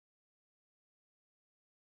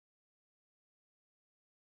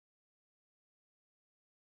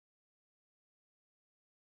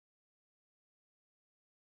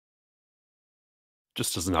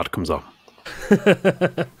just as an ad comes on.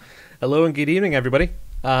 Hello and good evening, everybody.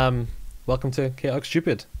 Welcome to Chaotic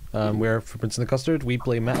Stupid. We're Footprints In The Custard. We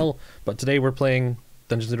play metal, but today we're playing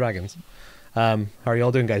Dungeons and Dragons. How are you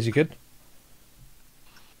all doing, guys? You good?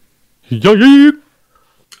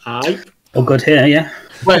 Aye. All good here, yeah.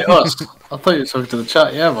 Wait, us? I thought you were talking to the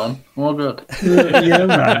chat. Yeah, man. All good. Yeah,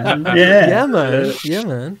 man. Yeah. Yeah, man. Yeah,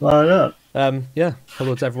 man. Why not? Yeah.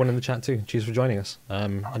 Hello to everyone in the chat too. Cheers for joining us. I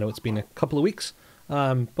know it's been a couple of weeks,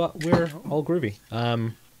 but we're all groovy. Yeah,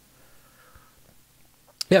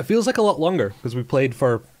 it feels like a lot longer because we played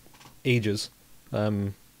for ages,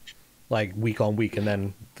 like week on week, and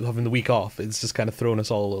then having the week off, it's just kind of thrown us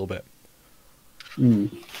all a little bit.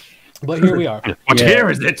 But here we are. What year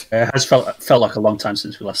is it? It has felt like a long time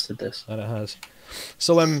since we last did this. And it has.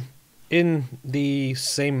 So in the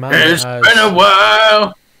same manner It's as been a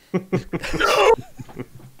while.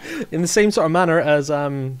 in the same sort of manner as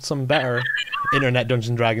some better internet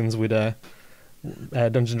Dungeons Dragons would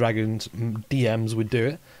Dungeons Dragons DMs would do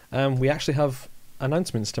it. We actually have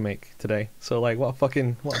announcements to make today. So like, what a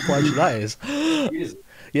pleasure that is.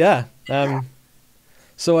 Yeah.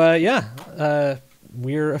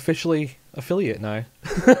 We're officially affiliate now.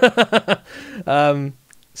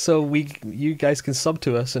 So you guys can sub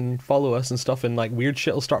to us and follow us and stuff, and like weird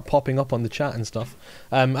shit will start popping up on the chat and stuff.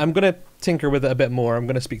 I'm gonna tinker with it a bit more. I'm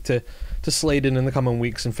gonna speak to Sladen in the coming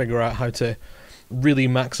weeks and figure out how to really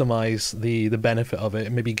maximize the benefit of it,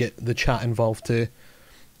 and maybe get the chat involved to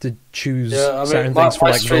choose certain things for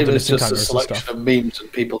my like stream wilderness is just a encounters and selection stuff. of memes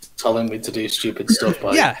and people telling me to do stupid stuff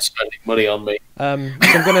by spending money on me. So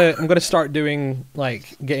I'm gonna start doing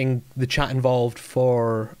like getting the chat involved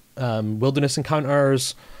for wilderness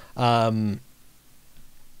encounters,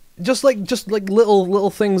 just like little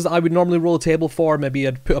things that I would normally roll a table for. Maybe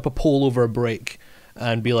I'd put up a poll over a break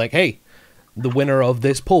and be like, hey, the winner of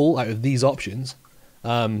this poll out of these options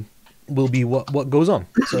will be what goes on.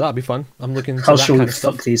 So that'd be fun. I'm looking to How that shall kind we of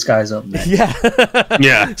stuff. fuck these guys up, man? Yeah.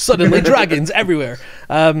 Yeah. Suddenly dragons everywhere.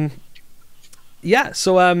 Yeah,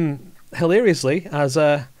 so hilariously, as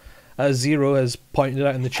Zero has pointed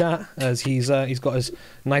out in the chat, as he's got his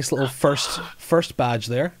nice little first badge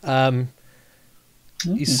there.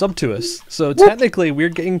 He's sub to us, so technically we're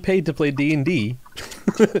getting paid to play D&D.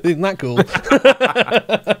 Isn't that cool?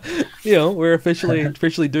 You know, we're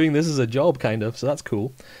officially doing this as a job, kind of. So that's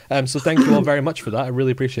cool. So thank you all very much for that. I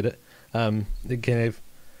really appreciate it. It kind of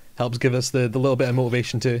helps give us the little bit of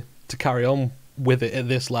motivation to carry on with it at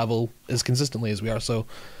this level as consistently as we are. So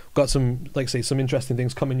got some, like say, some interesting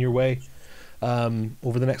things coming your way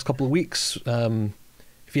over the next couple of weeks.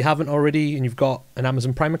 If you haven't already and you've got an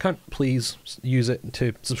Amazon Prime account, please use it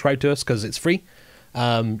to subscribe to us because it's free.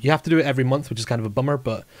 You have to do it every month, which is kind of a bummer,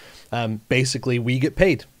 but basically we get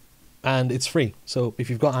paid and it's free. So if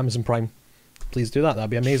you've got Amazon Prime, please do that. That'd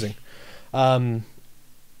be amazing. And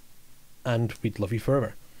we'd love you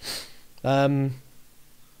forever.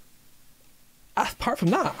 Apart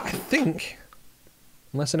from that, I think,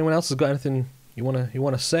 unless anyone else has got anything you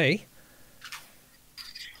wanna say.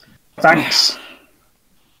 Thanks.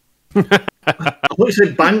 What is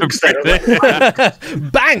it, banks?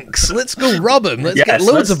 Banks! Let's go rob them. Let's get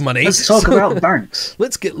loads of money. Let's talk about banks.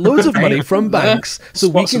 Let's get loads of money from banks, so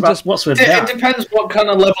we can just. What's with It that? depends what kind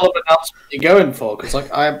of level of announcement you're going for, because like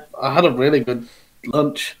I had a really good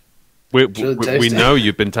lunch. We tasty. know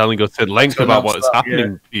you've been telling us at length To about announce what's that,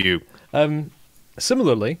 happening to you.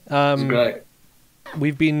 Similarly, It's great.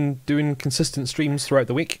 we've been doing consistent streams throughout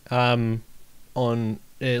the week on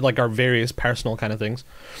like our various personal kind of things.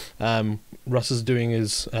 Russ is doing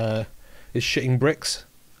his shitting bricks.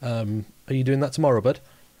 Are you doing that tomorrow, bud?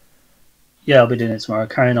 Yeah, I'll be doing it tomorrow.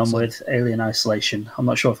 Carrying on with Alien Isolation. I'm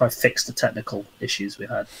not sure if I fixed the technical issues we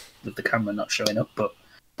had with the camera not showing up, but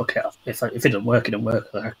okay, if it doesn't work, it doesn't work.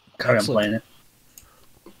 I'll carry on playing it.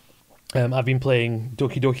 I've been playing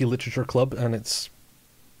Doki Doki Literature Club, and it's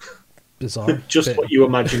bizarre. Just what you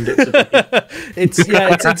imagined it to be. It's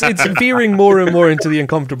veering more and more into the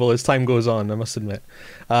uncomfortable as time goes on, I must admit.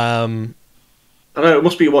 I know, it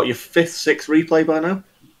must be, what, your 5th, 6th replay by now?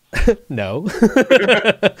 No.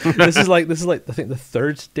 This is like I think the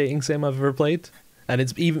 3rd dating sim I've ever played. And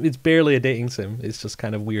it's barely a dating sim. It's just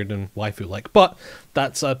kind of weird and waifu like. But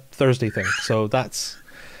that's a Thursday thing, so that's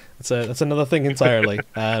another thing entirely.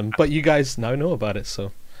 But you guys now know about it,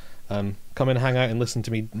 so come and hang out and listen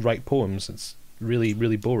to me write poems. It's really,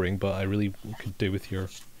 really boring, but I really could do with your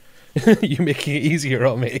you making it easier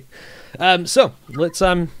on me. So let's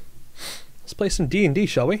play some D&D,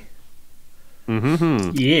 shall we?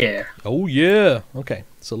 Yeah. Oh yeah. Okay.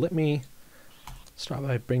 So let me start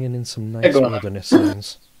by bringing in some nice wilderness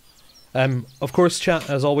sounds. Of course, chat,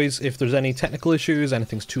 as always, if there's any technical issues,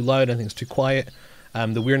 anything's too loud, anything's too quiet,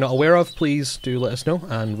 that we're not aware of, please do let us know,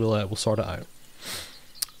 and we'll sort it out.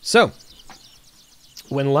 So,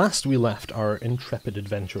 when last we left our intrepid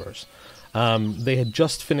adventurers, they had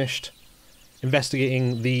just finished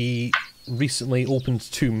investigating the recently opened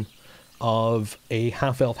tomb of a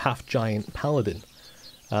half-elf, half-giant paladin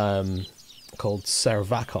called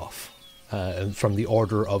Servakov, from the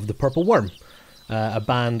Order of the Purple Worm, a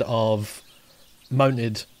band of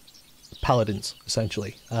mounted paladins,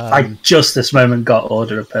 essentially. I just this moment got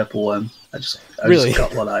Order of Purple Worm. I just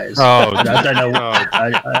got what that is. Oh, I don't know.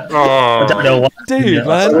 I don't know what. Dude,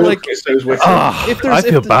 man, like, I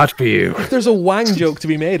feel bad for you. if there's a Wang joke to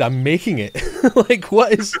be made, I'm making it. Like,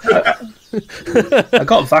 what is... I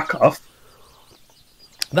got Vakov.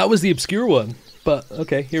 That was the obscure one, but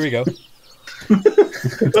okay, here we go.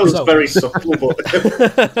 That was very subtle, but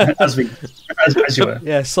as you were.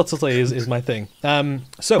 Yeah, subtlety is my thing.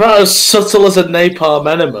 So Not as subtle as a napalm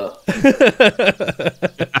enema.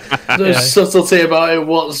 No subtlety about it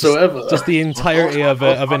whatsoever. just the entirety of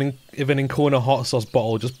an Incona hot sauce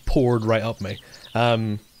bottle just poured right up me.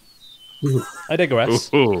 I digress.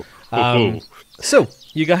 Ooh. So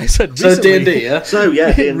you guys had So recently, D&D, yeah? so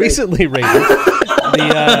yeah, D&D. recently raided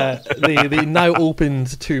the now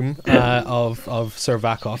opened tomb of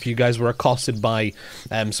Servakov. You guys were accosted by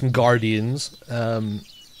some guardians,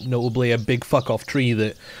 notably a big fuck off tree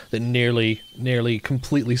that nearly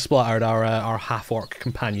completely splattered our half orc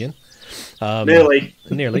companion. nearly.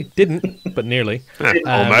 Didn't, but nearly.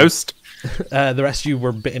 Almost. The rest of you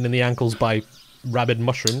were bitten in the ankles by rabid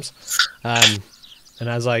mushrooms. And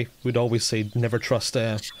as I would always say, never trust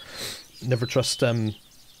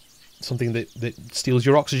something that steals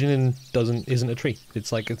your oxygen and isn't a tree.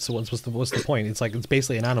 It's like what's the point? It's like it's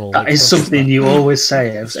basically an animal. That is something you always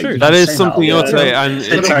say. It's true. That is something you ought to say, and it's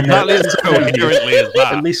exactly as coherently as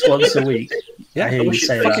that. At least once a week. Yeah, I hear you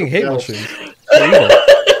say fucking that. hate mushrooms. They're evil.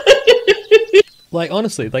 Like,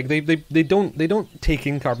 honestly, like they don't take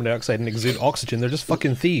in carbon dioxide and exude oxygen. They're just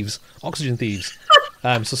fucking thieves, oxygen thieves.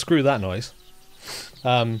 So screw that noise.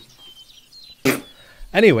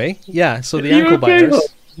 Anyway, yeah. So the ankle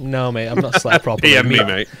biters. No, mate, I'm not slept properly. Yeah, me,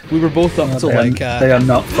 mate. We were both up to like. They are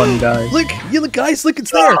not fun guys. Look, guys, look, it's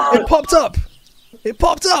there. It popped up. It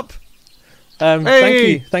popped up.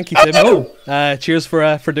 Hey! Thank you, Tim. Cheers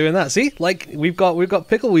for doing that. See, like we've got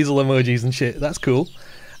pickle weasel emojis and shit. That's cool.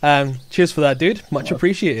 Cheers for that, dude. Much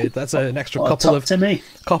appreciated. That's an extra couple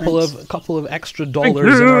of extra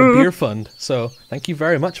dollars in our beer fund. So thank you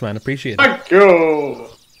very much, man. Appreciate it. Thank you.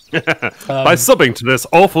 By subbing to this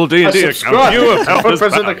awful D&D account, Subscribe. you have helped us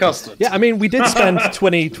Footprints In The back. Custard. Yeah, I mean, we did spend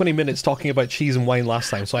 20 minutes talking about cheese and wine last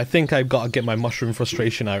time, so I think I've got to get my mushroom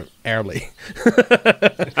frustration out early.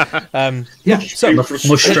 Yeah, so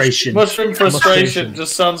Mustration. Mushroom frustration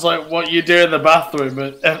just sounds like what you do in the bathroom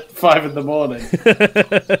at 5 in the morning.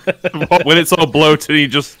 When it's all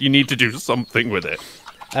bloated, you need to do something with it.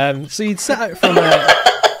 so you'd set out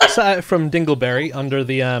from Dingleberry under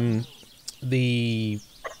the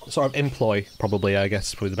sort of employ, probably, I guess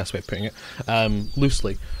is probably the best way of putting it,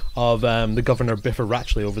 loosely, of the Governor Biffer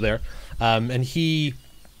Ratchley over there. And he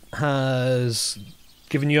has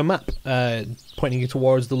given you a map, pointing you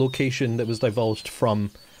towards the location that was divulged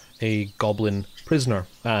from a goblin prisoner,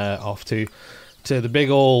 off to the big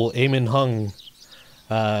old Eamon Hung,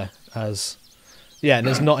 and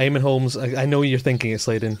it's not Eamon Holmes. I know you're thinking it's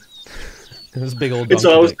Sladen. It's big old. It's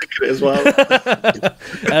always thinking it as well.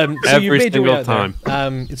 So Every you've made your way single out time.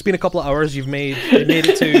 there. It's been a couple of hours. You made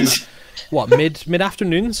it to what mid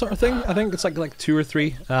afternoon sort of thing. I think it's like 2 or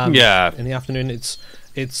 3. Yeah. In the afternoon,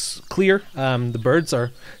 it's clear. The birds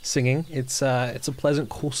are singing. It's a pleasant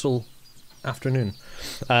coastal afternoon.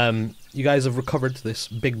 You guys have recovered this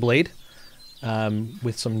big blade,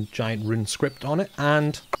 with some giant rune script on it,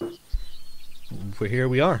 and here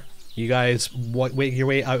we are. You guys wait your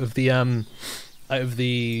way out of the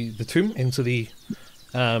tomb into the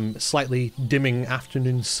slightly dimming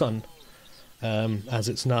afternoon sun, as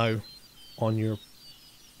it's now on your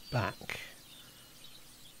back.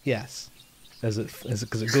 Yes, because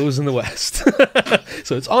it goes in the west,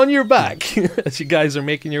 so it's on your back as you guys are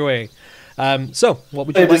making your way. So what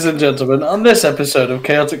would you Ladies like? and gentlemen, on this episode of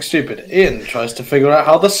Chaotic Stupid, Ian tries to figure out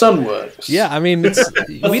how the sun works. Yeah, I mean, we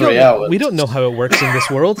 3 hours. don't know how it works in this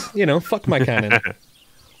world. Fuck my canon.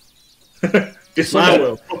 It's my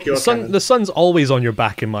world. Fuck your canon. The sun's always on your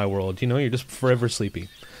back in my world. You're just forever sleepy.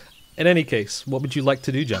 In any case, what would you like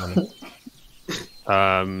to do, gentlemen?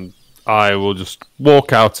 I will just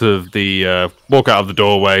walk out of the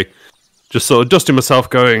doorway, just sort of dusting myself,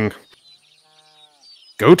 going,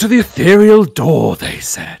 "Go to the ethereal door," they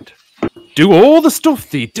said. Do all the stuff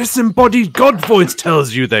the disembodied god voice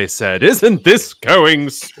tells you, they said. Isn't this going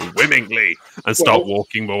swimmingly? And start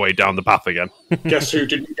walking my way down the path again. Guess who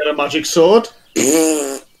didn't get a magic sword?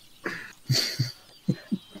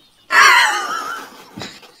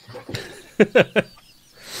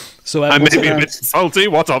 So I may be a bit salty,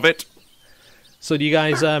 what of it? So do you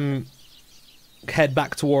guys head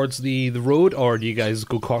back towards the road, or do you guys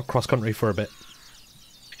go cross country for a bit?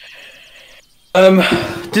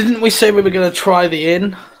 Didn't we say we were going to try the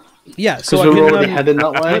inn? Yeah, so Because we're already heading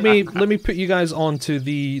that way. let me put you guys onto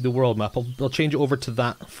the world map. I'll change it over to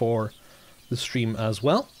that for the stream as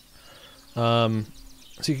well. So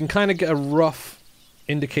you can kind of get a rough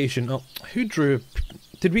indication. Oh, who drew?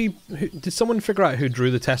 Did someone figure out who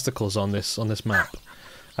drew the testicles on this map?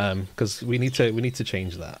 Because we need to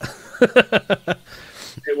change that.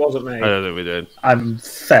 It wasn't me. I don't think we did. I'm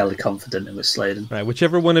fairly confident it was Sladen. Right,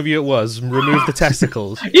 whichever one of you it was, remove the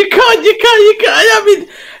testicles. You can't. I mean,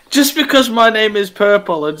 just because my name is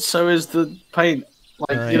purple and so is the paint,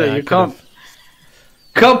 you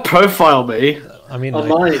can't profile me. I mean, On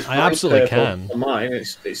mine, it's I absolutely purple. can. On mine,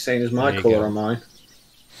 it's saying as my There you colour go. on mine.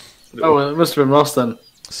 Oh, well, it must have been Ross then.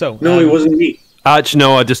 So No, it wasn't me. Actually,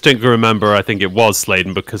 no, I distinctly remember, I think it was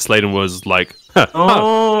Sladen, because Sladen was like, that's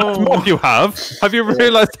what you have. Have you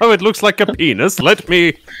realised how it looks like a penis? Let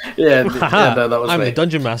me... Yeah, no, that was I'm me. the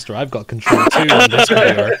dungeon master. I've got control too on this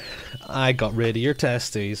player. I got rid of your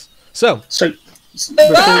testes. So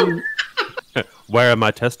Where are my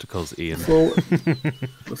testicles, Ian?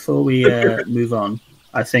 Before we move on,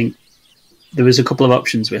 I think there was a couple of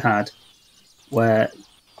options we had where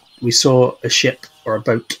we saw a ship or a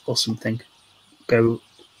boat or something go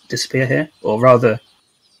disappear here, or rather,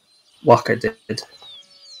 Waka did.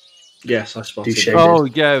 Yes, I spotted Do it. shade. Oh,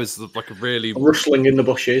 yeah, it was like a really... A rustling in the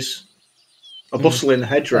bushes. A bustle in the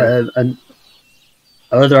hedgerow. And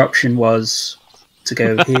another option was to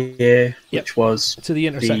go here, which was to the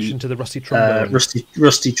intersection to the Rusty Trombone.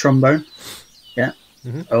 Rusty Trombone. Yeah.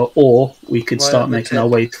 Mhm. Or we could Right start up the making our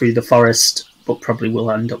tip. way through the forest, but probably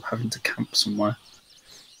we'll end up having to camp somewhere.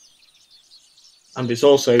 And it's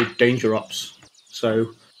also danger ops.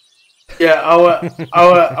 So Yeah,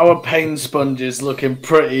 our pain sponge is looking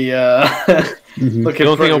pretty. Mhm. Looking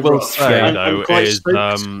The only thing I pretty will rough. say, I'm though, quite is... spooked.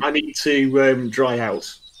 I need to dry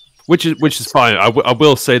out. Which is fine. I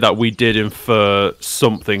will say that we did infer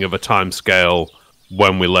something of a time scale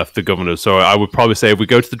when we left the governor. So I would probably say if we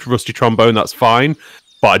go to the Rusty Trombone, that's fine.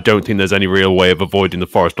 But I don't think there's any real way of avoiding the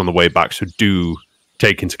forest on the way back. So do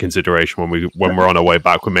take into consideration when we're on our way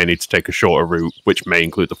back, we may need to take a shorter route, which may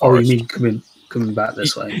include the Oh, forest. you mean coming back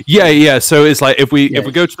this way? Yeah. So it's like if we Yeah.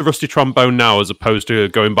 go to the Rusty Trombone now, as opposed to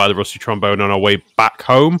going by the Rusty Trombone on our way back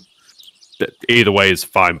home, either way is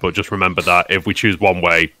fine. But just remember that if we choose one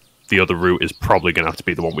way, the other route is probably going to have to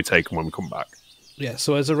be the one we take when we come back. Yeah,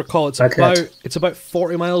 so as I recall, it's Okay. about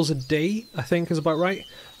 40 miles a day, I think is about right,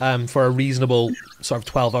 for a reasonable sort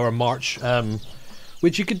of 12-hour march,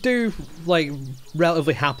 which you could do like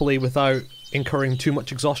relatively happily without incurring too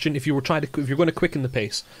much exhaustion. If you're going to quicken the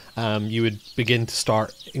pace, you would begin to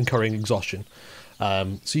start incurring exhaustion.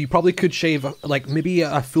 So you probably could shave like maybe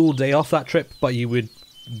a full day off that trip, but you would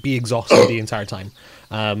be exhausted the entire time.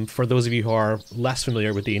 For those of you who are less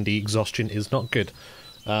familiar with D&D, exhaustion is not good.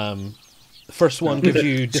 The first one gives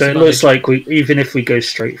you So it looks like even if we go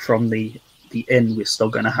straight from the inn, we're still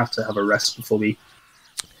going to have a rest before we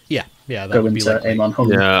yeah, that go would be into likely. Amon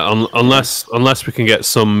Home. Yeah, unless we can get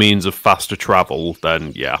some means of faster travel,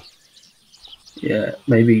 then yeah. Yeah,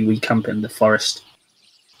 maybe we camp in the forest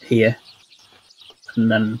here,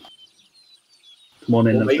 and then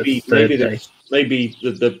morning Well, of maybe the third day. maybe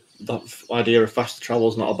the idea of faster travel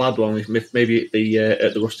is not a bad one. If maybe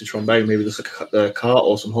at the Rusty Trombone, maybe there's a cart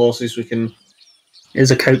or some horses we can. It's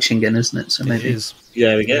a coaching inn, isn't it? So It maybe is.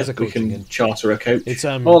 Yeah, we is a we coaching can inn. charter a coach. It's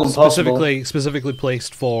More than possible. specifically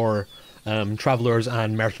placed for travellers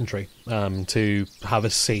and merchantry to have a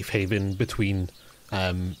safe haven between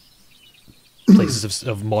places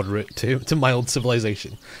of moderate to mild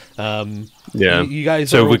civilization. Yeah. You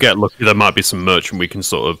guys. So are, if we get lucky, there might be some merchant we can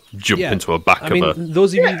sort of jump Yeah. into a back I mean, of a...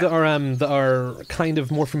 those of you that are kind of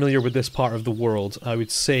more familiar with this part of the world, I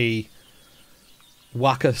would say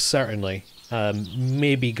Waka certainly,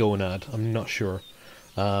 maybe Gonad, I'm not sure,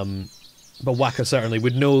 but Waka certainly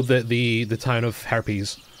would know that the town of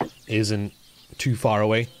Herpes isn't too far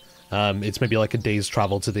away. It's maybe like a day's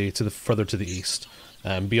travel to the further to the east.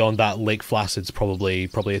 Beyond that, Lake Flacid's probably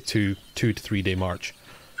a 2 to 3 day march.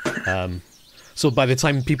 So by the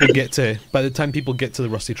time people get to the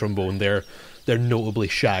Rusty Trombone, they're notably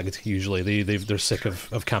shagged. Usually, they're sick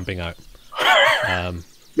of camping out.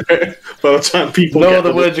 By the time people No get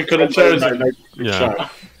other words you could have chosen. Yeah.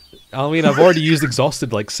 I mean, I've already used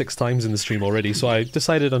exhausted like 6 times in the stream already, so I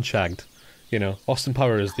decided on shagged. You know, Austin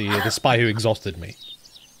Power is the spy who exhausted me.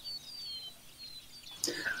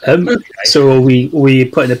 So are we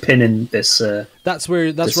putting a pin in this? That's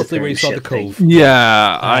roughly where you saw the disappearing cove.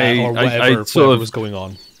 Yeah, Or whatever, whatever was going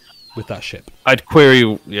on with that ship. I'd query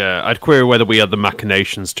whether we had the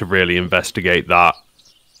machinations to really investigate that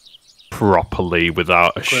properly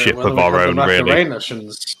without a ship of our own, really.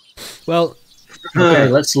 Well, Okay,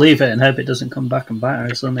 let's leave it and hope it doesn't come back and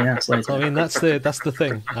bite us on the ass later. I mean, that's the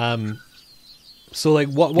thing. So like,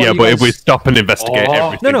 what? Yeah, you but guys... if we stop and investigate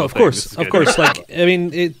everything, No, of course. Like, I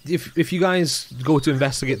mean, if you guys go to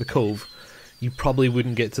investigate the cove, you probably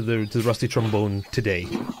wouldn't get to the Rusty Trombone today.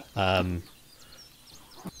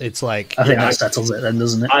 It's like I think that settles it then,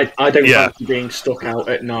 doesn't it? I don't fancy being stuck out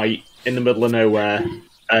at night in the middle of nowhere.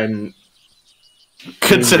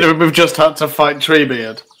 Considering we've just had to fight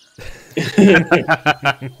Treebeard.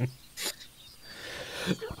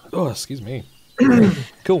 Oh, excuse me.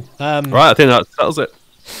 Cool. Right, I think that settles it.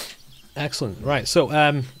 Excellent. Right. So,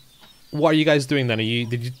 what are you guys doing then?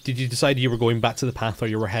 Did you decide you were going back to the path, or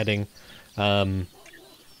you were heading? I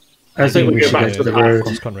think we go should back go to the road.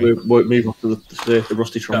 We'll move on to the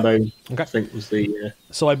Rusty Trombone. Okay. I think was the.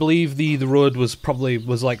 So I believe the road was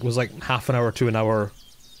like half an hour to an hour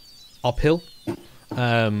uphill,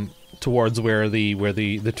 towards where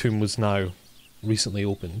the tomb was now recently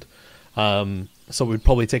opened. So it would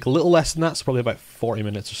probably take a little less than that, so probably about 40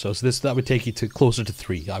 minutes or so. So that would take you to closer to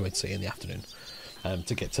 3, I would say, in the afternoon,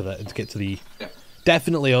 to get to the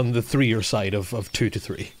definitely on the 3-year side of 2 to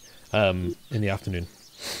 3, in the afternoon.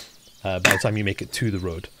 By the time you make it to the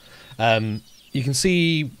road, you can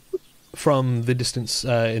see from the distance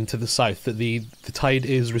into the south that the tide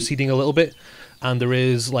is receding a little bit, and there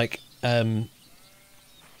is like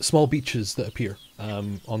small beaches that appear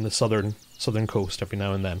on the southern coast every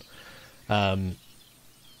now and then.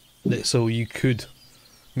 So you could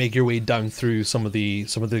make your way down through some of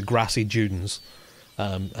the grassy dunes,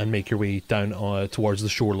 and make your way down towards the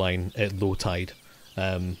shoreline at low tide,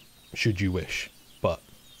 should you wish. But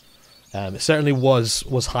it certainly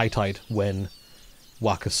was high tide when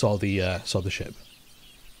Waka saw the ship,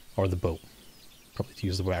 or the boat, probably to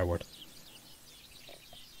use the rare word.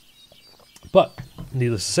 But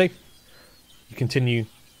needless to say, you continue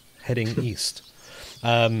heading east.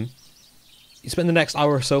 You spend the next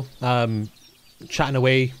hour or so chatting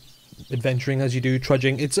away, adventuring as you do,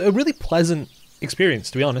 trudging. It's a really pleasant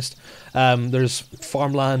experience, to be honest. There's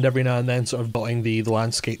farmland every now and then sort of dotting the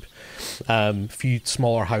landscape, a few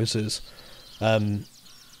smaller houses, and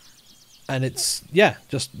it's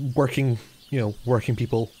just working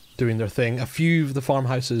people doing their thing. A few of the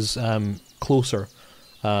farmhouses closer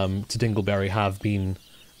to Dingleberry have been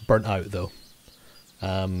burnt out, though.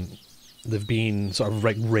 They've been sort of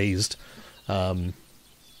raised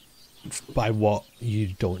by what you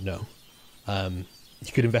don't know.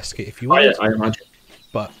 You could investigate if you want. I imagine,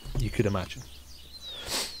 but you could imagine.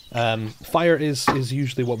 Fire is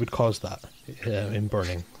usually what would cause that in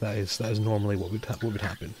burning. That is normally what would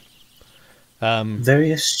happen.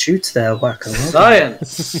 Very astute there, Wacko.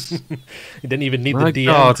 Science. You didn't even need My the DM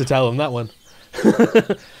God. to tell him that one.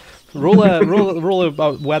 roll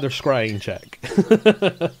a weather scrying check.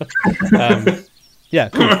 Yeah,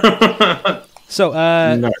 cool. So,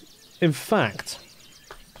 in fact,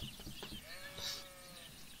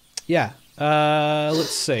 let's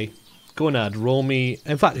see. Gonad, roll me.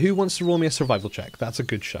 In fact, who wants to roll me a survival check? That's a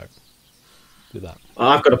good shout. Do that.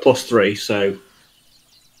 I've got a +3, so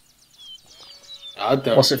I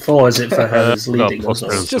don't. What's it for? Is it for her who's leading us?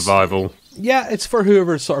 Plus survival. Yeah, it's for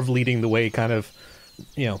whoever's sort of leading the way, kind of,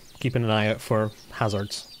 keeping an eye out for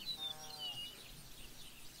hazards.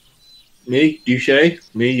 me, Duche,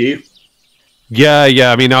 me, you.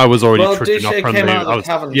 Yeah. I mean, I was already Well, trudging Duche up from came the. out of the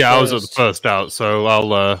cavern I was at the first. first out, so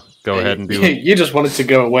I'll go ahead and do it. You just wanted to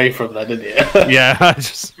go away from that, didn't you? Yeah, I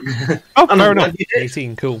just. Oh, fair enough.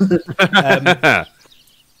 18, cool.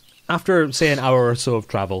 After, say, an hour or so of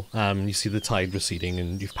travel, you see the tide receding,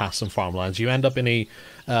 and you've passed some farmlands. You end up in a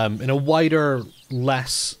wider,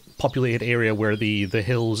 less populated area where the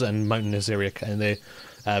hills and mountainous area kind of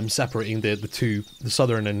separating the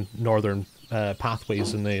southern and northern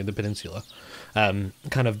pathways in the peninsula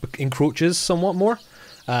kind of encroaches somewhat more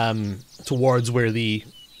towards where the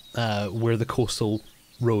coastal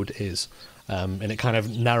road is, and it kind of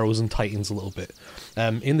narrows and tightens a little bit.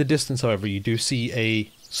 In the distance, however, you do see a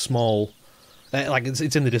small,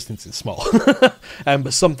 it's in the distance, it's small,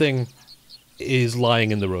 but something is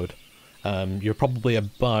lying in the road. You're probably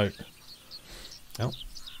about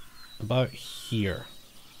here.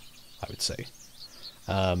 I would say,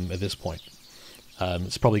 at this point.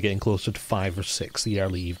 It's probably getting closer to 5 or 6, the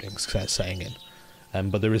early evenings setting in.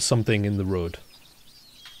 But there is something in the road.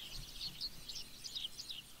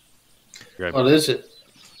 What is it?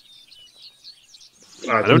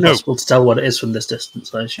 I don't know. Impossible to tell what it is from this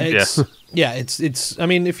distance, I assume. It's. I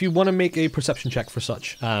mean, if you want to make a perception check for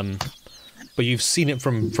such, but you've seen it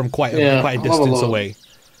from quite a distance away,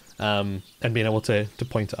 and being able to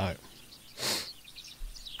point it out.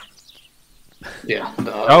 Yeah.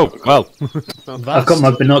 Oh well. I've got my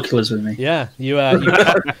binoculars with me. Yeah, you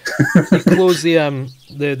close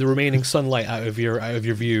the remaining sunlight out of your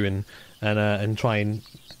view and try and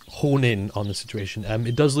hone in on the situation.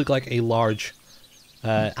 It does look like a large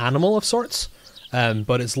animal of sorts,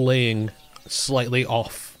 but it's laying slightly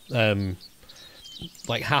off,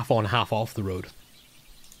 like half on, half off the road.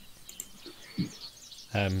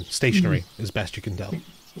 Stationary, as best you can tell.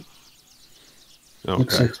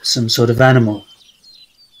 Looks like some sort of animal.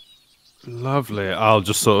 Lovely. I'll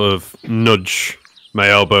just sort of nudge my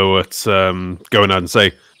elbow at going out and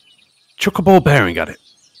say, "Chuck a ball bearing at it."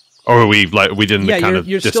 Or are we within the kind of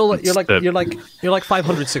you're distance still you're like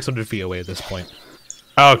 500, 600 feet away at this point.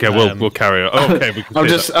 Oh, okay, we'll carry on. Oh, okay, we can I'm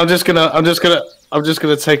just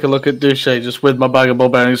gonna take a look at Douche just with my bag of ball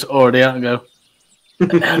bearings already out and go.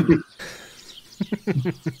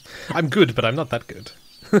 I'm good, but I'm not that good.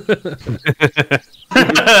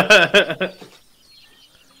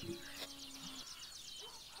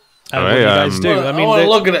 All what do you right, guys do? I want to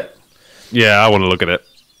look at it. Yeah, I want to look at it.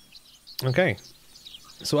 Okay.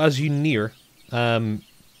 So as you near, can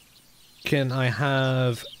I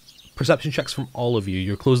have perception checks from all of you?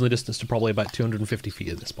 You're closing the distance to probably about 250 feet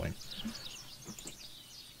at this point.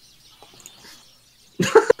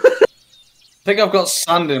 I think I've got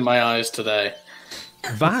sand in my eyes today.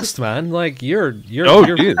 Vast, man. Like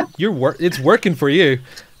it's working for you.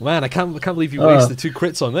 Man, I can't believe you wasted 2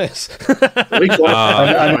 crits on this. I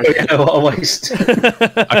know what I waste.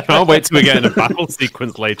 I can't wait till we get in a battle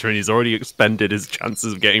sequence later and he's already expended his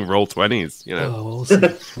chances of getting roll 20s, you know. Oh,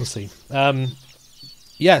 we'll see.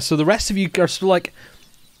 Yeah, so the rest of you are still like,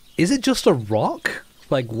 is it just a rock?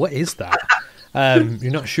 Like, what is that?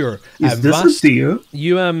 You're not sure. Is this Vast, a deer?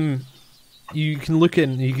 You can look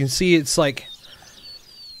in, you can see it's like,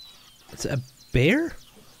 it's a bear?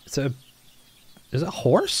 Is it a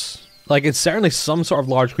horse? Like, it's certainly some sort of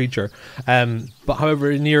large creature. But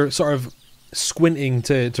however, near sort of squinting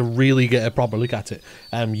to really get a proper look at it,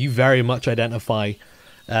 you very much identify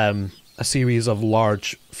a series of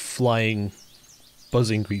large flying,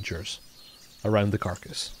 buzzing creatures around the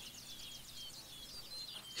carcass.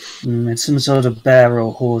 It's some sort of bear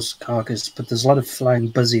or horse carcass, but there's a lot of flying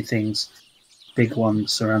buzzy things, big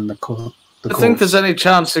ones around the corpse. I think there's any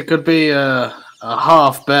chance it could be a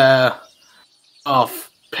half bear, half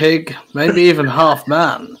pig, maybe even half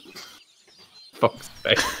man. Fuck's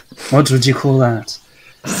sake. What would you call that?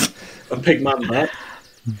 A pig man bear.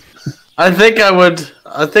 I think I would.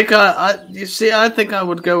 I think I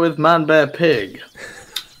would go with man, bear, pig.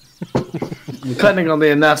 Depending on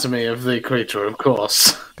the anatomy of the creature, of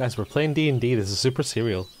course. Guys, we're playing D&D. This is super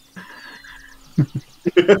serial.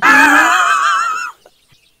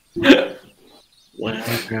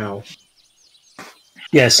 Wow.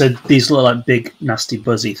 Yeah, so these look like big, nasty,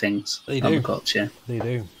 buzzy things. They on do. the corpse, yeah. They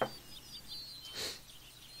do.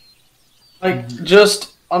 Like,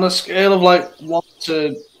 just on a scale of like 1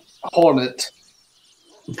 to hornet,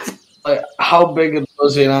 like how big and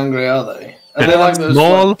fuzzy and angry are they? Are they like those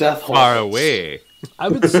Small, like, death far hornets? away. I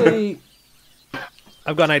would say...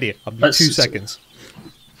 I've got an idea. I'll be 2 seconds.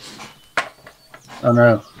 Oh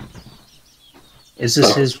no. Is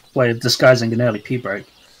this his way of disguising an early pee break?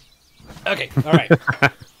 Okay, alright.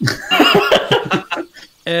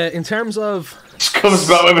 In terms of... Just comes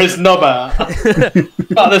back with his knob out.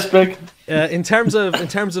 Not this big. in terms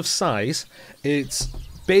of size, they're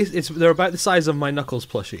about the size of my Knuckles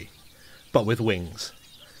plushie, but with wings.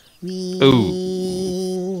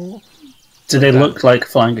 Ooh. Do they look like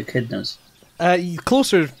flying echidnas?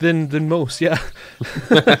 Closer than most, yeah.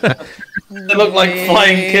 They look like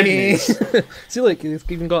flying kidneys. See, look,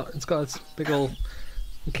 it's got its big old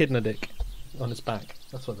echidna dick on its back.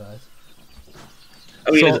 That's what that is.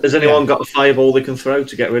 I mean, has anyone got a fireball they can throw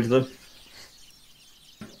to get rid of them?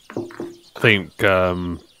 I think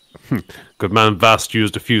good man Vast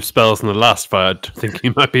used a few spells in the last fight. I think he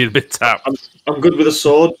might be a bit tapped. I'm good with a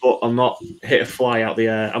sword, but I'm not hit a fly out the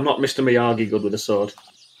air. I'm not Mr. Miyagi good with a sword.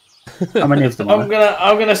 How many of them I'm are?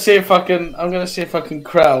 gonna see if I can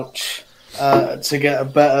crouch to get a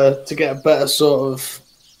better sort of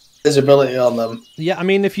visibility on them. Yeah, I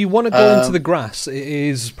mean, if you want to go into the grass, it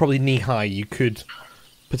is probably knee high. You could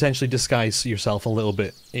potentially disguise yourself a little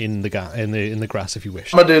bit in the in the grass if you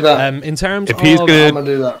wish. I'm gonna do that. In terms If of he's gonna- I'm gonna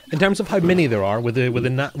do that. in terms of how many there are with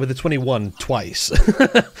a 21 twice,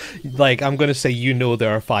 like I'm gonna say there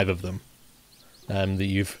are 5 of them that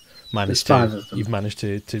you've managed There's 5 of them. you've managed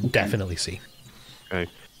to definitely see. Okay.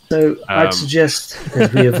 So I'd suggest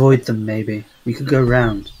that we avoid them. Maybe we could go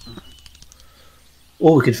round,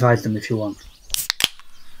 or we could fight them if you want.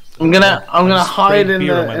 I'm gonna hide sprayed in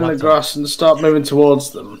beer on my the laptop. grass and start moving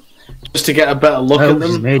towards them, just to get a better look Oh, at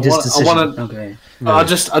he's them. made his I decision. want to. Okay. I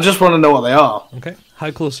just want to know what they are. Okay,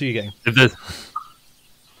 how close are you getting? If there's-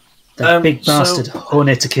 That big so- bastard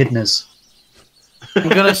hornet echidnas. I'm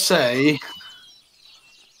gonna say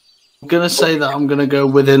that I'm gonna go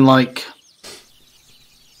within like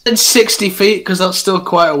it's 60 feet because that's still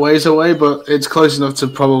quite a ways away, but it's close enough to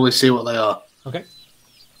probably see what they are. Okay.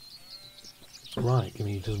 Right, give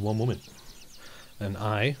me just one moment, and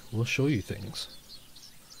I will show you things,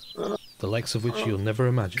 the likes of which you'll never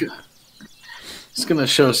imagine. It's gonna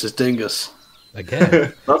show us his dingus.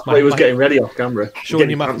 Again, That's why he was getting ready off camera. showing you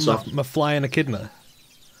Getting my, pants off. my flying echidna.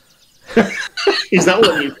 Is that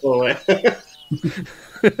what you call it?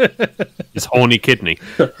 It's horny kidney.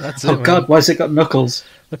 That's it, Oh man. God, why's it got knuckles?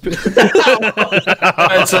 It's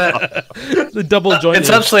The double jointed.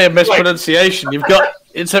 actually a mispronunciation. You've got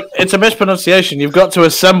it's a mispronunciation. You've got to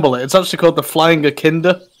assemble it. It's actually called the flying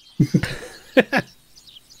echidna.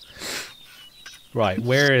 Right,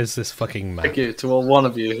 where is this fucking map? Thank you to all one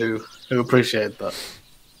of you who appreciate that.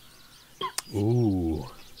 Ooh.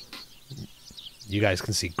 You guys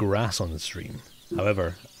can see grass on the stream.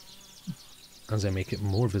 However, as I make it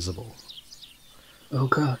more visible, Oh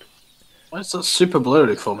God. Why is that super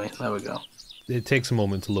blurry for me? There we go. it takes a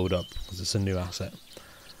moment to load up because it's a new asset.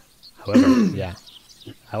 However, yeah.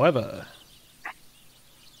 However,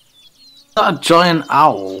 Is that a giant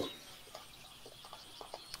owl?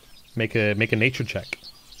 make a nature check.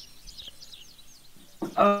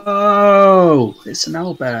 Oh, it's an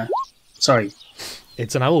owlbear. Sorry.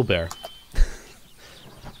 It's an owl bear.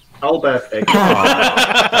 Owlbear pig.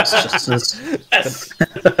 That's just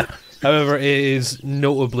However, it is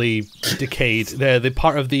notably decayed. The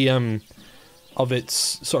part of the of its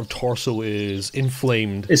sort of torso is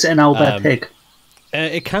inflamed. Is it an owlbear pig?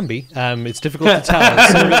 It can be. It's difficult to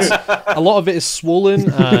tell. So a lot of it is swollen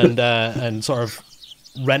and sort of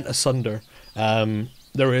rent asunder.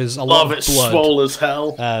 There is a lot Love of it, blood. swole as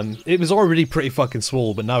hell. It was already pretty fucking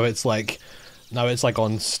swole, but now it's like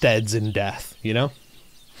on steads in death. You know.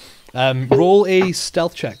 Roll a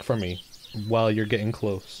stealth check for me while you're getting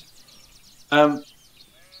close.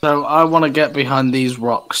 So I want to get behind these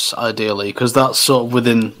rocks ideally because that's sort of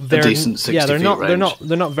within a decent 60 yeah, they're feet not range.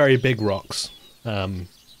 they're not very big rocks.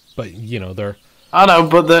 But you know they're. I know,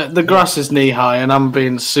 but the grass is knee high, and I'm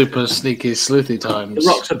being super sneaky, sleuthy times. The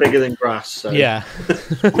rocks are bigger than grass. So. Yeah.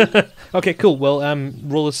 Okay, cool. Well,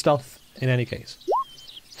 roll a stealth in any case.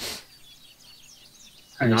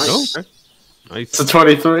 Nice. Okay. Nice. It's a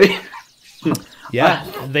 23. Yeah,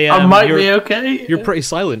 they. I might you're, be okay. You're pretty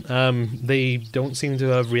silent. They don't seem to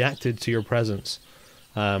have reacted to your presence.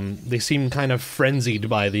 They seem kind of frenzied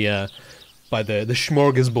by the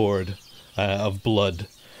smorgasbord of blood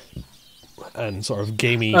and sort of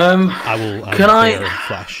gamey owl and bear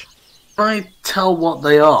flesh. Can I tell what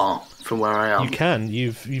they are from where I am? You can.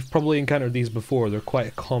 You've probably encountered these before. They're quite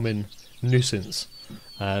a common nuisance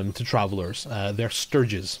to travelers. They're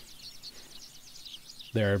sturges.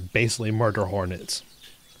 They're basically murder hornets.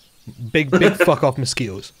 Big fuck off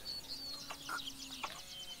mosquitoes.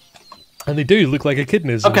 And they do look like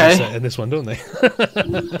echidnas in this one, don't they?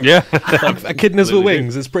 Yeah. Echidnas with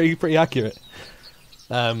wings. It's pretty accurate.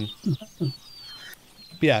 Yeah,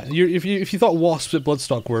 if you thought wasps at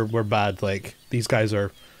Bloodstock were bad, like these guys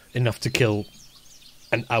are enough to kill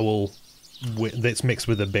an owl that's mixed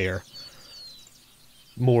with a bear.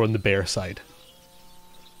 More on the bear side.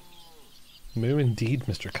 Moo indeed,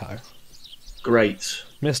 Mr. Kyle. Great.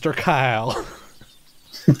 Mr. Kyle.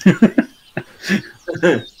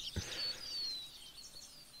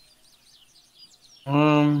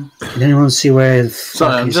 Can anyone see where the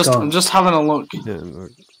Sorry, fuck I'm he's gone? just having a look.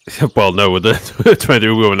 Well, no, with the 20,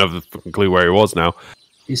 we won't have the fucking clue where he was now.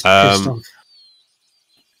 He's pissed off.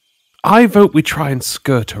 I vote we try and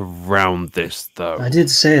skirt around this, though. I did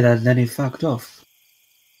say that, and then he fucked off.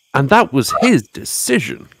 And that was his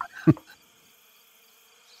decision.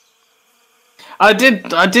 I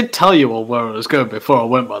did tell you all where I was going before I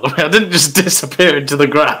went, by the way. I didn't just disappear into the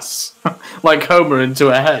grass like Homer into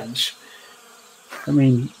a hedge. I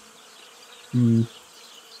mean,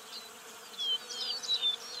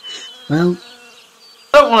 well,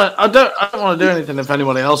 Don't want to. I don't want to do anything if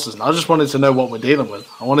anybody else doesn't. I just wanted to know what we're dealing with.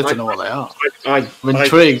 I wanted to know what they are. I'm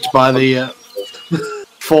intrigued by the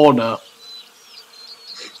fauna.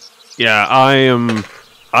 Yeah, I am.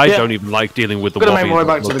 I don't even like dealing with the gonna make my way wobbies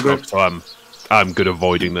back to the group. so I'm good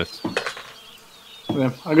avoiding this.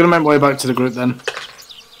 Yeah, I'm gonna make my way back to the group then,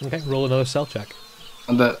 Okay, roll another stealth check.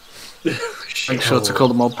 and make sure to call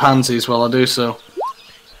them all pansies while I do so.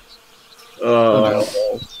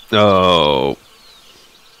 Oh.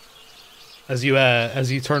 As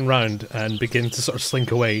you turn round and begin to sort of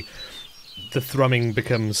slink away, the thrumming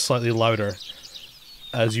becomes slightly louder.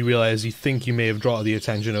 As you realise, you think you may have drawn the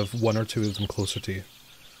attention of one or two of them closer to you.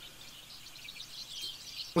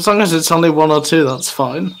 As long as it's only one or two, that's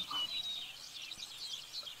fine.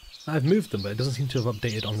 I've moved them, but it doesn't seem to have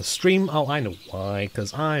updated on the stream. Oh, I know why,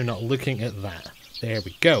 because I'm not looking at that. There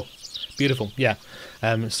we go. Beautiful, yeah.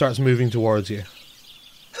 It starts moving towards you.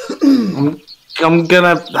 I'm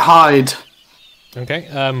gonna hide. Okay,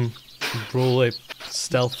 roll a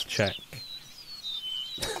stealth check.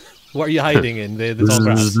 What are you hiding in? The tall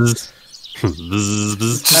grass?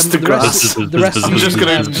 Just the grass. The rest of I'm you, just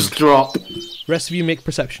gonna just drop. rest of you make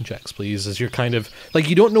perception checks, please, as you're kind of... Like,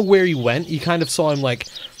 you don't know where he went. You kind of saw him, like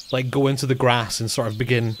go into the grass and sort of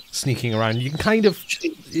begin sneaking around. You can kind of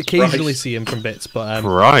occasionally see him from bits, but...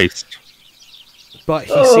 But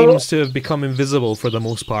he seems to have become invisible for the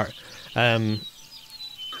most part.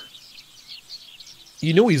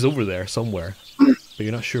 You know he's over there somewhere, but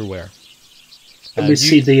you're not sure where. Can we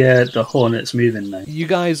see the hornets moving now? You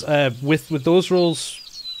guys, with those rolls,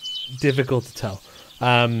 difficult to tell.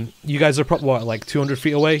 You guys are probably, what, like 200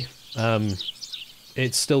 feet away?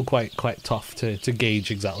 It's still quite tough to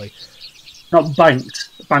gauge exactly. Not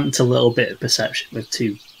banked a little bit of perception with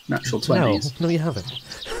two natural 20s. No, you haven't.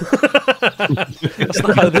 That's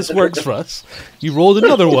not how this works for us. You rolled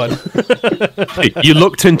another one. You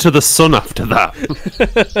looked into the sun after that.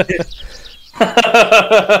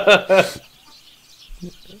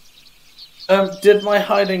 Did my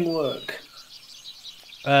hiding work?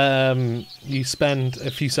 You spend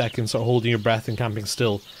a few seconds sort of holding your breath and camping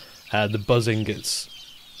still. The buzzing gets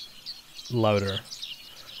louder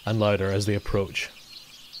and louder as they approach.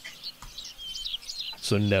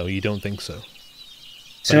 So no, you don't think so.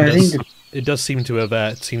 So I think it does seem to have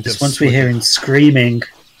once we hear him screaming,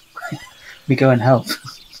 we go and help.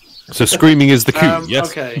 So screaming is the cue. Yes.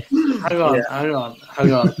 Okay.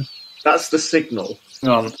 Hang on. That's the signal.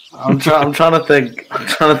 Hang on. I'm trying to think.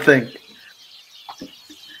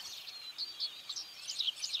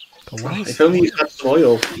 If only you had some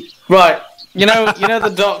oil. Right. You know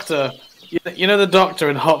the doctor. You know the doctor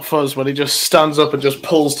in Hot Fuzz when he just stands up and just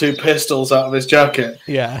pulls two pistols out of his jacket.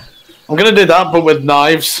 Yeah. I'm gonna do that, but with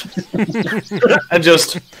knives, and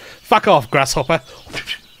just fuck off, grasshopper.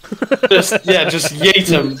 just yeet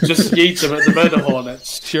him at the murder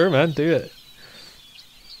hornets. Sure, man, do it.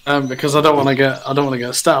 Because I don't want to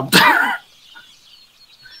get stabbed.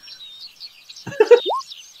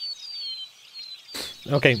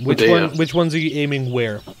 Okay, which ones are you aiming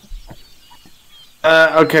where?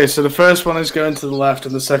 Okay, so the first one is going to the left,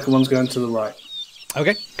 and the second one's going to the right.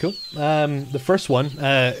 Okay, cool. The first one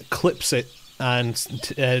clips it and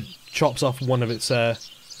chops off one of its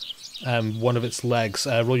legs.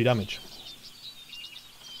 Roll your damage.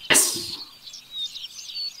 Yes.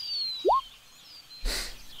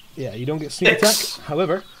 Yeah, you don't get sneak attack.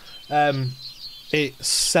 However, it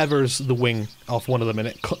severs the wing off one of them, and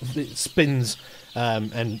it spins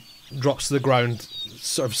and drops to the ground,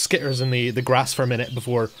 sort of skitters in the grass for a minute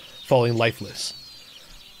before falling lifeless.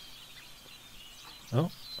 Oh,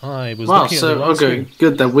 I was looking at the wrong screen.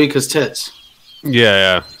 Good. They're weak as tits.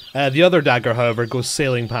 Yeah. The other dagger, however, goes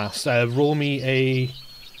sailing past. Roll me a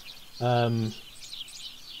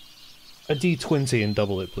D20 and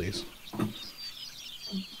double it, please.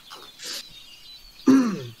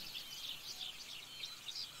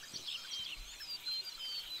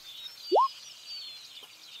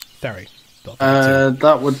 Ferry.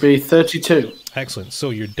 That would be 32. Excellent.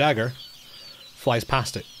 So your dagger flies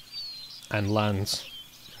past it and lands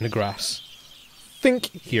in the grass. Think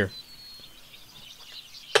here.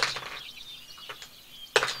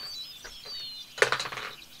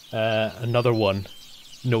 Another one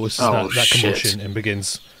notices that commotion and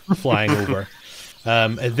begins flying over.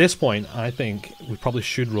 At this point, I think we probably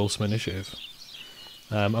should roll some initiative.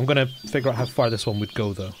 I'm going to figure out how far this one would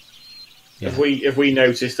go, though. Yeah. If we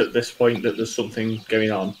noticed at this point that there's something going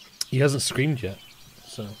on, he hasn't screamed yet.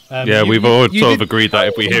 So we've all sort of agreed that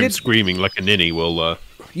if we hear him screaming like a ninny, we'll.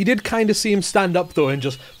 You did kind of see him stand up though and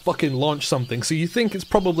just fucking launch something, so you think it's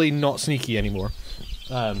probably not sneaky anymore.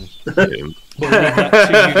 But we leave that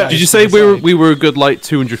to you guys Did you to say decide. we were a good like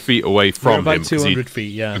 200 feet away We're from about him? 'Cause 200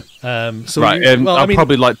 feet, yeah. So right, you, and well, I'd I mean,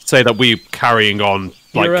 probably like to say that we're carrying on,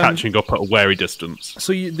 like You're, catching up at a wary distance.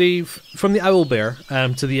 so from the owl bear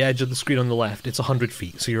to the edge of the screen on the left, it's 100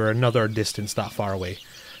 feet. So you're another distance that far away.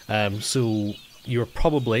 So you're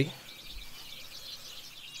probably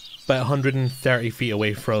about 130 feet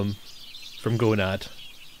away from Gonad.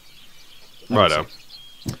 Righto.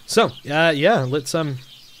 So yeah, let's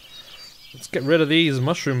get rid of these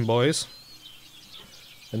mushroom boys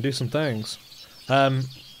and do some things.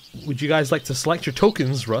 Would you guys like to select your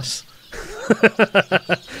tokens, Russ?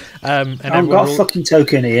 And I've got a fucking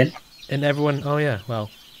token, Ian. And everyone, oh yeah,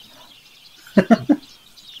 well,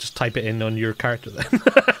 just type it in on your character then.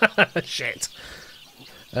 Shit.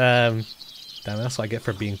 Damn, that's what I get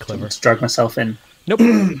for being clever. Just drag myself in. Nope.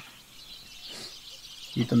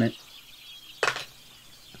 You've done it.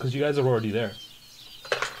 Because you guys are already there.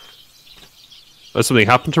 Has something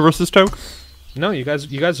happened to Russ's token? No, you guys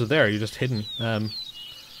are there. You're just hidden.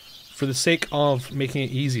 For the sake of making it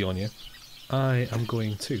easy on you, I am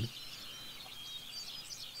going to.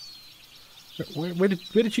 Where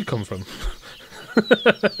did you come from?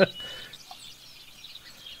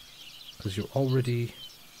 Because you're already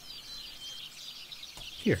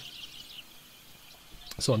here.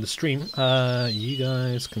 So on the stream, you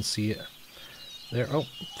guys can see it. There. Oh,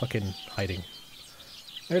 fucking hiding.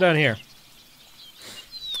 They're down here.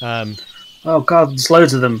 Oh god, there's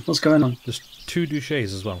loads of them. What's going on? There's 2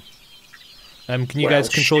 douches as well. Can you guys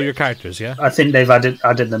control your characters? Yeah. I think they've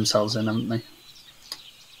added themselves in, haven't they?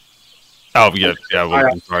 Oh yeah,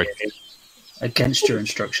 well, sorry. Against your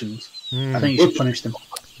instructions. I think you should punish them.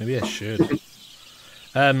 Maybe I should.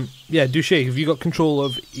 Yeah, douche. Have you got control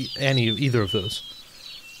of either of those?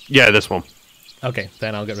 Yeah, this one. Okay,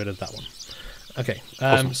 then I'll get rid of that one. Okay.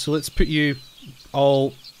 So let's put you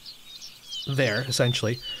all there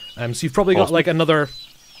essentially. So you've probably got like another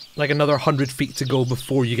 100 feet to go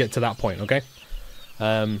before you get to that point. Okay.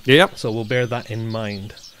 Yeah. So we'll bear that in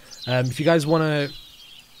mind. If you guys want to,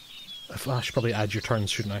 I should probably add your turns,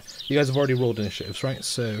 shouldn't I? You guys have already rolled initiatives, right?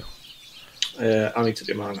 So I need to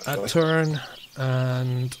do mine. a Actually. turn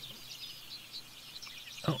and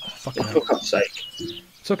oh fucking hell. For God's sake,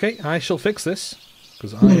 It's okay. I shall fix this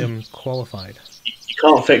because I am qualified. you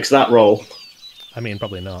can't fix that roll. I mean,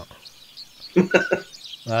 probably not.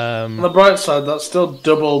 On the bright side, that's still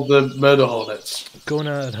double the murder hornets.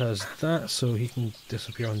 Gonad has that, so he can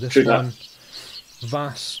disappear on this True that. one.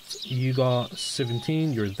 Vast, you got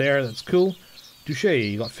 17. You're there. That's cool. Douche,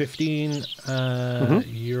 you got 15.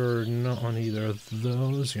 You're not on either of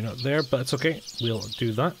those. You're not there, but it's okay. We'll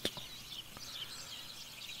do that.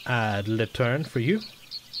 Add le turn for you.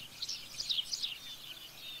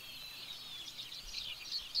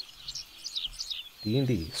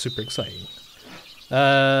 D&D, super exciting.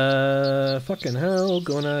 Fucking hell,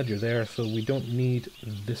 Gonad, you're there, so we don't need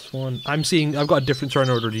this one. I've got a different turn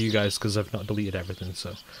order to you guys because I've not deleted everything,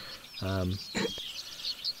 so. I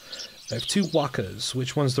have 2 wakas.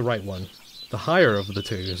 Which one's the right one? The higher of the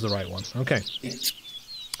 2 is the right one. Okay.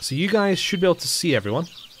 So you guys should be able to see everyone.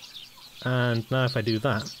 And now if I do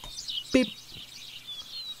that, beep.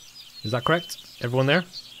 Is that correct? Everyone there?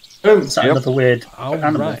 Is that another weird All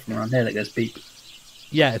animal right. from around here that goes beep?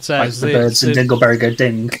 Yeah, it's Like the birds in Dingleberry go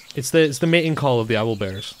ding. It's the mating call of the owl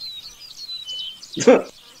bears.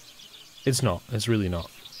 It's not. It's really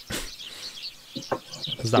not.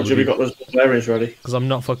 Because Have you got those bearings ready? Because I'm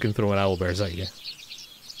not fucking throwing owl bears at you.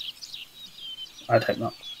 I'd hope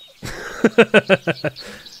not.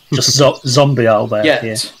 Just zombie owlbear.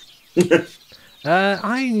 Yet. Yeah.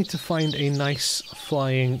 I need to find a nice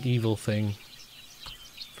flying evil thing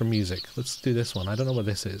for music. Let's do this one. I don't know what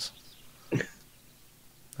this is.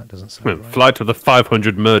 That doesn't sound right. Flight of the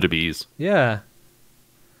 500 murder bees. Yeah.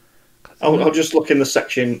 I'll just look in the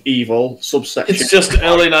section evil subsection. It's just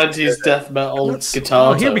early 90s death metal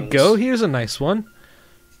guitar. Oh, here we tones. go. Here's a nice one.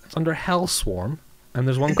 It's under Hellswarm, and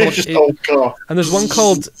there's one called Just oh god. and there's one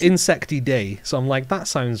called Insecty Day. So I'm like, that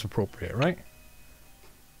sounds appropriate, right?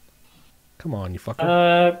 Come on, you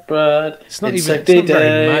fucker. But It's not Insecty even. It's not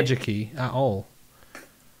very Day. magic-y at all.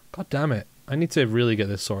 God damn it! I need to really get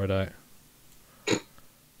this sorted out.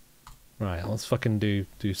 Right, let's fucking do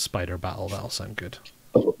spider battle. That'll sound good.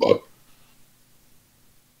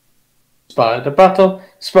 Spider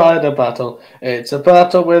battle, it's a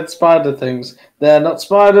battle with spider things. They're not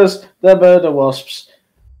spiders, they're murder wasps.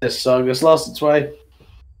 This song has lost its way.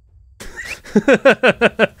 You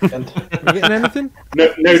getting anything? No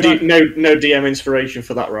DM inspiration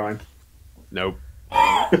for that rhyme. Nope.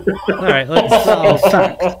 All right, let's. Oh,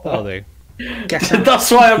 fact. That'll do. Get out.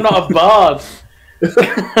 That's why I'm not a bard.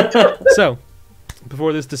 So,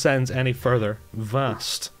 before this descends any further,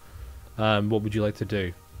 Vast, what would you like to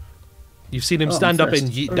do? You've seen him stand up and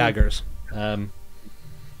yeet daggers. Can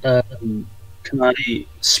I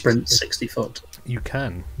sprint 60 foot? You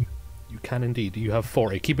can. You can indeed. You have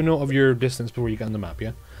 40. Keep a note of your distance before you get on the map,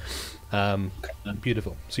 yeah?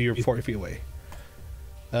 Beautiful. So you're 40 feet away.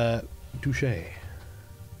 Touche.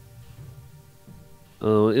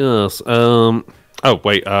 Oh, yes. Oh,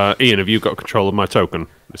 wait. Ian, have you got control of my token?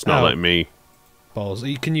 It's not letting me... Balls.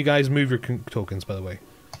 Can you guys move your tokens, by the way?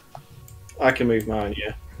 I can move mine,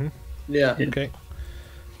 yeah. Yeah. Okay.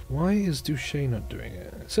 Why is Douche not doing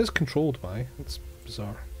it? It says controlled by. That's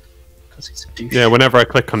bizarre. Because he's a douche. Yeah, whenever I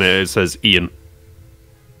click on it, it says Ian.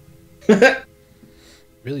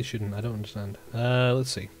 Really shouldn't. I don't understand.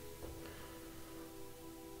 Let's see.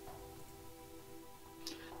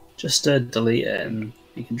 Just delete it and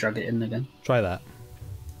you can drag it in again. Try that.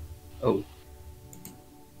 Oh.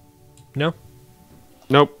 No?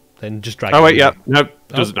 Nope. Then just drag it. Oh, wait, in. yeah. Nope.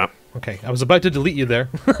 Doesn't know. Okay, I was about to delete you there.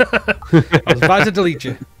 I was about to delete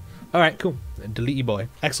you. Alright, cool. Delete you, boy.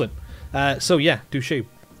 Excellent. So, yeah, Douche,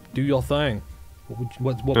 do your thing.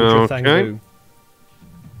 What would your thing do?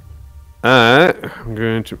 I'm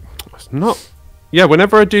going to... It's not... Yeah,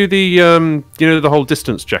 whenever I do the, you know, the whole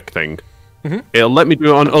distance check thing, it'll let me do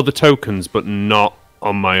it on other tokens, but not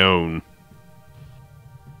on my own.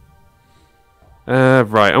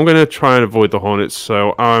 Right, I'm going to try and avoid the hornets,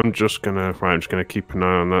 so I'm just going to keep an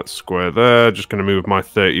eye on that square there. Just going to move my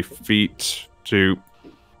 30 feet to...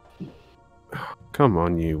 Come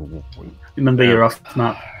on, you... Remember, you're off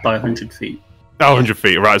map by 100 feet. Oh, 100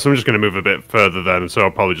 feet, right, so I'm just going to move a bit further then, so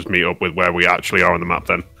I'll probably just meet up with where we actually are on the map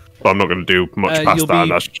then. But I'm not going to do much past that,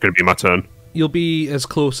 that's just going to be my turn. You'll be as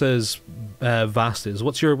close as Vast is.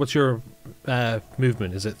 What's your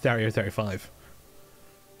movement? Is it 30 or 35?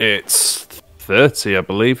 It's 30, I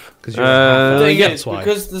believe. Because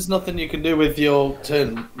because there's nothing you can do with your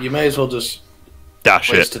turn, you may as well just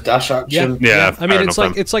dash waste a dash action. Yeah, I mean,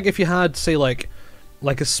 it's like if you had, say, like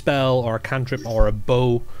a spell or a cantrip or a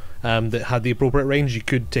bow that had the appropriate range, you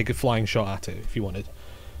could take a flying shot at it if you wanted.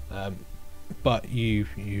 But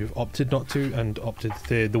you've opted not to, and opted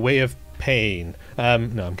the way of pain.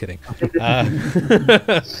 No, I'm kidding.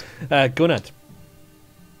 Gonad,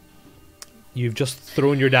 you've just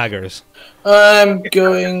thrown your daggers. I'm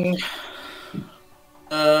going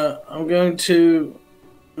to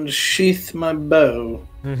unsheath my bow.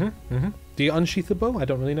 Do you unsheath the bow? I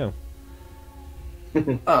don't really know.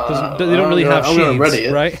 They I'm don't really have gonna ready sheaths,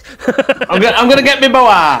 it. right? I'm gonna get me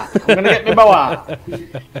boa. I'm gonna get me boa.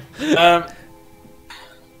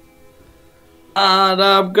 And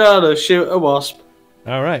I'm gonna shoot a wasp.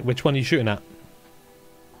 All right, which one are you shooting at?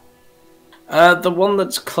 The one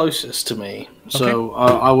that's closest to me. So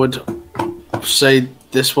I would say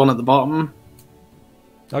this one at the bottom.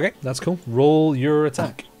 Okay, that's cool. Roll your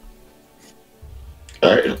attack.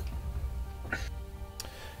 Alright.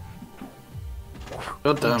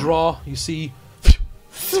 God damn. Draw, you see,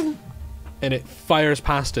 and it fires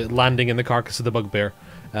past it, landing in the carcass of the bugbear.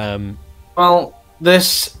 Well,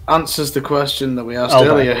 this answers the question that we asked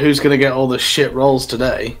earlier. Who's going to get all the shit rolls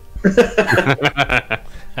today? Jesus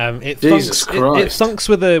Christ! It thunks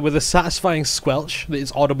with a satisfying squelch that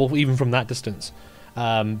is audible even from that distance,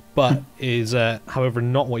 but is, however,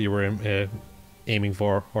 not what you were aiming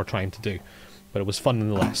for or trying to do. But it was fun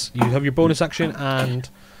nonetheless. You have your bonus action and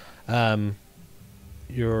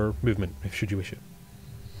your movement, if should you wish it.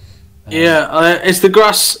 Is the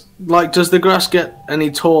grass does the grass get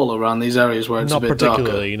any tall around these areas where it's a bit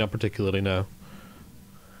darker? Not particularly, no.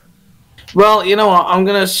 Well, you know what? I'm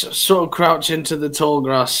gonna sort of crouch into the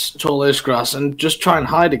tallish grass, and just try and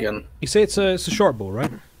hide again. You say it's a short bow,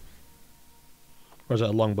 right? Or is it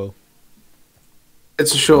a long bow?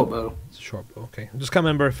 It's a short bow. It's a short bow. Okay. I just can't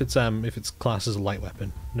remember if it's classed as a light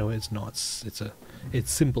weapon. No, it's not.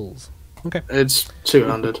 It's simples. Okay. It's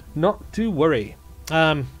two-handed. Not to worry.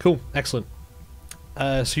 Cool. Excellent.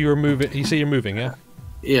 So you're moving. You say you're moving, yeah?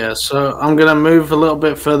 Yeah. So I'm gonna move a little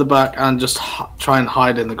bit further back and just try and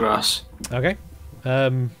hide in the grass. Okay.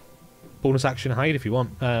 Bonus action hide if you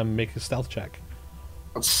want. Make a stealth check.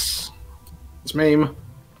 It's meme.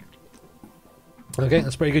 Okay,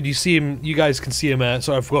 that's pretty good. You see him. You guys can see him.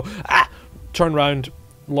 Sort of go turn around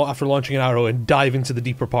after launching an arrow and dive into the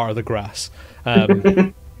deeper part of the grass.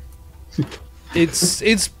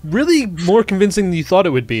 It's really more convincing than you thought it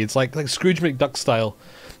would be. It's like Scrooge McDuck style.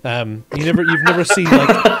 You've never seen like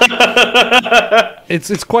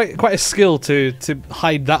it's quite a skill to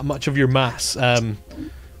hide that much of your mass in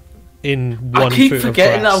one. I keep foot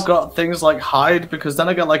forgetting of that I've got things like hide because then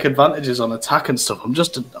I get like advantages on attack and stuff. I'm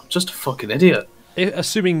just a fucking idiot.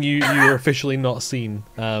 assuming you're officially not seen.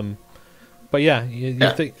 But yeah,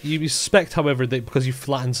 you suspect, however, that because you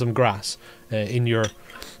flattened some grass in your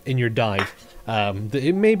dive, that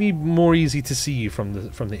it may be more easy to see you from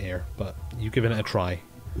the air. But you've given it a try.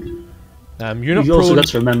 You're not. You've also got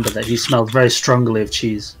to remember that he smells very strongly of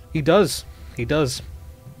cheese. He does. He does.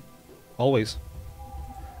 Always.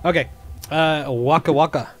 Okay. Waka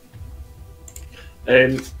Waka.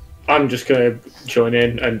 I'm just going to join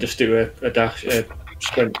in and just do a dash,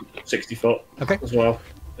 sprint 60 foot as well,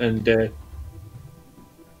 and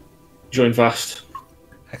join fast.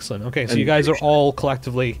 Excellent. Okay, so you guys are all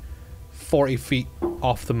collectively 40 feet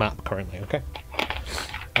off the map currently, okay?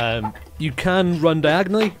 You can run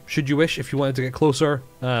diagonally, should you wish, if you wanted to get closer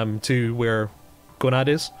to where Gonad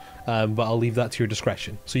is, but I'll leave that to your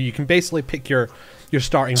discretion. So you can basically pick your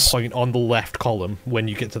starting point on the left column when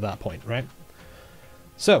you get to that point, right?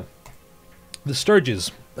 So, the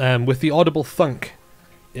Sturges, with the audible thunk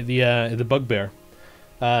in the bugbear,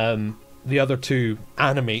 the other two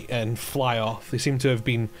animate and fly off. They seem to have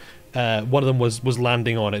been, one of them was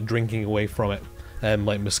landing on it, drinking away from it,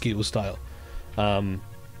 like mosquito style,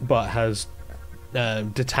 but has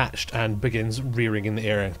detached and begins rearing in the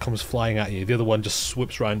air and comes flying at you. The other one just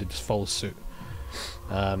swoops around and just follows suit.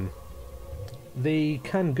 They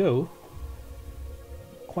can go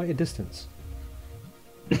quite a distance.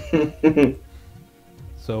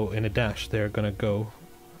 So in a dash, they're gonna go.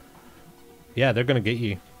 Yeah, they're gonna get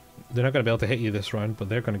you. They're not gonna be able to hit you this round, but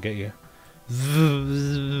they're gonna get you.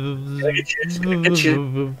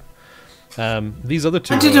 These other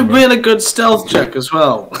two. I did a really good stealth check as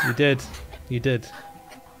well. You did. You did.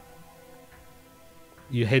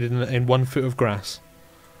 You hid in 1 foot of grass.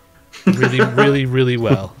 Really, really, really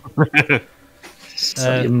well.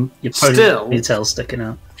 So your tail sticking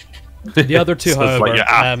out. The other two, however,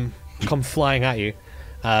 like come flying at you,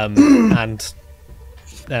 and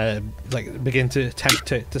like begin to attempt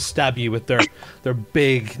to stab you with their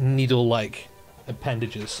big needle-like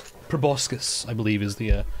appendages. Proboscis, I believe, is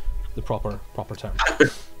the proper term.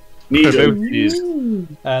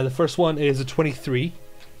 The first one is a 23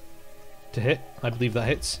 to hit. I believe that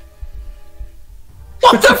hits.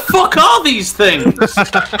 What the fuck are these things?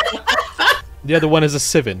 The other one is a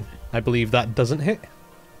 7. I believe that doesn't hit.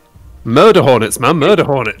 Murder hornets, man, murder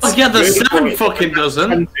hornets. Oh, yeah, the 7 fucking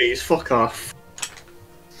doesn't. Fuck off.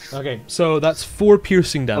 Okay, so that's 4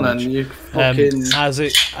 piercing damage. You fucking... as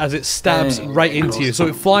it stabs right into you. So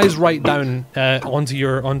it flies right down onto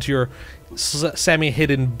your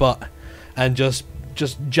semi-hidden butt and just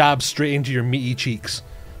jabs straight into your meaty cheeks.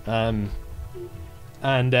 And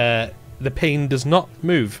the pain does not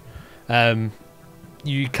move.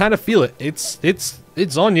 You kind of feel it.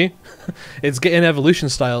 It's on you. It's getting evolution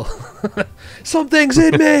style. Something's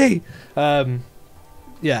in me.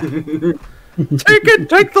 Yeah. Take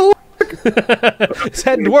the look. It's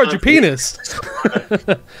heading towards your penis.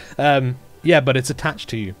 Yeah, but it's attached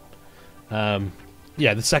to you.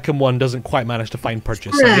 Yeah, the second one doesn't quite manage to find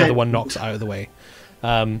purchase, and the other one knocks it out of the way.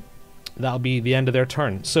 That'll be the end of their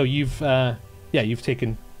turn. So you've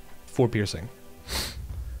taken 4 piercing.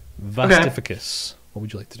 Vastificus, what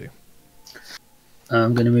would you like to do?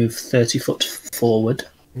 I'm going to move 30 foot forward,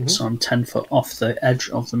 so I'm 10 foot off the edge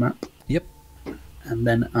of the map. Yep. And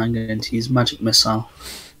then I'm going to use Magic Missile.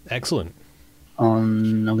 Excellent.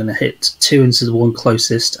 I'm going to hit 2 into the one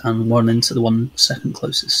closest and 1 into the one second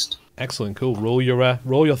closest. Excellent, cool. Roll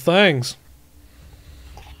your things.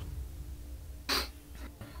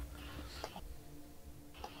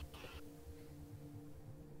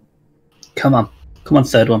 Come on,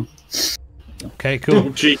 third one. Okay,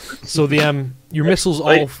 cool. So the your missiles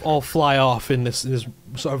all fly off in this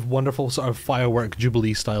sort of wonderful sort of firework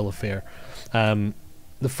jubilee style affair.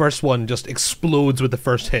 The first one just explodes with the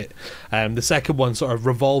first hit. The second one sort of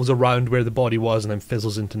revolves around where the body was and then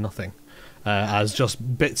fizzles into nothing, as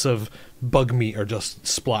just bits of bug meat are just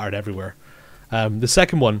splattered everywhere. The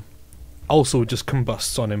second one also just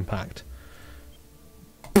combusts on impact.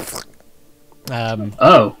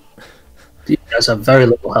 Oh, you guys have very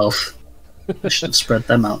little health. I should have spread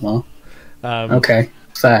them out more. Okay,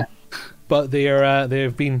 fair. But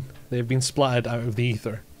they've been splattered out of the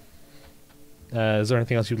ether. Is there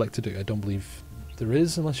anything else you'd like to do? I don't believe there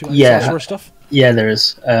is, unless you like sorcerer stuff. Yeah, there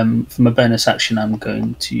is. For my bonus action, I'm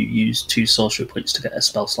going to use 2 sorcery points to get a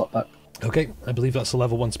spell slot back. Okay, I believe that's a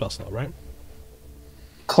level 1 spell slot, right?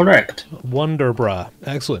 Correct. Wonderbra.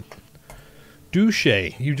 Excellent. Douche,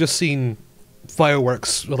 you've just seen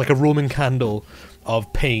fireworks, like a Roman candle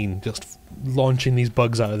of pain, just launching these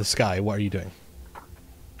bugs out of the sky. What are you doing?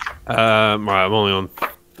 Right,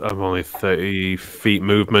 I'm only 30 feet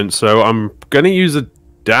movement, so I'm gonna use a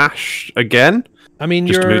dash again. I mean,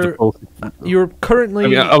 Just to move the full- you're currently. I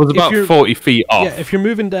mean, I was if about you're- 40 feet off. Yeah, if you're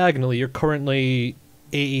moving diagonally, you're currently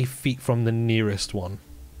 80 feet from the nearest one.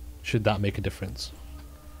 Should that make a difference?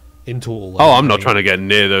 In total. Oh, I'm not trying to get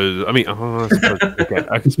near those. I mean, I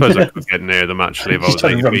suppose I could get near them actually if I He's was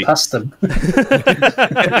trying to 8 run feet. past them.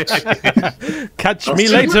 Catch me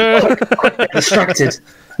later. Distracted.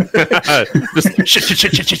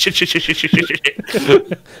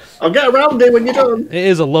 I'll get around it when you're done. It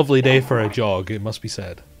is a lovely day for a jog, it must be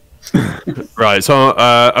said. Right, so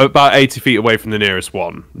about 80 feet away from the nearest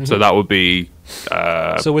one. So that would be.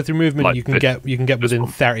 So with your movement, like you can this- get this within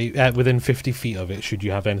one. within 50 feet of it. Should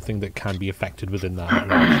you have anything that can be affected within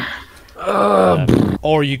that range.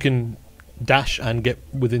 Or you can dash and get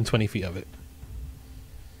within 20 feet of it.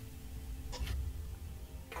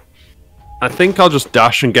 I think I'll just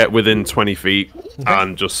dash and get within 20 feet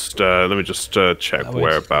and just let me just check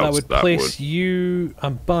whereabouts that would place you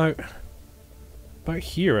about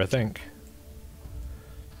here, I think.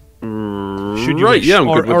 Should you Right, wish. yeah, I'm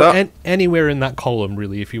or, good with or that. Anywhere in that column,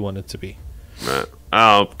 really, if you wanted to be. Right.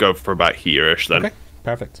 I'll go for about here-ish then. Okay,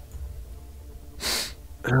 perfect.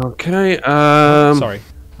 Okay. Sorry,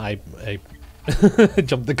 I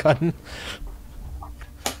jumped the gun.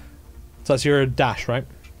 So that's your dash, right?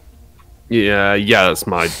 Yeah, that's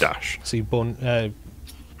my dash. So you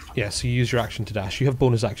so you use your action to dash. You have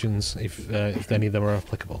bonus actions if any of them are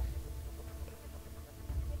applicable.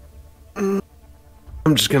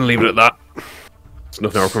 I'm just going to leave it at that. There's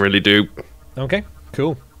nothing I can really do. Okay,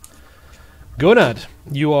 cool. Gonad,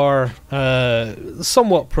 you are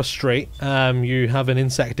somewhat prostrate. You have an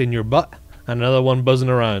insect in your butt and another one buzzing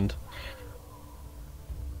around.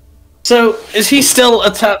 So, is he still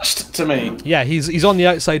attached to me? Yeah, he's on the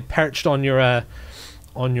outside, perched on your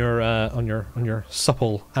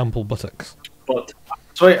supple, ample buttocks. But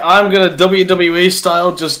sweet, I'm gonna WWE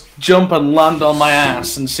style just jump and land on my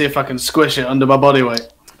ass and see if I can squish it under my body weight.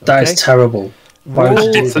 That is terrible. Why would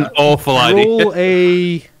you do It's an that? awful idea. Roll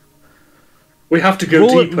a We have to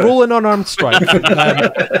go deeper. roll an unarmed strike.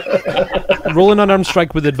 Roll an unarmed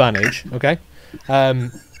strike with advantage, okay?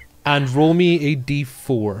 And roll me a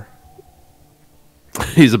d4.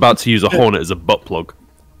 He's about to use a hornet as a butt plug.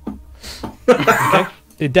 Okay,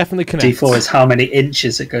 it definitely connects. D4 is how many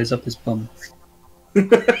inches it goes up his bum.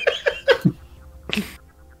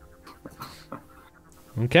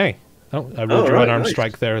 Okay. Oh, I rolled your right, unarmed nice.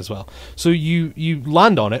 strike there as well. So you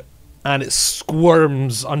land on it, and it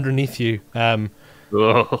squirms underneath you. Ugh.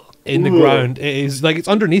 In the ground. It is like it's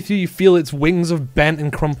underneath you. You feel its wings have bent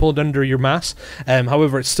and crumpled under your mass.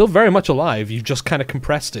 However, it's still very much alive. You've just kind of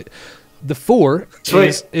compressed it. The 4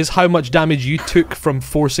 is how much damage you took from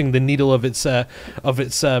forcing the needle of its head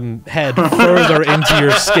further into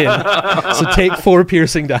your skin. So take 4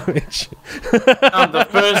 piercing damage. And the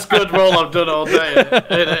first good roll I've done all day,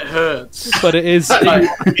 and it hurts. But it is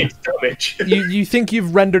It's damage. you think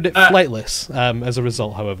you've rendered it flightless as a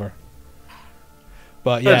result, however.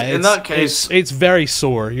 But yeah, In that case- it's very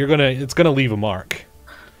sore. It's gonna leave a mark.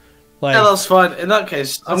 Like, Yeah, that's fine. In that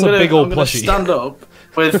case, I'm That's a gonna, big old I'm gonna plushie. stand up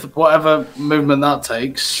with whatever movement that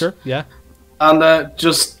takes. sure, yeah. And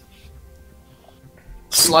just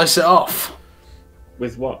slice it off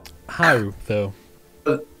With what? How though?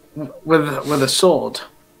 with a sword.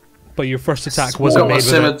 But your first attack Got wasn't my made with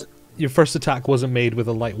scimitar- your first attack wasn't made with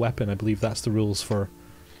a light weapon. I believe that's the rules for.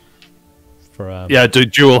 Yeah, do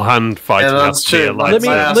dual hand fighting. Yeah, has that's to be a true. light Let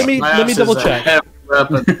me My ass double is a check. heavy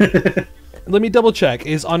weapon. Let me double check.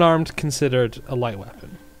 Is unarmed considered a light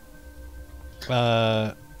weapon?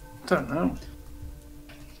 Don't know.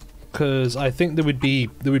 Because I think there would be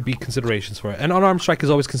considerations for it. An unarmed strike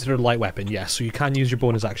is always considered a light weapon. Yes, so you can use your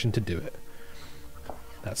bonus action to do it.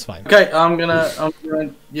 That's fine. Okay, I'm gonna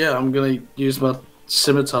use my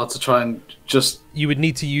scimitar to try and just You would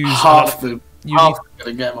need to use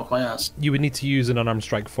gonna get him off my ass. you would need to use an unarmed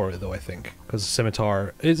strike for it, though. I think because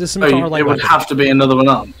scimitar is a scimitar a It light would weapon. have to be another one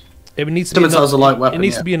armed. It would need to be Scimitar's a light weapon. It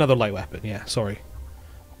needs yeah. to be another light weapon. Yeah, sorry.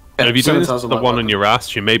 And if you do Scimitar's a the light one weapon. on your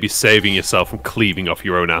ass, you may be saving yourself from cleaving off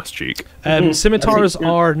your own ass cheek. Scimitars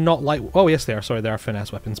are not light. Oh yes, they are. Sorry, they are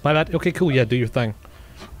finesse weapons. My bad. Okay, cool. Yeah, do your thing.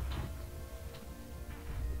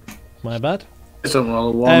 My bad. It's a roll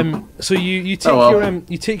of one. So you take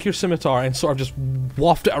you take your scimitar and sort of just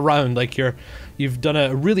waft it around like you've done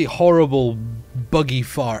a really horrible buggy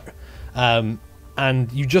fart, and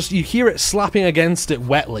you hear it slapping against it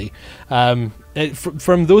wetly.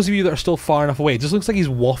 From those of you that are still far enough away, it just looks like he's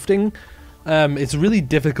wafting. It's really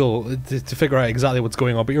difficult to figure out exactly what's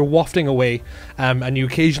going on, but you're wafting away, and you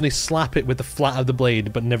occasionally slap it with the flat of the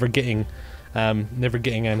blade, but never getting any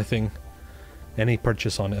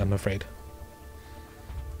purchase on it, I'm afraid.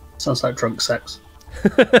 Sounds like drunk sex.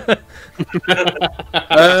 But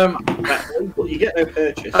you get no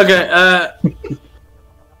purchase. Okay,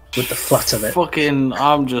 With the flat of it. fucking,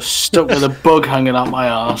 I'm just stuck with a bug hanging out my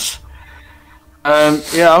arse.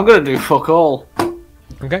 Yeah, I'm gonna do fuck all.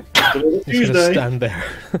 Okay. He's gonna stand there.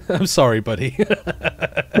 I'm sorry, buddy.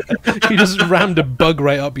 You just rammed a bug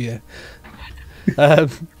right up you.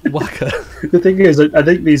 Waka. The thing is, I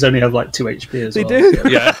think these only have like 2 HP as They well. do.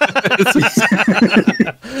 Yeah.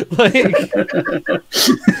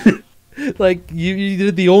 Like you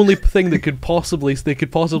did the only thing that could possibly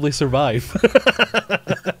survive.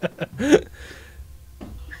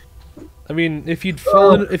 I mean, if you'd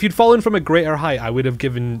fallen from a greater height, I would have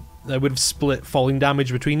split falling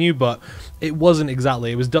damage between you, but it wasn't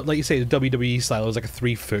exactly. It was like you say, the WWE style. It was like a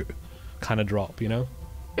 3-foot kind of drop, you know?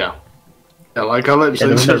 Yeah. Yeah, like I Yeah, literally there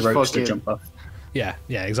was no just ropes to fucking... jump off. Yeah,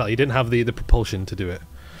 exactly. You didn't have the propulsion to do it.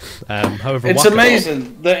 However, It's Waka-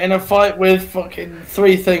 amazing that in a fight with fucking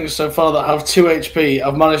 3 things so far that have 2 HP,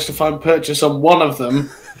 I've managed to find purchase on one of them.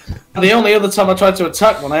 And the only other time I tried to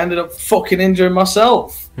attack one, I ended up fucking injuring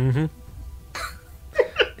myself.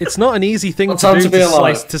 It's not an easy thing What to time do to be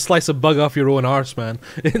alive? to slice a bug off your own arse, man.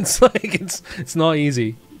 It's like it's not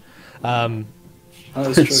easy. That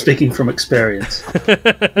is true. Speaking from experience.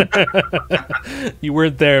 You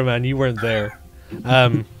weren't there, man. You weren't there.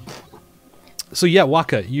 So yeah,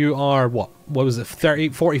 Waka, you are what was it?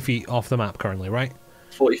 40 feet off the map currently, right?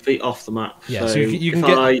 40 feet off the map. Yeah, so you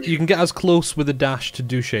can get as close with a dash to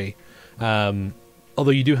Douche, although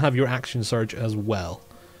you do have your action surge as well.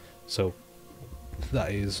 So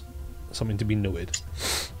that is something to be noted.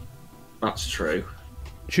 That's true.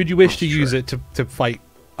 Should you wish to use it to fight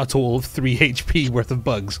a total of 3 HP worth of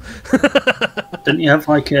bugs? Didn't you have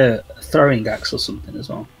like a throwing axe or something as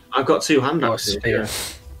well? I've got 2 hand Or a axes. spear. Yeah.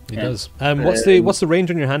 It Yeah. does. What's the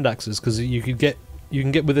range on your hand axes? Because you can get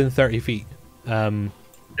within 30 feet. 20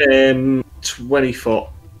 foot.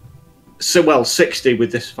 So 60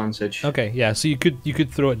 with disadvantage. Okay, yeah. So you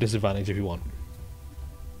could throw at disadvantage if you want.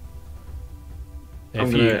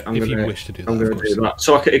 If you wish to do that, I'm of going to course. do that.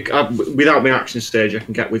 So without my action stage, I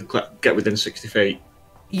can get within 60 feet.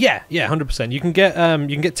 Yeah, 100%. You can get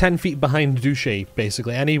 10 feet behind Douche,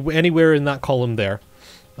 basically. Anywhere in that column there,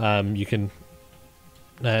 you can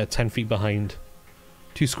 10 feet behind,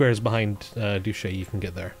 2 squares behind Douche. You can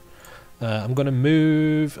get there. I'm gonna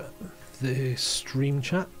move the stream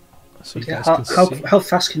chat so you guys can see. How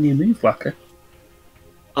fast can you move, Waka?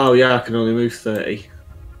 Oh yeah, I can only move 30.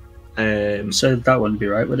 So that wouldn't be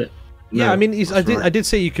right, would it? Yeah, no, I mean, that's I right. did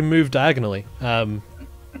say you can move diagonally,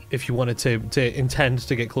 if you wanted to intend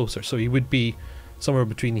to get closer. So you would be somewhere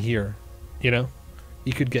between here, you know.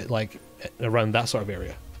 You could get like around that sort of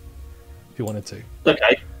area if you wanted to.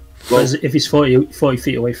 Okay. Well, if he's 40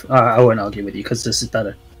 feet away from... I won't argue with you, because this is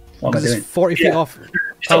better. What am I It's doing? 40 feet off.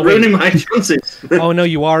 Stop wait. ruining my chances. Oh no,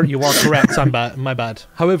 you are correct. My bad.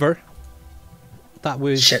 However, that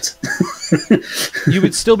was Shit. you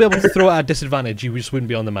would still be able to throw it at disadvantage. You just wouldn't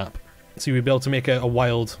be on the map, so you would be able to make a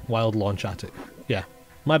wild launch at it. Yeah,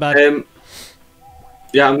 my bad.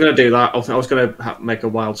 Yeah, I'm going to do that. I was going to make a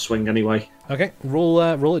wild swing anyway. Okay, roll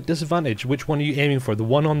at disadvantage. Which one are you aiming for? The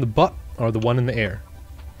one on the butt or the one in the air?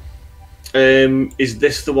 Is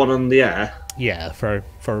this the one on the air? Yeah, for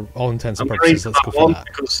all intents and I'm purposes, going let's for go that for one that.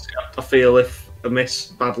 because I feel if I miss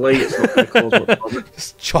badly, it's not going to cause much problem.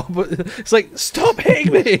 Just chop it. It's like, stop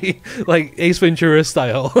hitting me, like Ace Ventura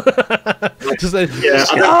style. Just like,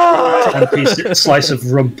 Yeah, And a piece, slice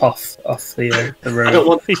of rump off the road. I don't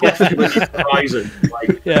want to cliff him at the horizon.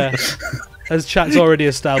 Like, yeah. As chat's already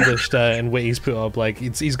established and Witty's put up, like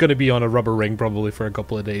he's going to be on a rubber ring probably for a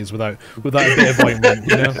couple of days without a bit of ointment,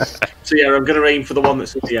 you know. so yeah, I'm going to aim for the one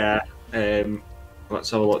that's in the air. Let's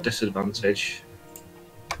have a look. Disadvantage.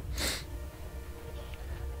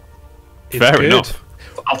 Fair enough.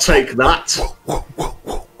 I'll take that.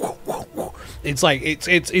 It's like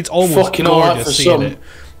it's almost Fucking all right gorgeous for seeing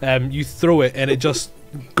some. it. You throw it and it just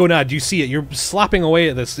Gonad, you see it. You're slapping away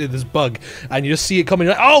at this bug, and you just see it coming.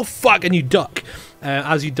 You're like, oh fuck! And you duck.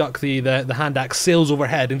 As you duck, the hand axe sails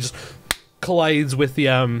overhead and just collides with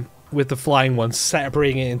the flying one,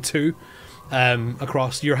 separating it in two.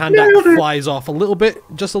 Across your hand axe flies off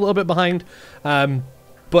just a little bit behind,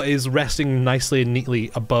 but is resting nicely and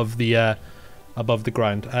neatly above the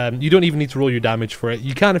ground. You don't even need to roll your damage for it.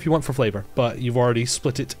 You can if you want for flavor, but you've already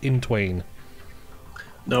split it in twain.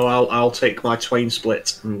 No, I'll take my twain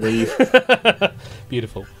split and leave.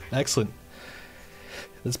 Beautiful, excellent.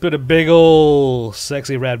 Let's put a big ol'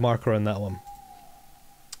 sexy red marker on that one.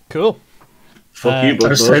 Cool. Fuck you,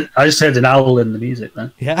 bud. I just heard an owl in the music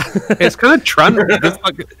then. Yeah. It's kind of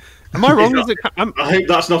like, am I wrong? I hope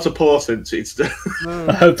that's not a portent. It's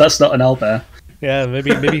I hope that's not an owlbear. Yeah,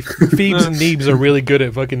 maybe Phoebes and Neebs are really good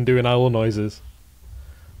at fucking doing owl noises.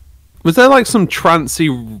 Was there like some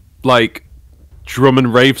trancey like drum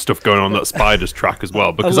and rave stuff going on that Spider's track as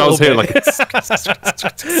well? Because I was hearing like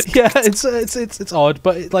yeah, it's odd,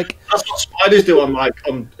 but like that's what spiders do on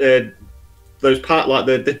those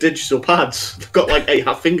the digital pads. They've got like 8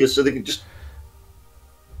 half fingers, so they can just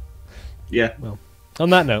Well, on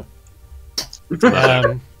that note,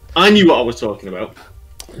 I knew what I was talking about.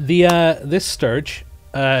 This sturge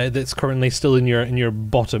that's currently still in your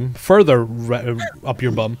bottom, further up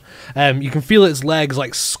your bum, you can feel its legs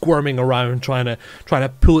like squirming around, trying to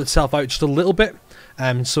pull itself out just a little bit.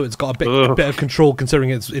 So it's got a bit of control,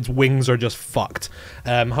 considering its wings are just fucked.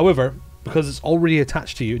 However, because it's already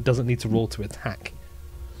attached to you, it doesn't need to roll to attack.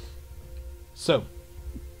 So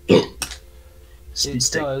Go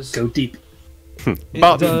deep.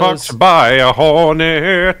 fucked by a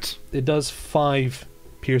hornet. It does 5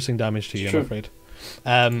 piercing damage to you, I'm afraid.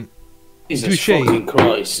 Jesus fucking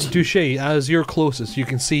Christ. Touche, as you're closest, you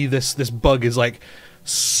can see this bug is like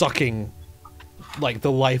sucking like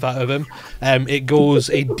the life out of him. It goes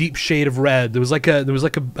a deep shade of red. There was like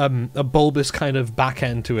a bulbous kind of back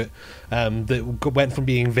end to it that went from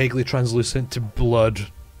being vaguely translucent to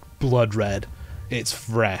blood red. It's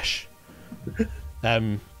fresh.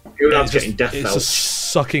 It's just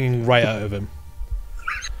sucking right out of him.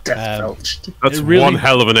 Death That's really, one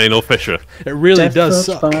hell of an anal fissure. It really does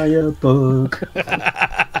suck. By a bug.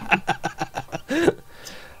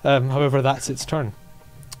 However, that's its turn.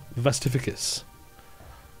 Vestificus.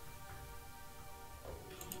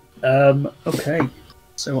 Okay,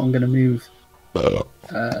 so I'm going to move.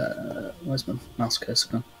 Where's my mouse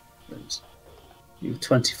cursor gone? Move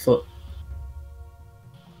 20 foot.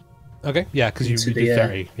 Okay, yeah, because you Into did the,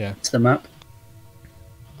 30, yeah. To the map.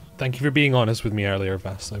 Thank you for being honest with me earlier,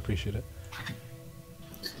 Vast. I appreciate it.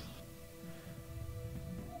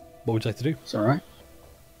 What would you like to do? It's alright.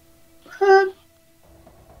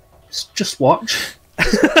 Just watch.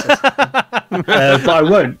 But I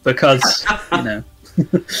won't, because, you know.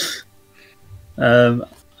 I'm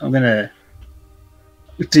going to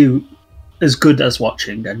do as good as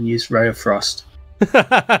watching and use Ray of Frost.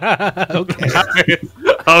 Okay.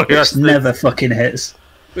 Oh yes, Never fucking hits.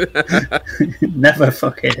 Never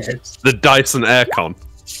fucking hits. the Dyson aircon.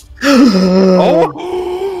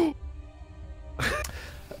 Oh,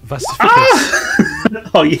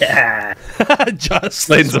 Vestificus. Oh yeah. Just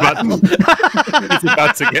Slane's about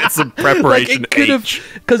to get some preparation.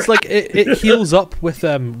 because like it heals up with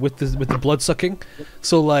the blood sucking.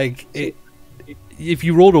 So like if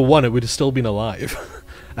you rolled a 1, it would have still been alive.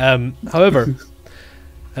 However,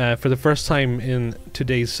 for the first time in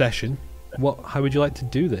today's session, how would you like to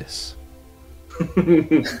do this?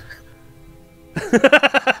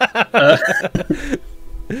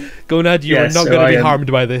 Gonad, you are not going to be harmed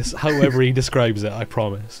by this, however he describes it, I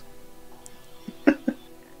promise.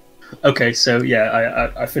 Okay, so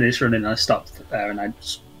yeah, I finished running and I stopped there and I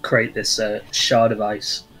just create this shard of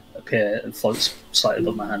ice appear and floats slightly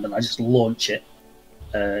above my hand, and I just launch it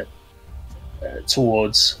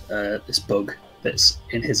towards this bug that's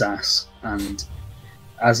in his ass, and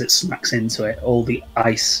as it smacks into it, all the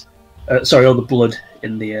blood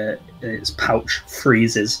in its pouch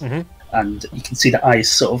freezes, and you can see the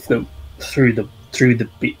ice sort of go through the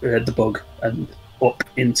bug and up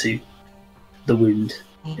into the wound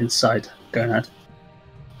inside Gonad,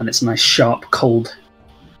 and it's a nice sharp cold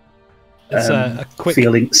It's a quick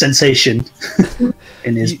feeling sensation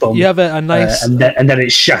in his bum. You have a nice and then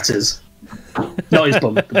it shatters. Not his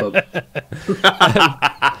bum, the bug.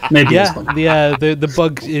 Maybe his bum. The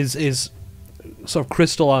bug is sort of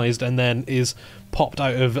crystallized and then is popped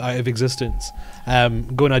out of existence.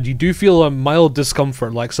 Gonad, you do feel a mild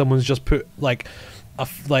discomfort, like someone's just put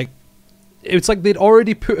it's like they'd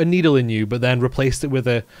already put a needle in you, but then replaced it with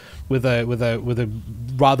a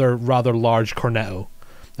rather large cornetto.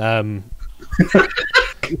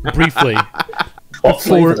 Briefly. What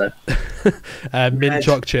flavour then? Mint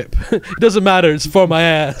choc chip. It doesn't matter, it's for my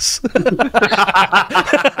ass. Throw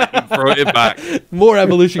it back. More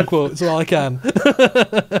evolution quotes, all I can.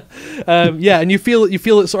 And you feel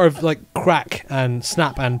it sort of like crack and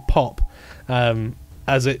snap and pop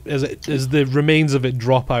as the remains of it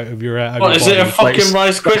drop out of your What is body. it, a fucking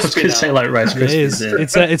Rice Krispie now? Say like Rice Krispies. It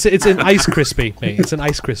is. It's an ice crispy, mate. It's an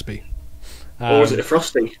ice crispy. Or is it a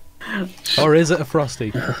Frosty? Or is it a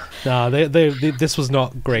Frosty? Nah, this was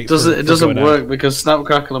not great. It doesn't work because Snap,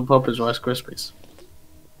 Crackle and Pop is Rice Krispies.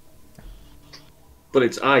 but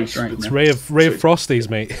it's ice. Right. It's Ray of Frosties,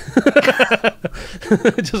 mate.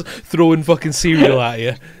 Just throwing fucking cereal at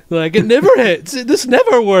you. Like, it never hits. This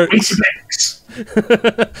never works.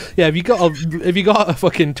 Yeah, if you got a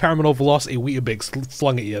fucking terminal velocity Weetabix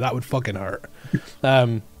slung at you, that would fucking hurt.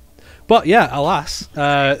 But yeah, alas,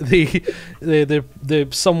 the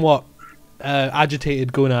somewhat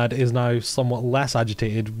agitated gonad is now somewhat less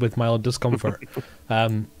agitated with mild discomfort,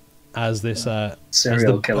 as this as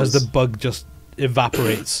the bug just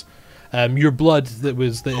evaporates. Your blood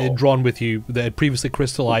that had drawn with you, that had previously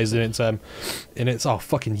crystallized in its oh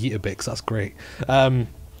fucking Weetabix, that's great. In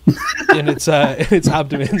its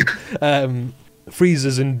abdomen,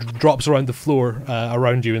 freezes and drops around the floor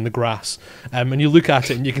around you in the grass, and you look at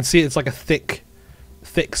it and you can see it's like a thick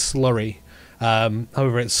slurry.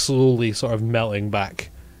 However, it's slowly sort of melting back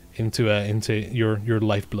into your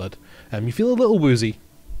lifeblood. You feel a little woozy,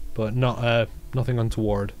 but not nothing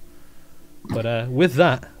untoward. But with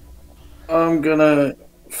that, I'm gonna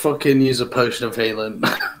fucking use a potion of healing.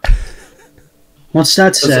 What's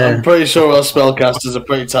that? I'm pretty sure our spellcasters are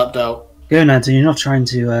pretty tapped out. Gonad, are you not trying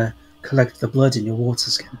to collect the blood in your water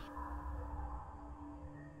skin?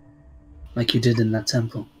 Like you did in that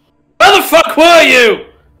temple. Where the fuck were you?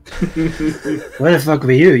 Where the fuck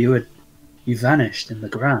were you? You vanished in the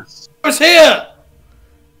grass. I was here!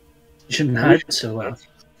 You shouldn't hide so well.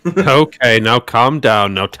 Okay, now calm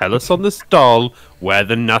down. Now tell us on this doll where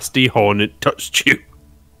the nasty hornet touched you.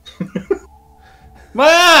 My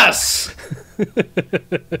ass!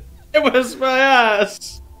 It was my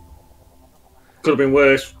ass! Could have been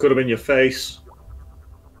worse. Could have been your face.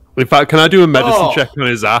 In fact, can I do a medicine check on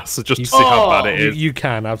his ass just to see how bad it is? you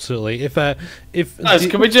can absolutely. If Guys,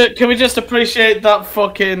 can we just appreciate that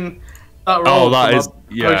fucking roll? That is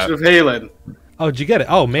potion of healing. Oh, did you get it?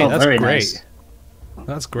 Oh, mate, that's great. Nice.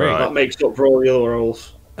 That's great. Right. That makes up for all the other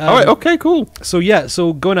rolls. All right, okay, cool. So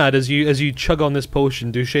Gonad, as you chug on this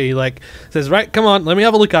potion, Duché says, "Right, come on, let me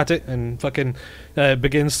have a look at it," and fucking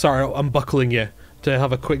begins sort of unbuckling you to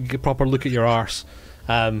have a quick, proper look at your arse,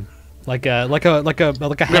 like a head knife,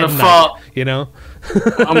 fart. you know.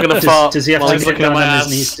 I'm gonna fart. Does he have while to he's get looking at down my on his ass?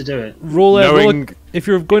 knees to do it? If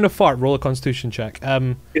you're going to fart, roll a Constitution check.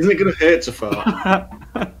 Isn't it going to hurt to fart?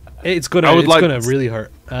 It's gonna really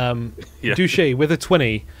hurt. Duché with a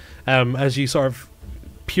 20, as you sort of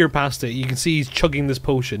peer past it, you can see he's chugging this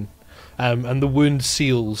potion, and the wound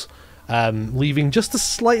seals, leaving just the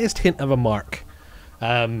slightest hint of a mark.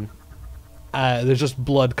 There's just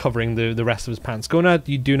blood covering the rest of his pants. Gonad,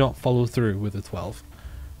 you do not follow through with a 12.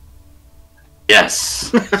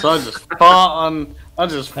 Yes. So I just fart on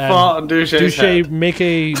Duché's Duché, head. make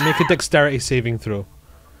a dexterity saving throw.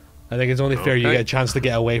 I think it's only fair you get a chance to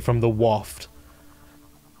get away from the waft.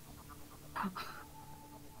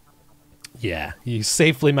 Yeah, you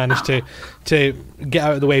safely managed to get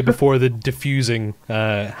out of the way before the diffusing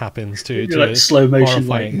happens to Like slow motion, horrifying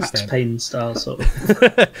like Max extent. Payne style sort of.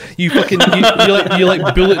 You fucking you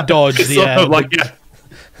like bullet dodge the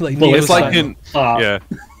It's like in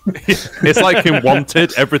it's like in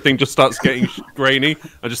Wanted. Everything just starts getting grainy.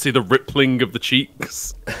 I just see the rippling of the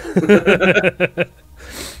cheeks.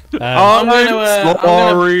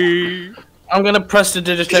 I'm gonna press to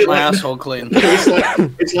digitate my asshole clean.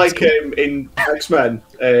 It's like in X-Men,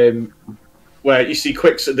 where you see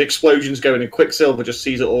the explosions going, and Quicksilver just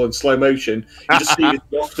sees it all in slow motion. You just see this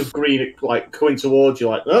waft of green like coming towards you,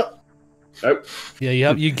 like, oh, nope.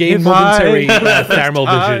 Yeah, you gain momentary thermal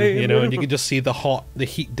vision, you know, and you can just see the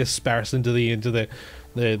heat disperse into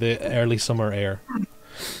the early summer air.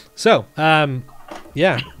 So,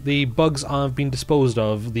 the bugs have been disposed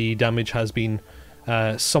of. The damage has been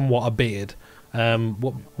somewhat abated.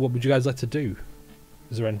 What would you guys like to do?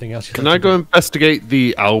 Is there anything else? Can I go investigate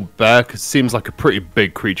the owlbear? Because it seems like a pretty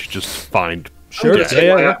big creature just to find. Sure.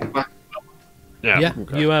 Yeah.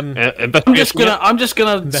 Okay. You I'm just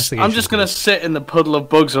gonna sit in the puddle of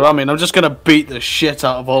bugs around me, and I'm just gonna beat the shit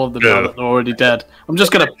out of all of them now that they're already dead. I'm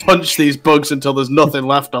just gonna punch these bugs until there's nothing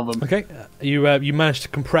left of them. Okay. You managed to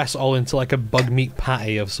compress all into like a bug meat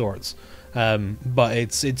patty of sorts, but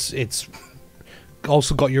it's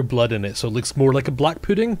also got your blood in it, so it looks more like a black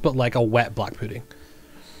pudding, but like a wet black pudding.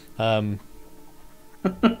 With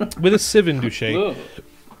a sieve in Duché.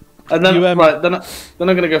 And then, then I'm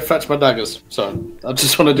going to go fetch my daggers. So I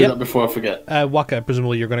just want to do that before I forget. Waka,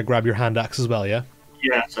 presumably you're going to grab your hand axe as well, yeah?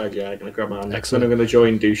 Yeah, I'm going to grab my hand axe. Then I'm going to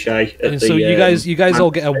join Duché. And so you guys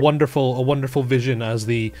all get a wonderful vision as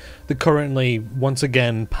the currently once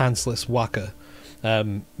again pantsless Waka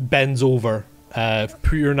bends over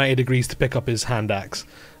pure 90 degrees to pick up his hand axe,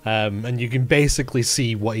 and you can basically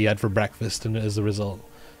see what he had for breakfast, and as a result,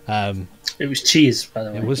 it was cheese, by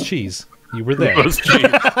the way. It was cheese. You were there. It was cheese.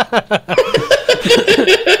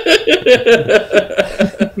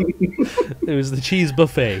 It was the cheese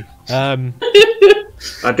buffet.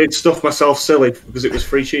 I did stuff myself silly because it was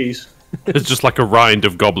free cheese. It's just like a rind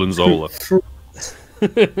of Goblinzola.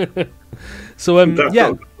 So That's yeah,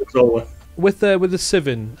 not Zola. with the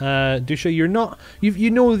Sivan, Dusha, you're not you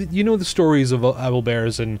know the stories of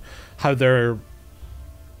owlbears and how they're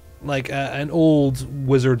like an old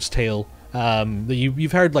wizard's tale. That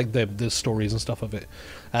you've heard like the stories and stuff of it.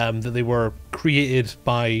 That they were created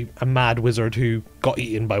by a mad wizard who got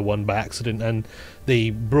eaten by one by accident, and they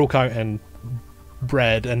broke out and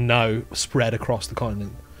bred and now spread across the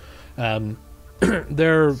continent.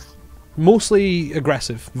 They're mostly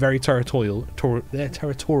aggressive, very territorial.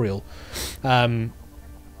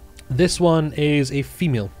 This one is a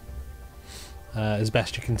female, as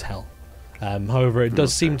best you can tell. However, it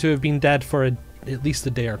does seem to have been dead for at least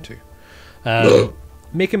a day or two.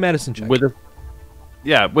 Make a medicine check.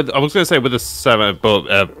 I was going to say with a 7,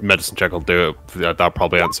 but medicine check will do it. That'll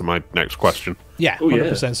probably answer my next question. Yeah,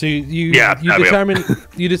 100%. So you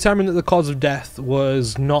determine that the cause of death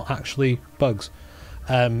was not actually bugs.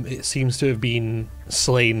 It seems to have been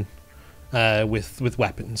slain with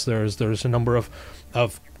weapons. There's a number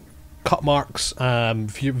of cut marks,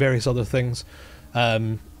 various other things,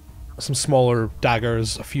 some smaller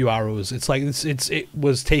daggers, a few arrows. It's like it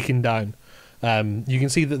was taken down. You can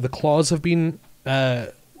see that the claws have been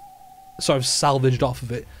sort of salvaged off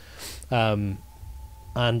of it, and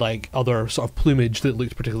like other sort of plumage that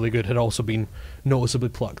looked particularly good had also been noticeably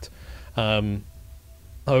plucked.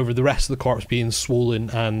 However, the rest of the corpse being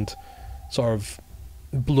swollen and sort of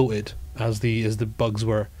bloated as the bugs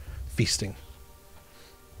were feasting.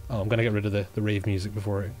 Oh, I'm gonna get rid of the rave music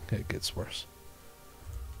before it gets worse.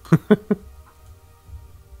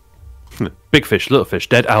 Big fish, little fish,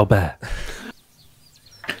 dead owlbear.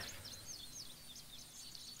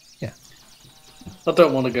 Yeah. I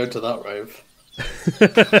don't want to go to that rave.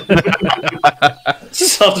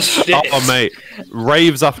 Sounds shit. Oh, mate.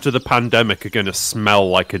 Raves after the pandemic are going to smell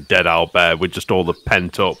like a dead owlbear with just all the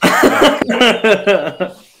pent up.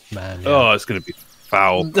 Man, yeah. Oh, it's going to be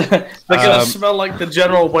foul. They're going to smell like the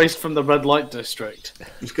general waste from the red light district.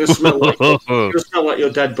 It's going to smell like your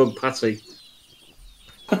dead bug patty.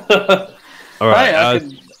 All right.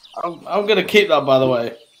 Hey, I'm going to keep that, by the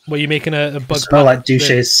way. Well, you're making a bug Smell like patty,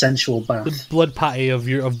 Duche's sensual bath. the blood patty of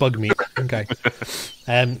bug meat. Okay.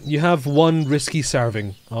 You have one risky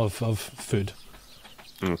serving of food.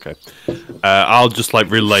 Okay. I'll just like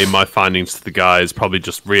relay my findings to the guys. Probably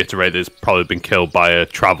just reiterate that it's probably been killed by a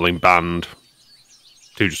traveling band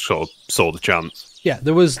who just sort of saw the chance. Yeah,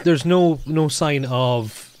 there's no sign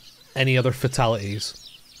of any other fatalities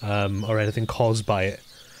or anything caused by it.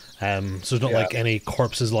 So there's not like any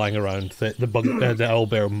corpses lying around that the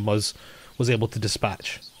owlbear was able to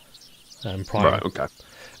dispatch. Prior. Right. Okay.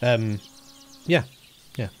 Yeah.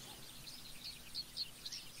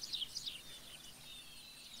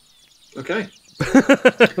 Okay.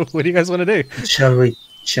 What do you guys want to do?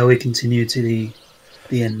 Shall we continue to the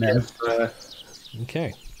end then?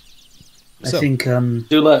 Okay. I think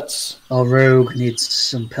do let's. Our rogue needs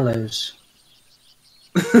some pillows.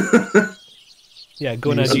 Yeah,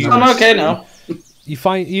 go ahead. I'm okay now. You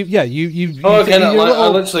find you. Oh,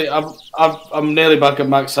 okay. I'm nearly back at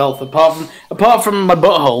max health. Apart from my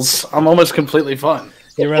buttholes, I'm almost completely fine.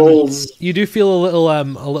 You do feel a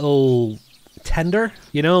little tender.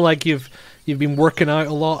 You know, like you've been working out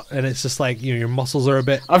a lot, and it's just like your muscles are a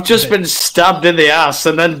bit. I've just been stabbed in the ass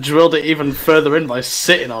and then drilled it even further in by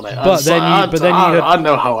sitting on it. I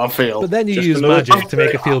know how I feel. But then you use magic to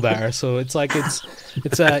make it feel better. So it's like it's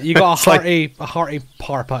you got a hearty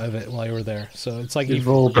parp out of it while you were there. So it's like you've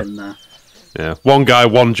all been there. Yeah, one guy,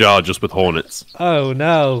 one jar, just with hornets. Oh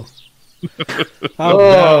no!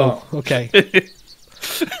 No! Okay.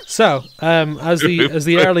 So, as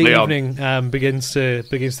the early evening begins to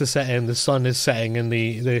set in, the sun is setting, and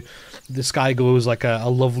the sky glows like a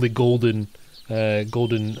lovely golden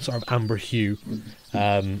sort of amber hue.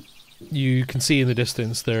 You can see in the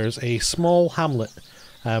distance there's a small hamlet,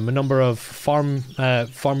 a number of farm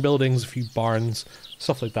buildings, a few barns,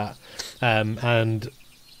 stuff like that, and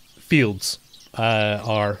fields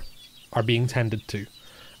are being tended to.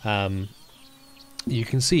 You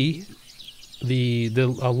can see a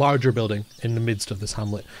larger building in the midst of this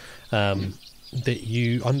hamlet that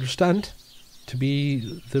you understand to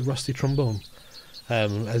be the Rusty Trombone.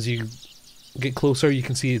 As you get closer, you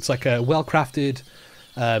can see it's like a well-crafted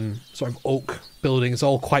sort of oak building. It's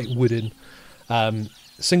all quite wooden,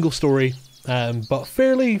 single story, but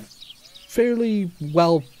fairly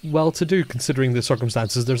well to do considering the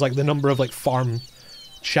circumstances. There's like the number of like farm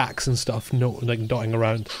shacks and stuff, dotting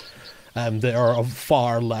around, that are of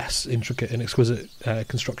far less intricate and exquisite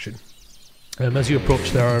construction. As you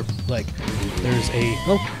approach, there's a...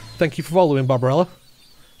 Oh, thank you for following, Barbarella.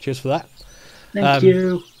 Cheers for that. Thank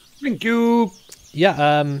you. Thank you.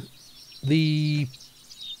 Yeah, the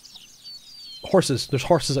horses. There's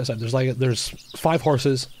horses outside. There's 5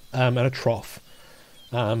 horses and a trough.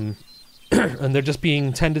 And they're just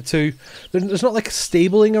being tended to. There's not like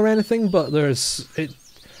stabling or anything, but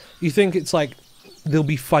you think it's like they'll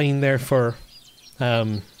be fine there for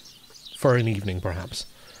an evening, perhaps,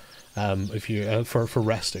 if you for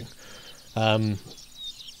resting.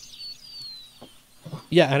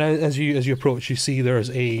 Yeah, and as you approach, you see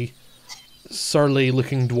there's a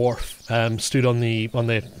surly-looking dwarf stood on the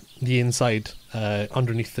inside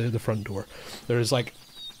underneath the front door. There's at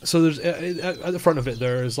the front of it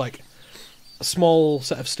there's like a small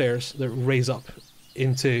set of stairs that raise up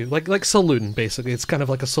into like saloon, basically. It's kind of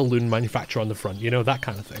like a saloon manufacturer on the front, that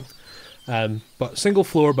kind of thing. But single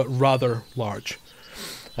floor, but rather large.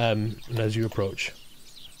 And as you approach,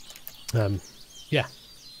 yeah,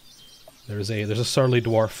 there's a surly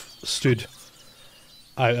dwarf stood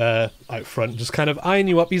out front, just kind of eyeing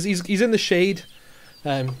you up. He's in the shade,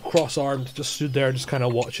 cross-armed, just stood there, just kind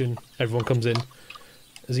of watching everyone comes in.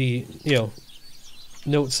 As he,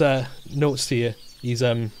 notes to you, he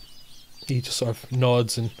just sort of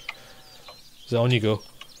nods and says, "On you go."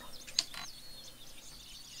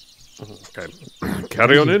 Okay,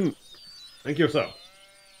 carry on in. Thank you, sir.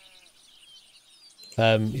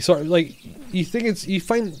 You sort of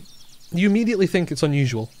you immediately think it's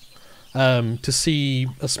unusual to see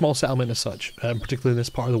a small settlement as such, particularly in this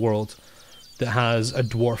part of the world, that has a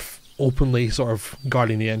dwarf openly sort of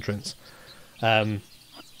guarding the entrance.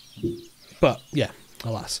 But yeah,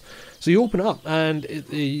 alas. So you open up and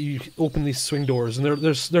you open these swing doors, and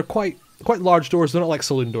they're quite large doors. They're not like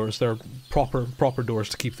saloon doors. They're proper doors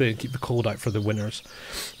to keep the cold out for the winters.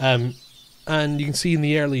 And you can see in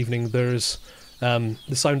the early evening there's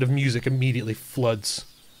the sound of music immediately floods.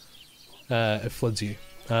 It floods you.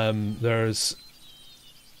 There's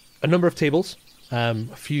a number of tables,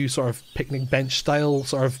 a few sort of picnic bench style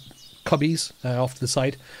sort of cubbies off to the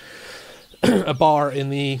side, a bar in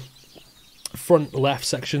the front left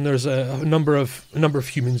section. There's a number of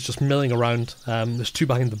humans just milling around. There's 2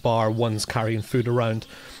 behind the bar, one's carrying food around,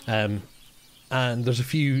 and there's a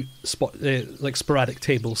few sporadic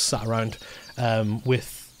tables sat around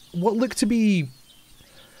with what look to be.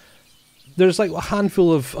 There's like a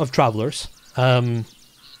handful of travellers,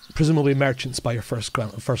 presumably merchants by your first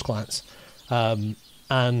glance,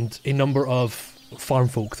 and a number of farm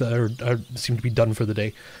folk that seem to be done for the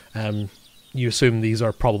day. You assume these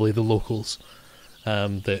are probably the locals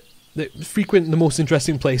that frequent the most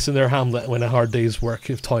interesting place in their hamlet when a hard day's work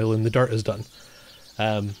of toil in the dirt is done,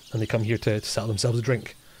 and they come here to settle themselves a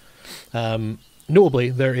drink. Notably,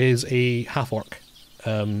 there is a half-orc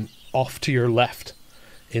off to your left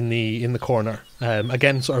in the corner,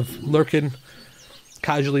 again sort of lurking,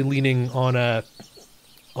 casually leaning on a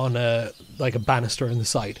like a banister in the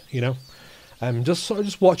side, just sort of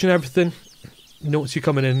just watching everything. Notes you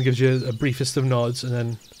coming in, gives you a briefest of nods, and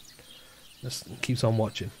then just keeps on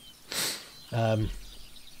watching.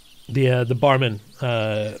 The barman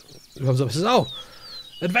comes up and says, "Oh,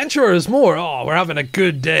 adventurers, more! Oh, we're having a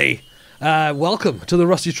good day. Welcome to the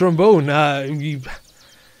Rusty Trombone. Do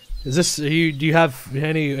you have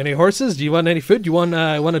any horses? Do you want any food? Do you want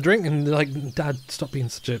a drink?" And they're like, "Dad, stop being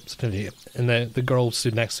such an idiot." And the girl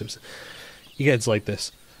stood next to him said, "You kids like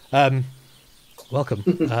this. Welcome.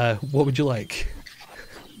 What would you like?"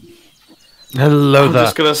 Hello I'm there.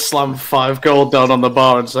 just gonna slam 5 gold down on the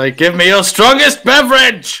bar and say, "Give me your strongest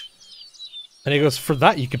beverage!" And he goes, "For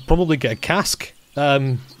that, you could probably get a cask."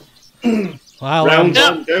 Well, Round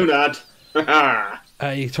one, go, lad.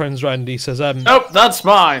 he turns around and he says, Nope, that's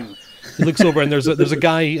mine. He looks over and there's a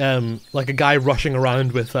guy, like a guy rushing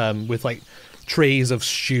around with like trays of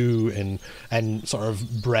stew and sort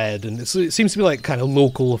of bread, and it seems to be like kind of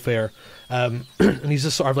local affair. And he's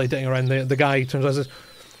just sort of like dating around. The guy turns around and says,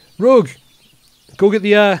 "Rogue, go get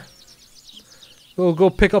the go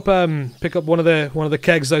pick up one of the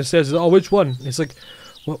kegs downstairs." He's like, "Oh, which one?" He's like,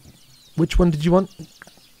 "What? Which one did you want?"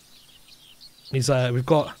 He's we've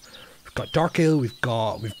got dark ale, we've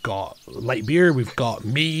got light beer, we've got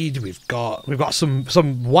mead, we've got some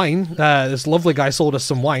wine. This lovely guy sold us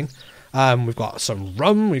some wine. We've got some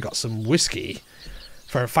rum, we've got some whiskey.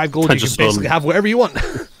 For 5 gold, you can basically have whatever you want.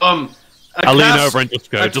 I'll lean over and just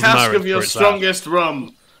go. A cask of your strongest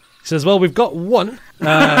rum. He says, "Well, we've got one,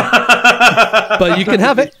 but you can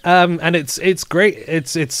have it, and it's great.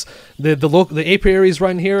 It's the apiaries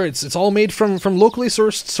around here. It's all made from locally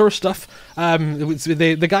sourced stuff.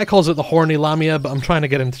 The guy calls it the horny lamia, but I'm trying to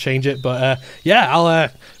get him to change it. But yeah, I'll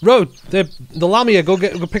the lamia. Go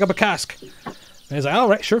pick up a cask." And he's like, "All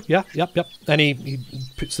right, sure, yeah, yep." And he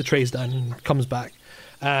puts the trays down and comes back.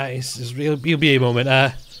 He says, "He'll be a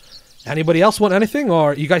moment. Anybody else want anything,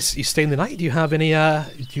 or you staying the night? Do you have any?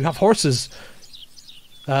 Do you have horses?"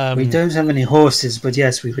 We don't have any horses, but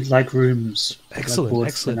yes, we would like rooms. Excellent, like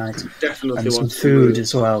excellent. Tonight. Definitely and some want food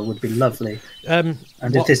as well would be lovely. And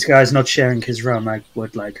if this guy's not sharing his rum, I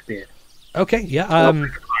would like beer. Okay, yeah.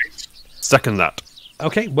 Second that.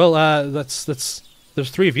 Okay, well, that's there's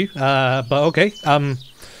three of you, but okay.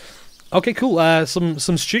 Okay, cool. Some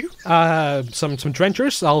stew, some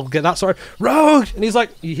drenchers. I'll get that sorted. Rogue! And he's like,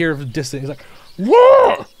 you hear from distant. He's like,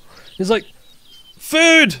 what? He's like,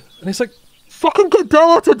 food. And he's like, fucking get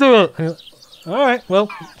Della to do it. And like, all right, well.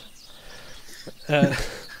 And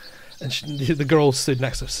the girl stood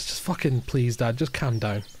next to us. Just fucking please, Dad, just calm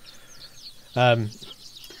down. Yeah,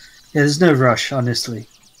 there's no rush, honestly.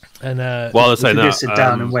 And while they're saying that, just sit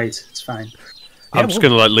down and wait. It's fine. I'm just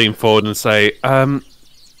going to lean forward and say,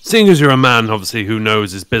 seeing as you're a man, obviously, who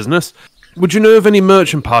knows his business, would you know of any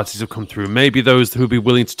merchant parties who come through? Maybe those who would be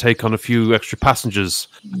willing to take on a few extra passengers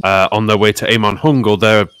on their way to Amon Hung or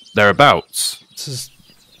thereabouts?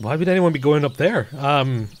 Why would anyone be going up there?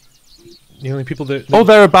 The only people that... Oh,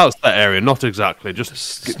 thereabouts that area, not exactly.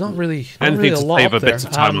 Just it's not really anything a to lot save a up there. bit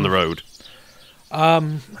of time on the road.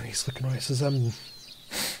 And he's looking right. He says,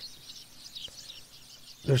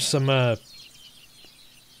 there's some...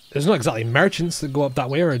 There's not exactly merchants that go up that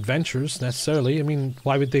way or adventurers necessarily. I mean,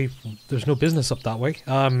 why would they? There's no business up that way.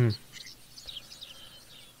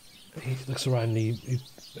 He looks around and he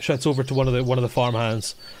shouts over to one of the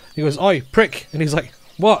farmhands. He goes, "Oi, prick!" And he's like,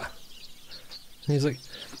 "What?" And he's like,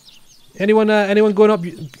 "Anyone going up?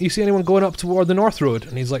 You see anyone going up toward the North Road?"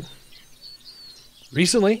 And he's like,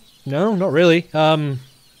 "Recently? No, not really.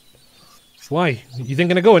 Why? You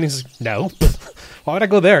thinking of going?" He says, "No. Why would I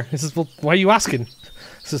go there?" He says, "Well, why are you asking?"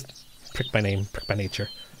 He says, "Prick by name, prick by nature."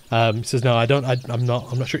 He says, "No, I don't. I'm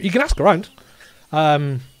not sure. You can ask around.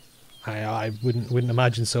 I wouldn't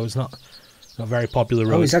imagine so. It's not a very popular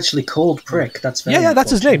road." Oh, he's actually called Prick. That's very yeah.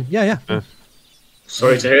 That's his name. Yeah.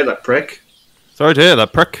 Sorry to hear that, prick. Sorry to hear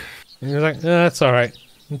that, prick. And he's like, "That's all right.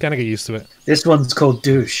 I'm kind of get used to it." This one's called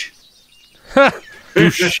Douche.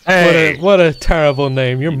 Douche. Hey. What a terrible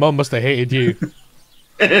name. Your mum must have hated you.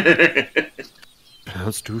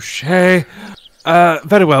 That's douche.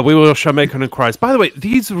 Very well, we shall make an inquiry. By the way,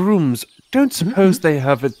 these rooms, don't suppose they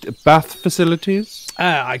have bath facilities?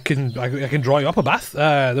 I can draw you up a bath.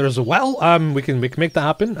 There's a well. We can make that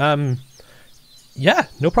happen. Yeah,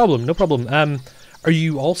 no problem. Are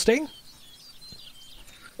you all staying?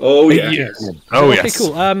 Oh yeah. Yes. Okay,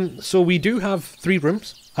 cool. So we do have 3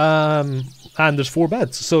 rooms. And there's 4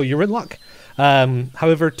 beds, so you're in luck.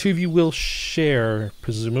 However, 2 of you will share,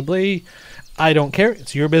 presumably. I don't care.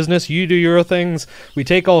 It's your business. You do your things. We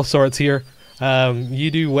take all sorts here.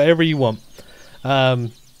 You do whatever you want.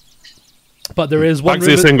 But there is one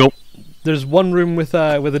room. Single. There's one room with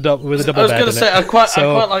a double bed. I was going to say I quite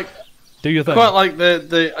like. Do your thing. I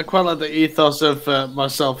quite like the ethos of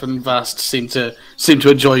myself and Vast seem to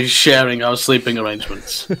enjoy sharing our sleeping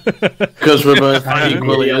arrangements because we're both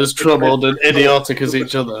equally as troubled and idiotic as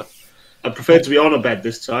each other. I prefer to be on a bed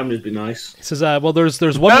this time. It'd be nice. He says, "Well, there's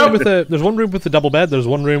one room with a double bed. There's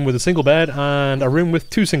one room with a single bed, and a room with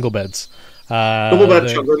 2 single beds. Double bed,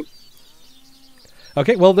 children."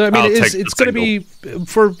 Okay, well, I mean, it's going to be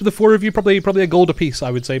for the 4 of you probably a gold apiece.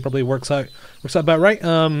 I would say probably works out about right.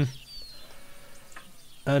 And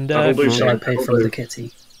shall I pay for the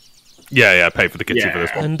kitty? Yeah, pay for the kitty for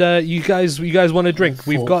this one. And you guys want a drink?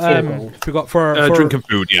 We've got for drink and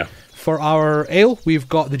food. Yeah. For our ale, we've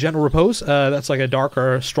got the Gentle Repose. That's like a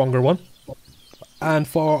darker, stronger one. And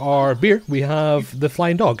for our beer, we have the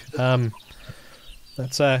Flying Dog.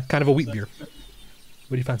 That's kind of a wheat beer. What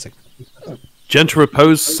do you fancy? Gentle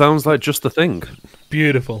Repose sounds like just the thing.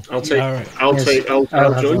 Beautiful. I'll take. All right. I'll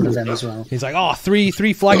have join one you. of them as well. He's like, "Oh, three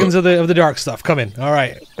flagons of the dark stuff. Come in." All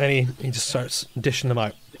right. And he just starts dishing them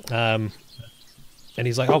out. And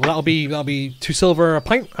he's like, "Oh, well, that'll be 2 silver a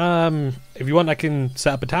pint. If you want, I can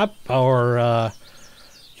set up a tab, or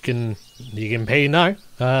you can pay now."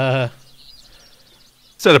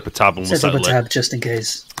 Set up a tab and we'll Set up a settle tab it. just in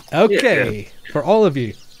case. Okay, for all of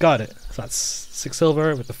you, got it. So that's 6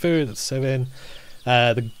 silver with the food. That's 7.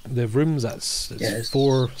 the rooms. That's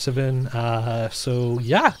 4, 7. So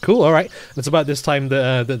yeah, cool. All right. It's about this time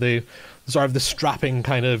that the sort of the strapping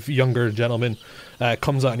kind of younger gentleman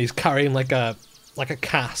comes out, and he's carrying like a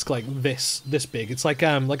cask like this big. It's like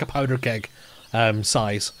a powder keg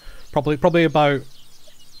size, probably about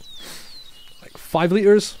like 5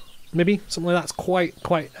 liters, maybe something like that. It's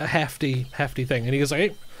quite a hefty thing. And he goes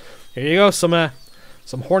like, "Hey, here you go, some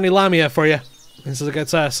horny lamia for you." And so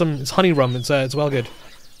it's honey rum. It's well good.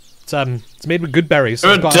 It's made with good berries.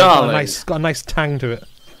 So it's got a nice tang to it.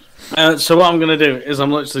 So what I'm going to do is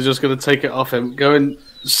I'm literally just going to take it off him, go and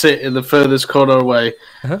sit in the furthest corner away,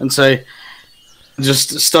 and say,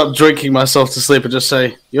 just start drinking myself to sleep, and just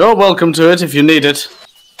say, "You're welcome to it if you need it.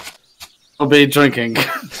 I'll be drinking." Do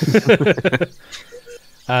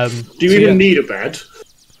you even need a bed? Do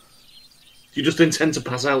you just intend to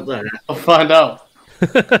pass out there? I'll find out.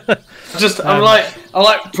 I'm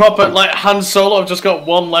like proper like Han Solo. I've just got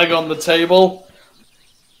one leg on the table,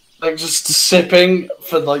 like just sipping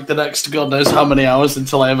for like the next God knows how many hours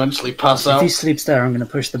until I eventually pass out. If he sleeps there, I'm going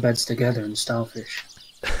to push the beds together and starfish.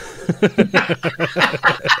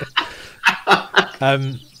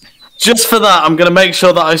 Just for that, I'm going to make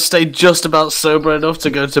sure that I stay just about sober enough to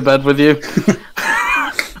go to bed with you.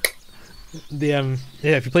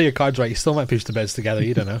 If you play your cards right, you still might push the beds together.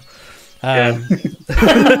 You don't know. Don't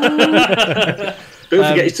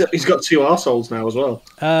forget, he's got 2 arseholes now as well.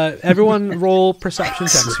 Everyone roll perception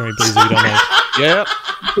checks for me, please, if you don't mind. Yeah.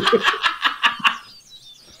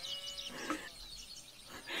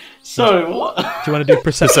 Sorry, what? Do you want to do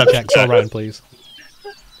perception checks all round, please?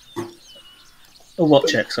 A what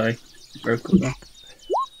check, sorry? Broke up there.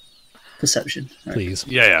 Perception. Right. Please.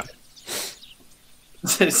 Yeah.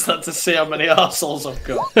 It's not to see how many arseholes I've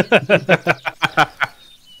got.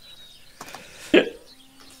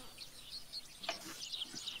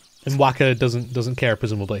 And Waka doesn't care,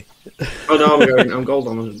 presumably. Oh no, I'm gold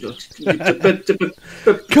on.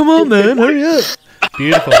 Come on, man, hurry up!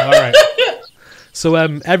 Beautiful. All right. So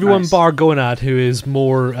everyone bar Gonad, who is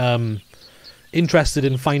more interested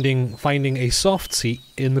in finding a soft seat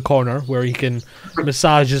in the corner where he can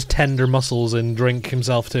massage his tender muscles and drink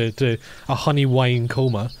himself to a honey wine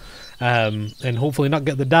coma, and hopefully not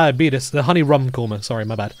get the honey rum coma. Sorry,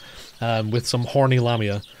 my bad. With some horny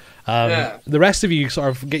lamia. The rest of you sort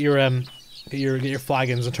of get your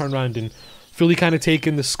flagons and turn around and fully kind of take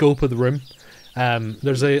in the scope of the room.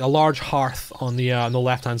 There's a large hearth on the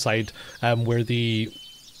left hand side where the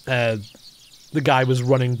guy was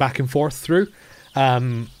running back and forth through,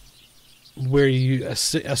 where you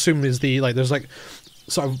assume is there's like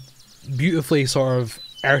sort of beautifully sort of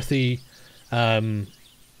earthy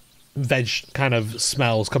veg kind of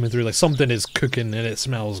smells coming through, like something is cooking and it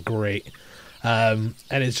smells great. And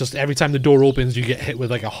it's just every time the door opens, you get hit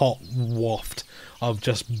with like a hot waft of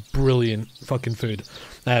just brilliant fucking food.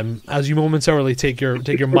 As you momentarily take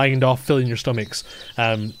your mind off filling your stomachs,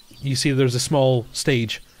 you see there's a small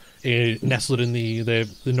stage nestled in the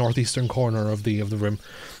northeastern corner of the room,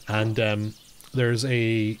 and there's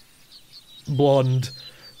a blonde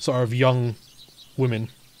sort of young woman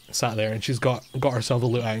sat there, and she's got herself a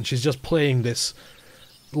lute out, and she's just playing this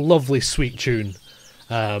lovely sweet tune.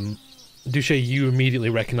 Duche, you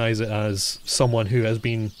immediately recognize it as someone who has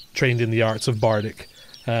been trained in the arts of bardic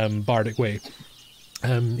way.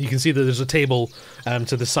 You can see that there's a table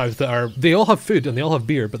to the south they all have food and they all have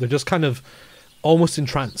beer, but they're just kind of almost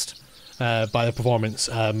entranced by the performance,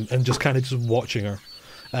 and just kind of just watching her.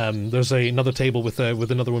 There's another table with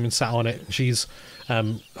another woman sat on it. She's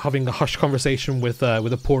having a hushed conversation with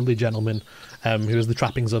a portly gentleman who has the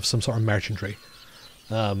trappings of some sort of merchantry.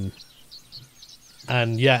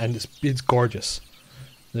 And it's gorgeous.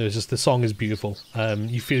 The song is beautiful.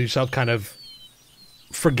 You feel yourself kind of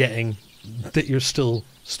forgetting that you're still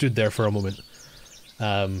stood there for a moment,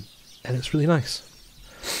 and it's really nice.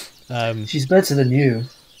 She's better than you.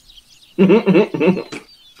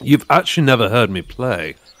 You've actually never heard me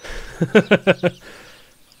play.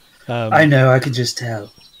 I know. I could just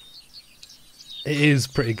tell. It is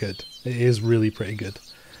pretty good. It is really pretty good.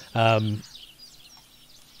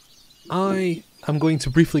 I'm going to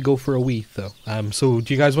briefly go for a wee, though. So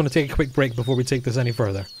do you guys want to take a quick break before we take this any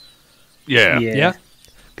further? Yeah?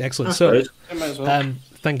 Excellent. So,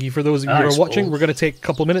 thank you for those of you who are watching. We're going to take a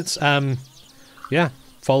couple of minutes.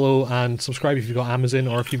 Follow and subscribe if you've got Amazon,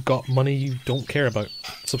 or if you've got money you don't care about.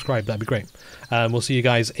 Subscribe, that'd be great. We'll see you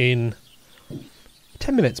guys in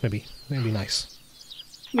 10 minutes, maybe. That'd be nice.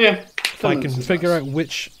 Yeah. If I can figure out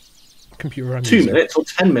which computer I'm using. 2 minutes or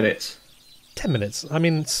 10 minutes? 10 minutes. I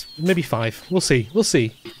mean, it's maybe 5. We'll see.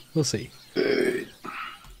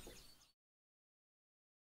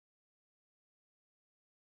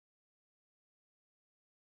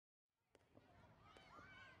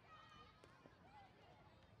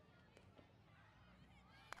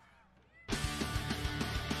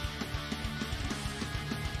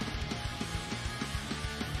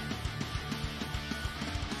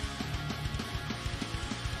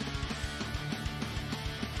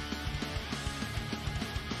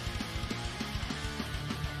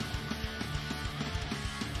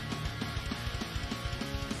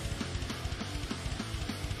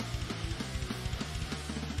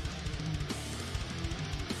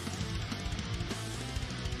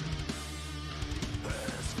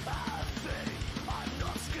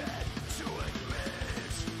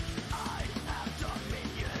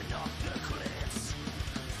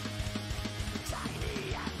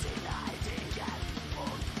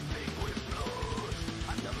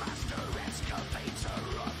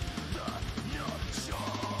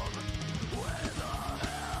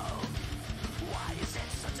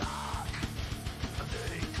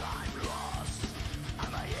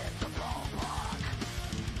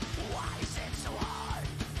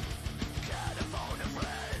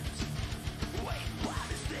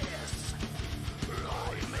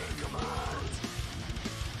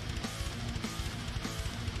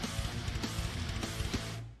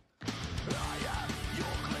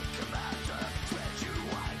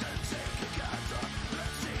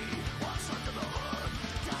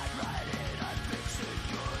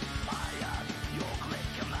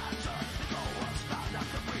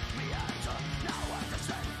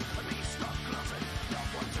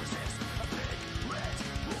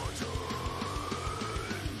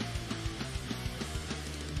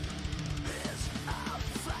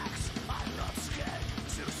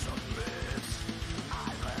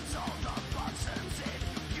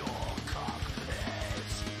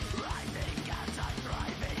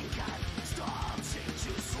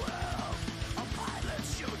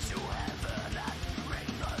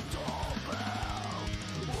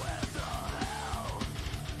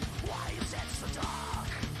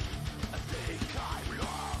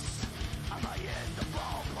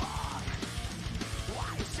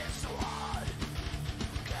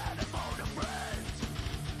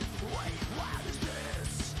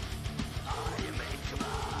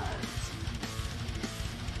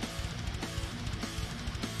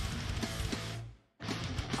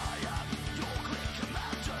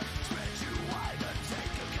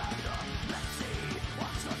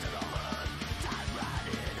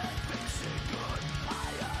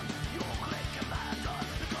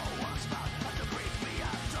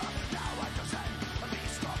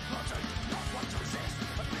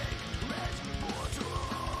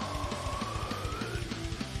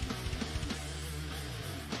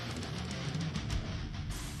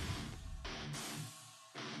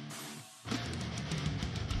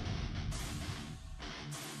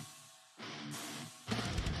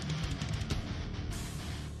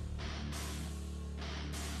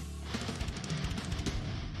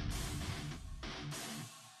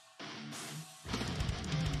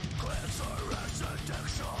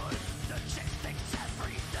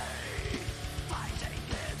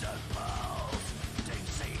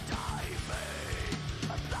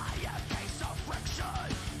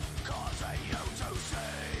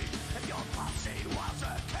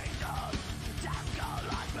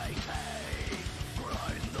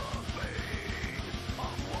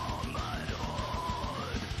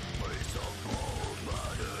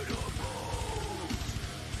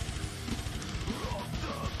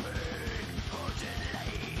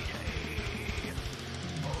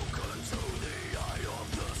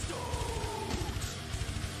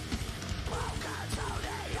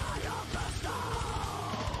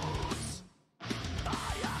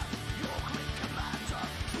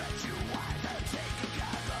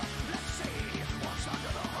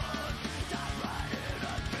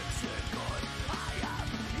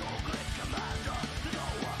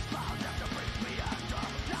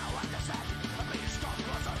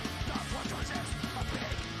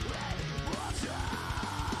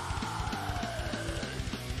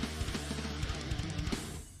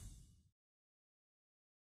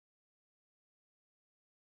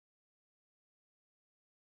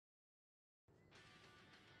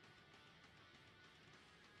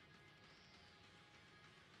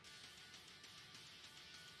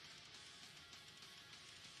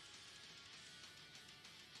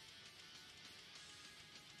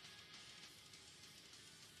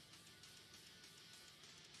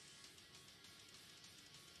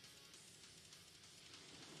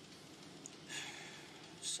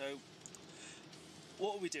 So,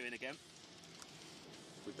 what are we doing again?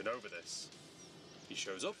 We've been over this. He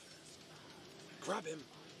shows up, grab him,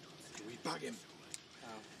 and we bag him.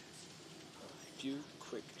 How? A few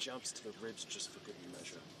quick jabs to the ribs just for good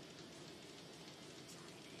measure.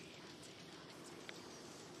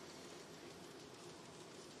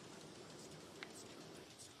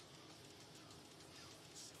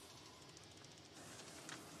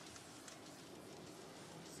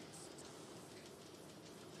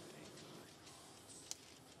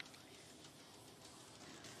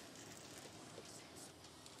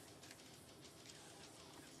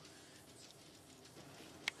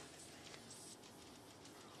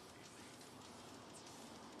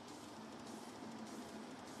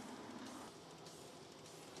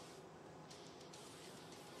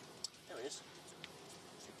 There he is.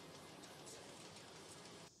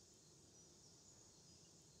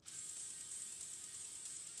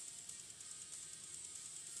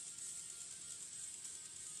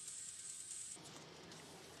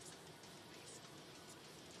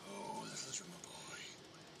 Oh, little drummer boy.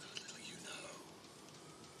 How little you know.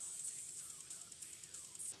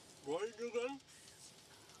 What are you doing?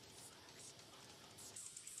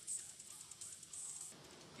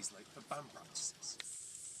 He's late for band practices.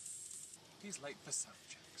 He's late for sound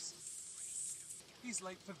checks. He's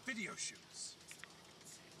late for video shoots.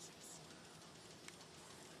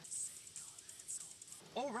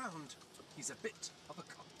 All round, he's a bit of a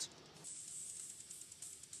cunt.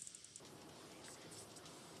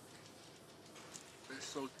 It's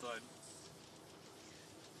so done.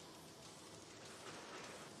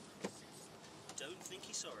 Don't think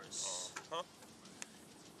he saw us. Huh?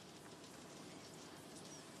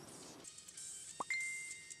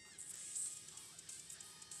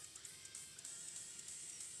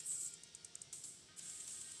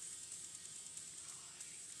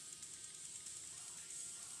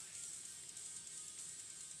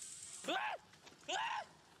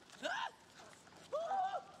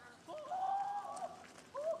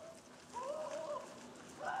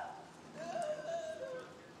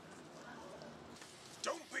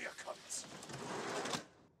 Don't be a cunt!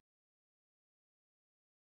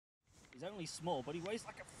 He's only small, but he weighs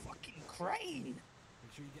like a fucking crane.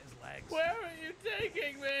 Make sure you get his legs. Where are you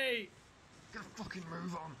taking me? Get a fucking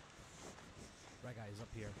move on! Right, guys, up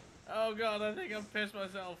here. Oh god, I think I've pissed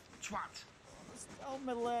myself. Twat! It's on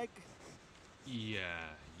my leg.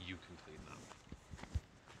 Yeah, you can clean that.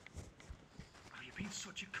 Have you been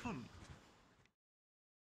such a cunt?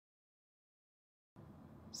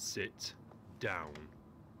 Sit down.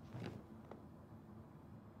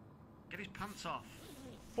 Get his pants off!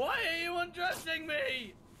 Why are you undressing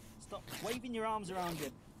me? Stop waving your arms around,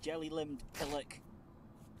 you jelly-limbed pillock.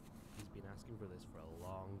 He's been asking for this for a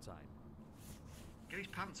long time. Get his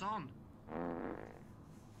pants on!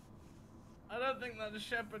 I don't think there's a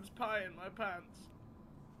shepherd's pie in my pants.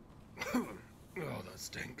 Oh, that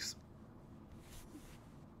stinks.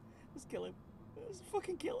 Let's kill him. Let's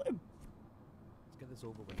fucking kill him. Let's get this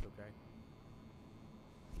over with, okay?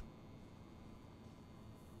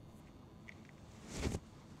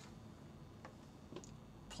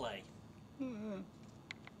 Play.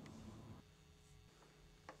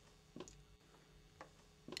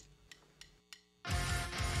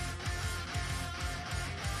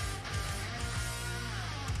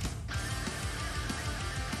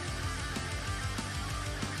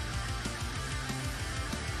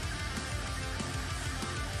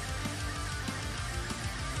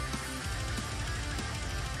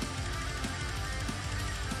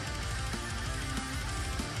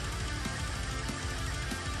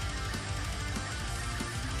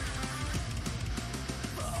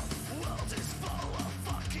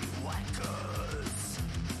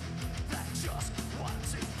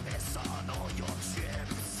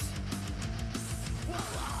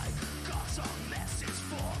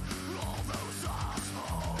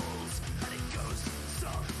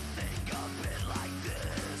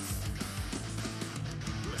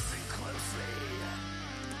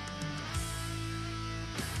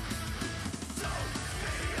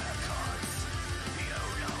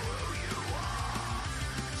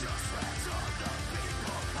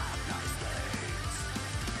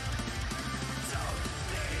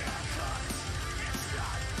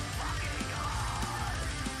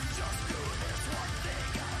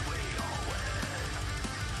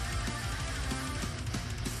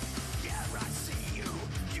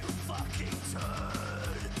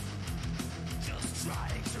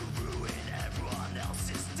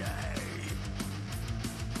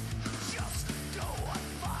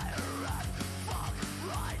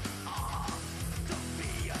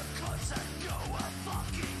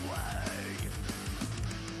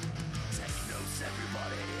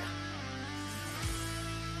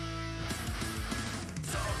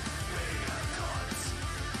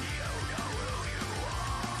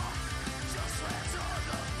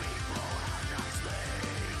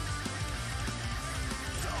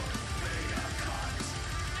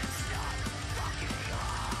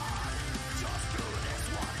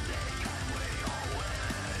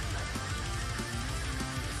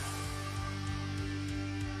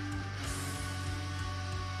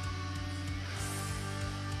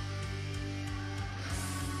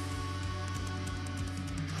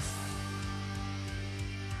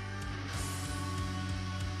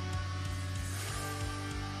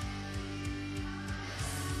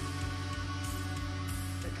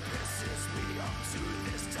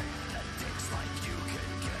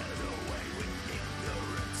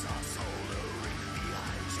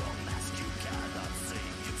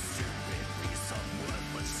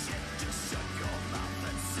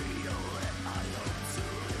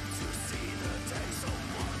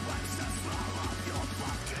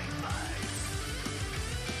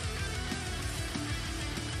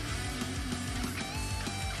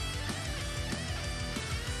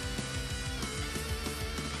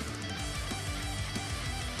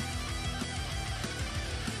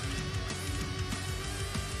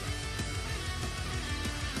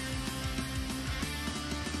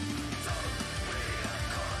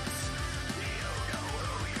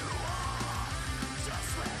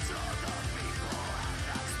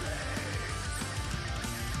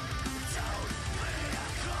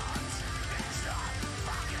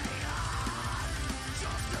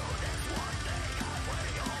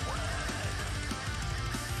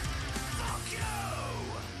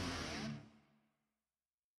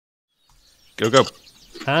 Go.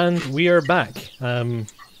 And we are back.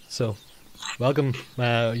 So, welcome.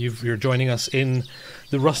 You're joining us in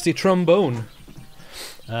the Rusty Trombone,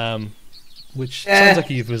 which sounds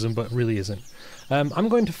like a euphemism, but really isn't. I'm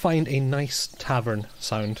going to find a nice tavern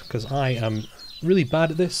sound, because I am really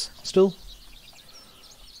bad at this still,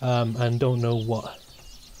 and don't know what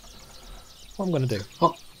I'm going to do.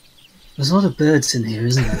 Oh, there's a lot of birds in here,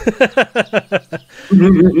 isn't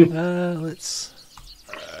there? Let's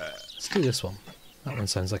do this one. That one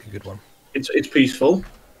sounds like a good one. It's peaceful.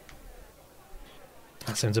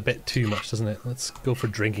 That sounds a bit too much, doesn't it? Let's go for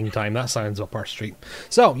drinking time. That sounds up our street.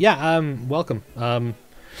 So, yeah, welcome.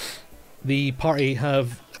 The party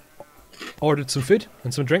have ordered some food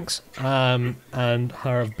and some drinks, and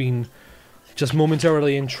have been just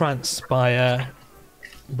momentarily entranced by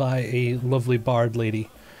a lovely bard lady,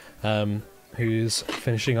 who's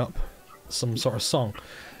finishing up some sort of song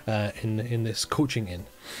in this coaching inn.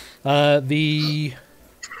 The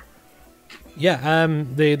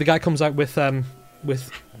guy comes out with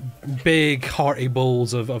big hearty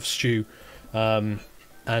bowls of stew, and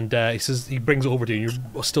he says he brings it over to you.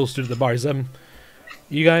 You're still stood at the bar.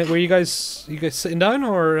 You guys sitting down,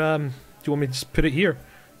 or do you want me to just put it here?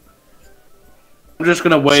 I'm just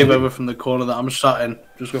gonna wave over from the corner that I'm sat in.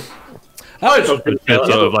 Just go. It's sort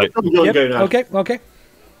of like, Yep, okay.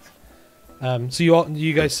 So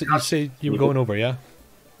you guys say you were going over, yeah?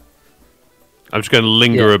 I'm just going to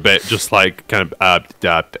linger a bit, just like kind of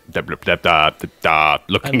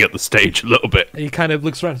looking at the stage a little bit. He kind of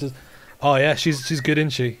looks around and says, "Oh yeah, she's good,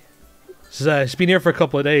 isn't she? She's been here for a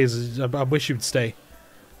couple of days. I wish she would stay."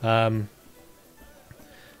 Yeah,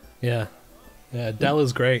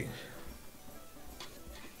 Della's great.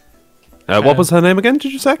 What was her name again?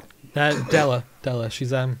 Did you say? Della.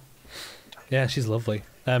 She's she's lovely.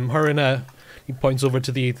 Her and he points over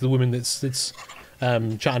to the woman that's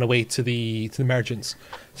chatting away to the merchants.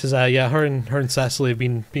 She says, her and Cecily have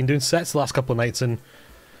been doing sets the last couple of nights, and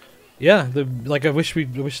I wish we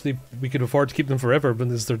could afford to keep them forever, but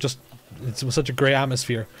it's such a great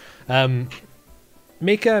atmosphere.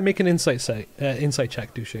 Make an insight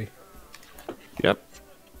check, Douche. Yep.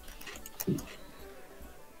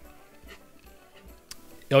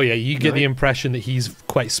 Oh yeah, you get the impression that he's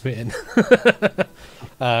quite smitten,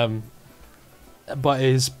 but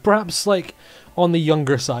is perhaps like on the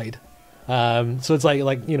younger side. So it's like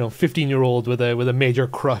 15-year-old with a major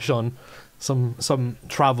crush on some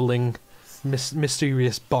traveling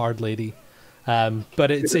mysterious bard lady. But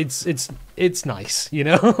it's nice, you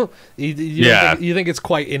know. You think it's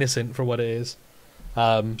quite innocent for what it is.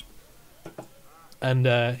 And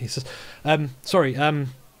he says, "Sorry,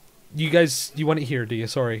 you want it here, do you?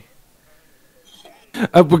 Sorry."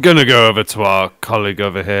 We're gonna go over to our colleague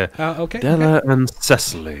over here, Okay. Della and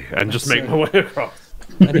Cecily, and just make my way across.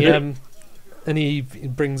 And he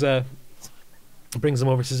brings them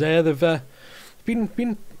over. Says, they've been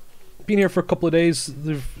here for a couple of days.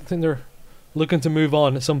 I think they're looking to move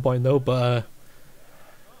on at some point, though. But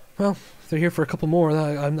well, if they're here for a couple more,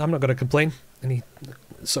 I'm not going to complain. And he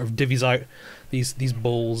sort of divvies out these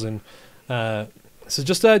bowls, and so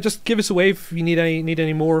just give us a wave if you need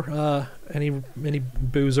any more any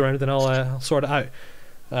booze or anything. I'll sort it out.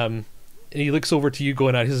 And he looks over to you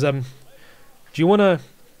going out. He says, do you want a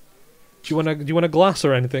glass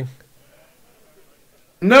or anything?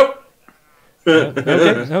 Nope.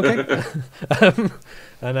 Okay.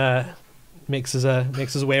 And makes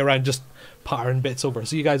his way around, just pattering bits over.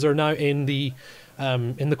 So you guys are now in the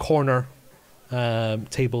corner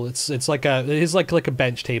table. It is like a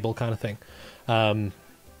bench table kind of thing,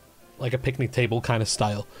 like a picnic table kind of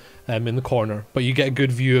style, in the corner. But you get a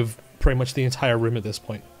good view of pretty much the entire room at this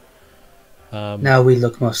point. Now we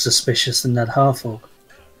look more suspicious than that half-orc.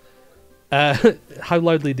 How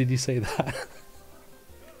loudly did you say that?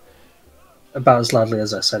 About as loudly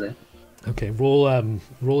as I said it. Okay,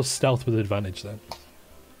 roll stealth with advantage then.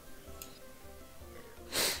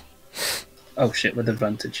 Oh shit, with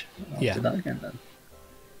advantage. I'll Yeah. do that again then.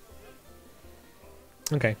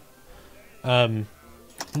 Okay. No,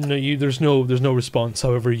 there's no response.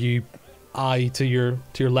 However, you eye to your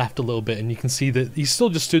left a little bit, and you can see that he's still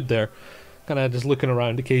just stood there, kind of just looking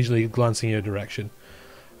around, occasionally glancing in your direction.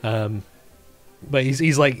 But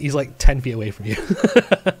he's like 10 feet away from you.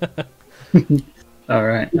 All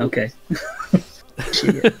right. Okay.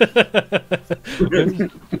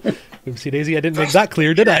 Oopsie daisy! I didn't make that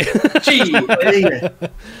clear, did I?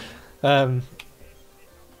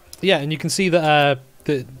 Yeah, and you can see that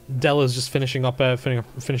Della's just finishing up her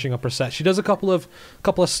set. She does a couple of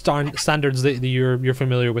standards that you're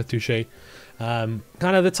familiar with, Touche. Kind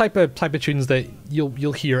of the type of tunes that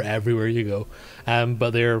you'll hear everywhere you go.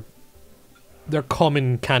 But they're they're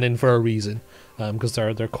common canon for a reason, because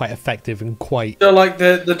they're quite effective and quite. They're like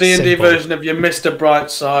the D&D simple. version of your Mr.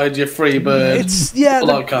 Brightside, your Freebird, all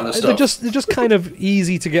that kind of stuff. They're just kind of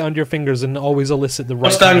easy to get under your fingers and always elicit the right.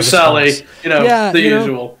 Mustang Sally, the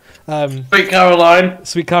usual. Sweet Caroline.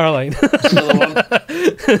 Sweet Caroline. Another one.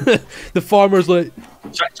 The farmer's like.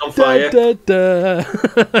 Checked on fire.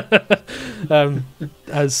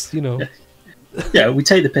 As you know. Yeah, we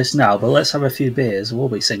take the piss now, but let's have a few beers. We'll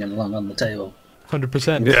be singing along on the table.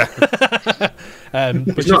 100%. Yeah.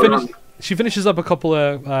 But she finishes up a couple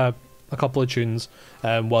of tunes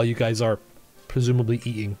while you guys are presumably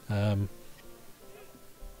eating. You're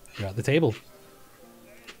at the table.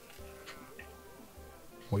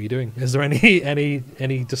 What are you doing? Is there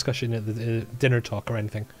any discussion at the dinner talk or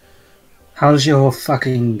anything? How's your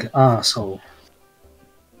fucking arsehole?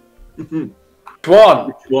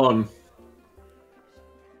 One.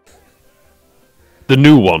 The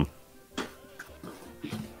new one.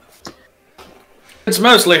 It's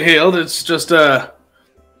mostly healed. It's just there's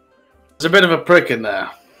a bit of a prick in there.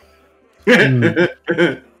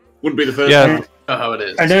 Wouldn't be the first Yeah. time. Know how it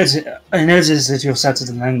is. I noticed that you're sat at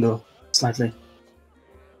an angle slightly.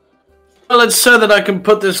 Well, it's so that I can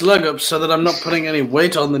put this leg up so that I'm not putting any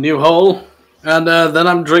weight on the new hole, and then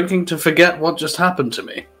I'm drinking to forget what just happened to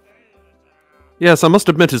me. Yes, I must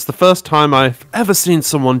admit it's the first time I've ever seen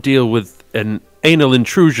someone deal with an anal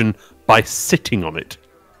intrusion by sitting on it.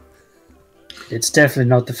 It's definitely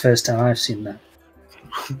not the first time I've seen that.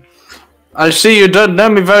 I see you don't know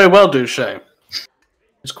me very well, Duche.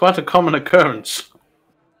 It's quite a common occurrence.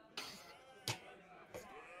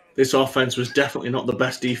 This offense was definitely not the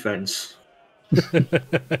best defense.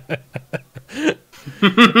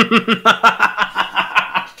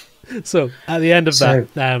 So at the end of that,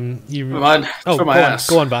 you. Go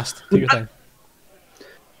on, Bast. Do your thing.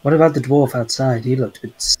 What about the dwarf outside? He looked a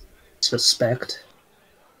bit suspect.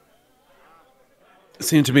 It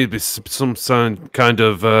seemed to me to be some kind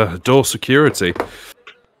of door security.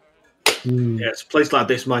 Yes, a place like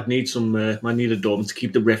this might need a dorm to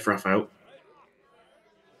keep the riffraff out.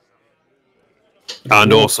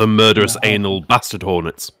 And also murderous anal bastard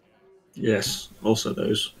hornets. Yes, also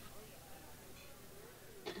those.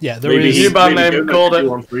 Yeah, there Maybe is. he's bad maybe name going called to it. do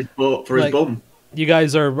one for his bum. You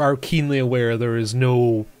guys are keenly aware there is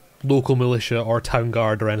no local militia or town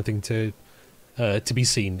guard or anything to be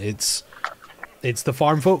seen. It's the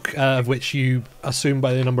farm folk, of which you assume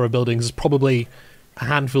by the number of buildings is probably a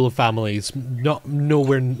handful of families,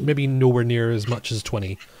 nowhere near as much as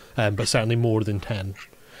 20, but certainly more than 10.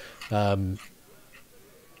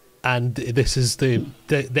 And this is the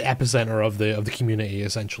epicenter of the community,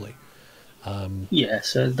 essentially. Yeah,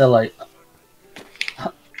 so they're like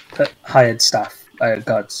hired staff,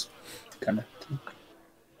 guards, kind of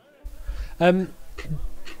thing.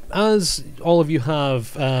 As all of you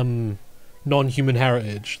have non-human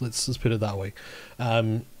heritage, let's put it that way,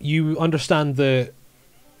 you understand that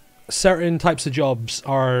certain types of jobs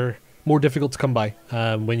are more difficult to come by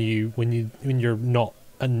when you're not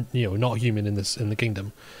not human in the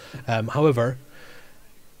kingdom. However,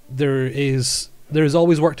 there is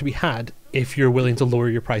always work to be had if you're willing to lower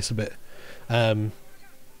your price a bit.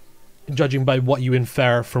 Judging by what you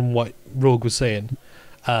infer from what Rogue was saying,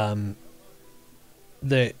 that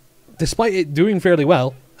despite it doing fairly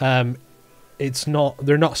well, they're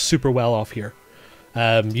not super well off here.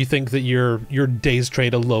 You think that your day's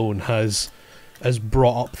trade alone has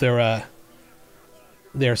brought up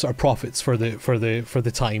their sort of profits for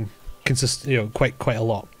the time quite a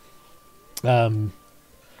lot.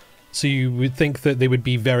 So you would think that they would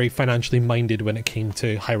be very financially minded when it came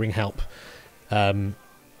to hiring help.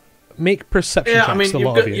 Make perception checks. I mean, a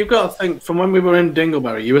lot of you. you've got to think, from when we were in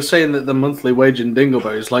Dingleberry, you were saying that the monthly wage in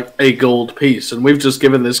Dingleberry is like a gold piece, and we've just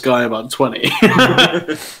given this guy about 20.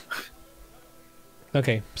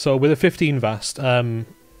 Okay, so with a 15 Vast,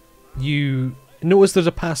 you notice there's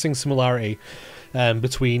a passing similarity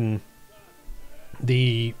between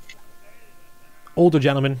the older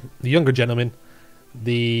gentleman, the younger gentleman,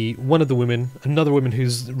 one of the women, another woman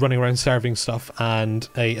who's running around serving stuff, and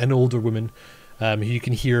an older woman who you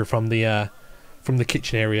can hear from the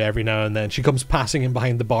kitchen area every now and then. She comes passing in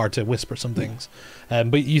behind the bar to whisper some things.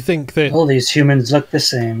 But you think that all these humans look the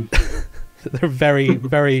same. They're very,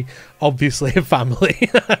 very obviously a family,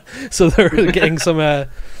 so they're getting some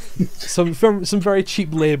very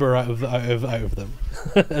cheap labor out of them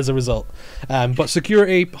as a result. But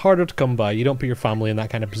security harder to come by. You don't put your family in that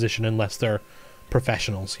kind of position unless they're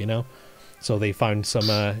professionals, So they found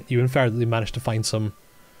some. You inferred managed to find some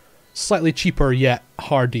slightly cheaper yet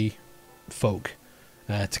hardy folk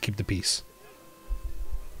to keep the peace.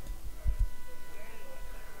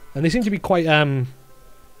 and they seem to be quite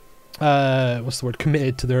what's the word,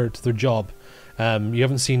 committed to their job. You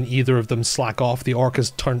haven't seen either of them slack off. The orc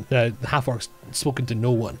has turned, the half orc's spoken to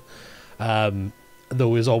no one,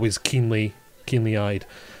 though is always keenly eyed.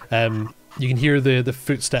 You can hear the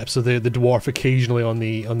footsteps of the dwarf occasionally on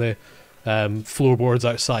the floorboards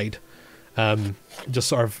outside, just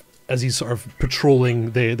sort of as he's sort of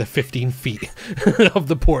patrolling the 15 feet of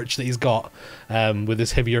the porch that he's got, with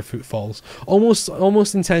his heavier footfalls,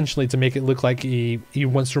 almost intentionally to make it look like he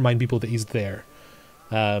wants to remind people that he's there.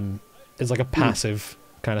 It's like a passive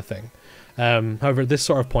kind of thing. However, at this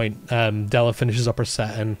sort of point, Della finishes up her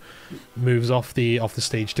set and moves off the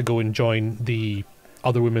stage to go and join the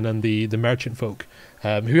other women and the merchant folk,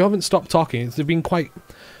 who haven't stopped talking. They've been quite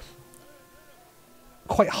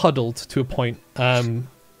huddled to a point.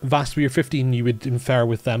 Vast, with your 15, you would infer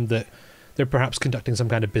with them that they're perhaps conducting some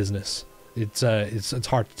kind of business. It's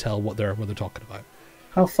hard to tell what they're talking about.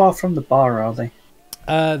 How far from the bar are they?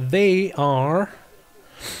 They are.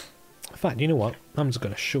 In fact, you know what? I'm just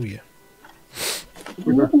going to show you.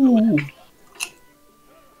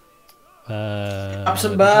 Ups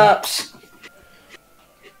and baps.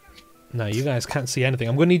 Now, you guys can't see anything.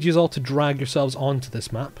 I'm going to need you all to drag yourselves onto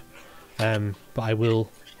this map, but I will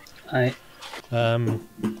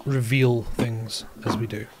reveal things as we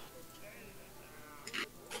do.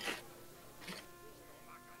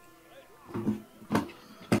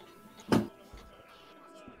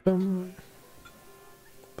 Bum,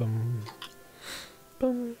 bum,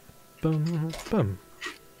 bum, bum, bum.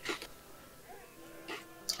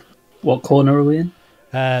 What corner are we in?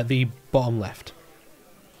 The bottom left.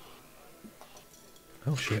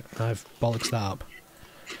 Oh shit, I've bollocks that up.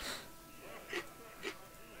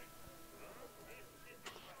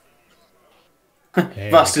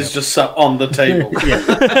 Vast is just sat on the table.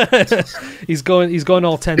 he's going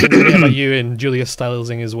all tentatively about you, and Julius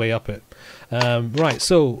stylizing his way up it. Right,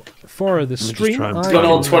 so for the stream, Got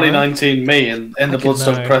all 2019 me in the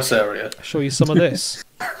Bloodstone Press area. Show you some of this.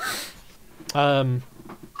 Well,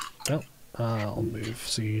 I'll move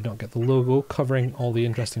so you don't get the logo covering all the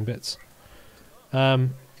interesting bits.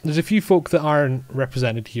 There's a few folk that aren't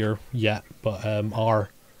represented here yet, but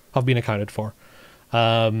have been accounted for.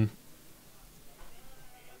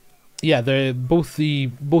 Yeah, both the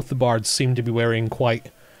bards seem to be wearing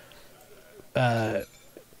quite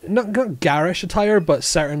not garish attire, but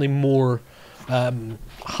certainly more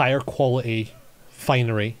higher quality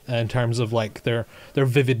finery in terms of like their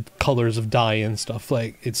vivid colors of dye and stuff.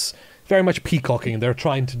 Like, it's very much peacocking. They're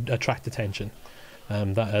trying to attract attention.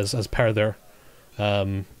 That as per their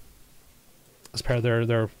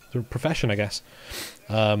profession, I guess.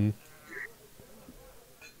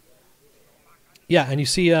 Yeah, and you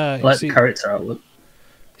see, the character outlook.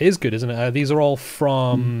 It is good, isn't it? These are all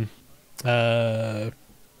from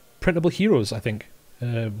Printable Heroes, I think.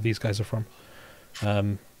 These guys are from.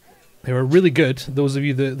 They were really good. Those of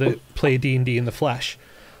you that play D&D in the flesh,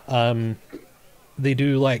 they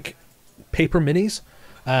do like paper minis.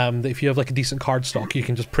 That if you have like a decent cardstock, you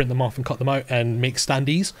can just print them off and cut them out and make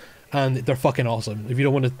standees, and they're fucking awesome. If you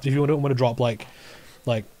don't want to drop like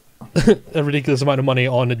a ridiculous amount of money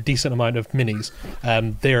on a decent amount of minis,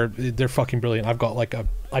 they're fucking brilliant. I've got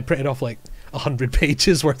I printed off like 100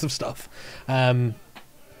 pages worth of stuff. I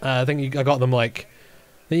think I got them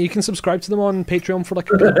you can subscribe to them on Patreon for like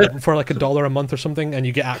 $1 a month or something, and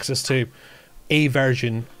you get access to a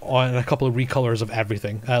version and a couple of recolors of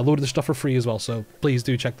everything. A load of the stuff for free as well, so please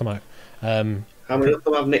do check them out. How many of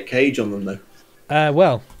them have Nick Cage on them though?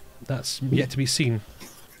 Well, that's yet to be seen.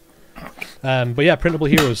 But yeah, Printable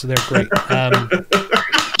Heroes, they're great.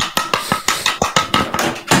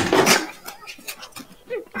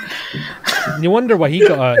 You wonder why he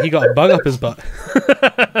got a bug up his butt.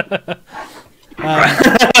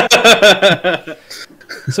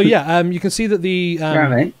 So yeah, you can see that the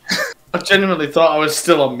Right. I genuinely thought I was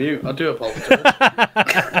still on mute. I do apologise.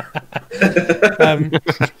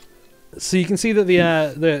 So you can see that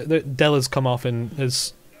the Della's come off and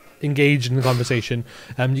is engaged in the conversation.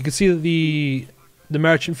 You can see that the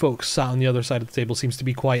merchant folks sat on the other side of the table seems to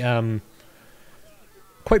be quite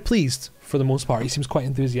pleased for the most part. He seems quite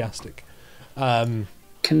enthusiastic.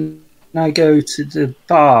 Can I go to the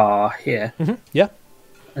bar here? Mm-hmm. Yeah.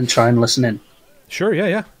 And try and listen in? Sure,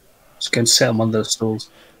 yeah. Just go and sit on one of those stools.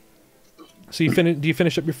 So do you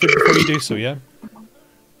finish up your food before you do so, yeah?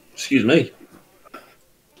 Excuse me.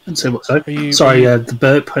 And say what, sorry? The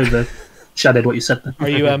burp over shadowed what you said then.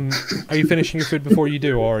 Are you finishing your food before you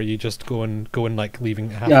do, or are you just going like leaving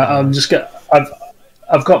half? Yeah, I'm just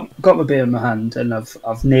I've got my beer in my hand and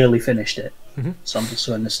I've nearly finished it. Mm-hmm. So I'm just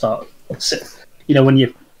going to start sit. You know when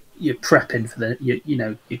you you're prepping for you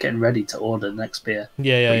know, you're getting ready to order the next beer.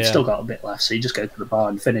 Yeah, But you've still got a bit left, so you just go to the bar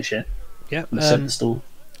and finish it. Yeah. And sit at the stall.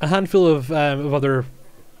 A handful of other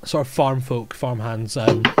sort of farm hands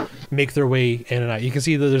make their way in and out. You can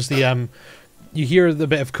see that there's the you hear the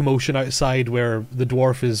bit of commotion outside where the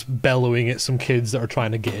dwarf is bellowing at some kids that are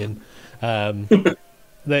trying to get in.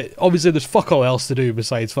 That obviously there's fuck all else to do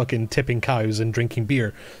besides fucking tipping cows and drinking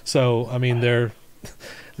beer. So I mean they're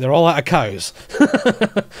all out of cows,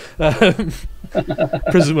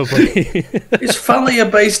 presumably. Is Phallia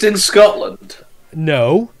based in Scotland?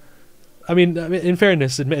 No. I mean, in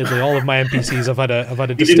fairness, admittedly, all of my NPCs have had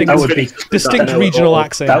a distinct regional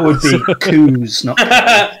accent. That would be coos, not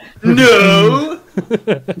No.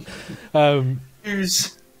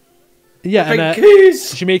 Coos. Yeah, and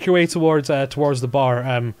as you make your way towards the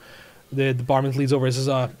bar, the barman leads over and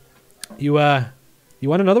says, "You want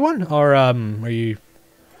another one, or are you?"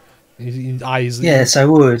 Eyes. Yes, I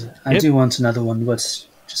would. I do want another one, but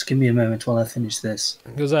just give me a moment while I finish this.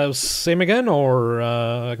 Goes same again, or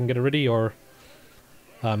I can get it ready, or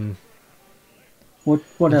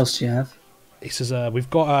What else do you have? He says, "We've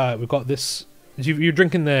got this." You're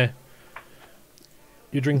drinking the.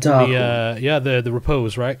 You're drinking the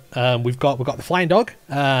repose, right? We've got the flying dog.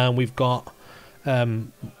 We've got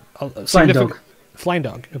Flying dog. Flying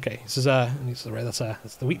dog. Okay. He says, right, that's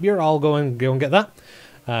the wheat beer. I'll go and get that.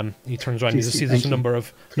 He turns around. You see there's a number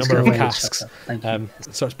of casks.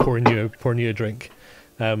 Starts pouring you a drink.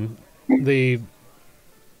 The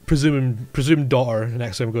presumed daughter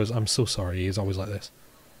next to him goes, "I'm so sorry. He's always like this."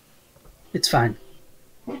 It's fine.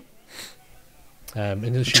 And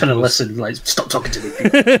I'm trying to listen. Like, stop talking to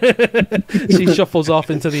me. She shuffles off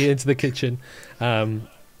into the kitchen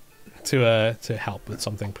to help with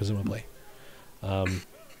something, presumably.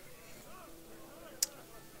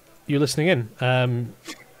 You're listening in.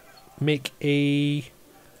 Make a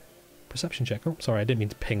perception check. Oh, sorry, I didn't mean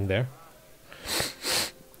to ping there.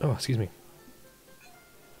 Oh, excuse me.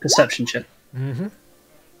 Perception check. Mm-hmm.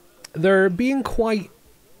 They're being quite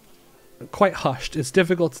hushed. It's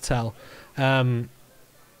difficult to tell.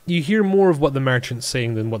 You hear more of what the merchant's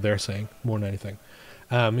saying than what they're saying, more than anything.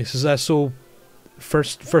 He says, "So,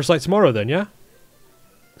 first light tomorrow, then, yeah?"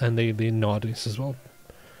 And they nod. He says, "Well,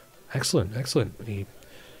 excellent."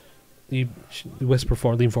 He whisper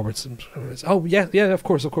forward, lean forward. "Oh yeah, of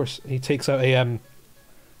course." He takes out a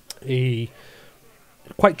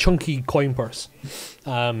quite chunky coin purse,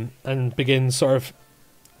 and begins sort of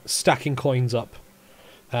stacking coins up.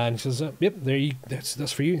 And he says, "Yep,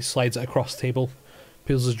 that's for you." He slides it across the table,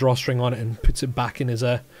 peels his drawstring on it, and puts it back in his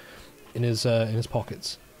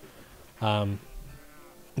pockets.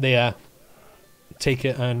 They take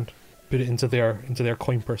it and put it into their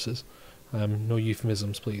coin purses. No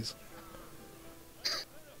euphemisms, please.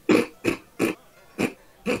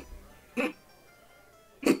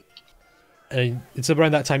 And it's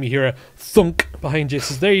around that time you hear a thunk behind you. It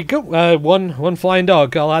says, "There you go, one flying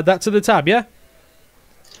dog. I'll add that to the tab, yeah?"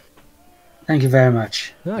 Thank you very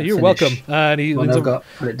much. Oh, you're welcome. And he leans over.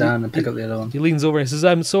 Put it down and pick up the other one. He leans over and says,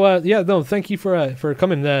 thank you for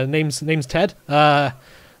coming. Name's Ted.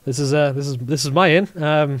 This is my inn.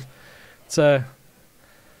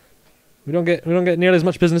 We don't get nearly as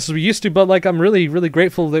much business as we used to, but like I'm really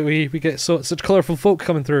grateful that we get such colorful folk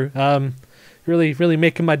coming through. Really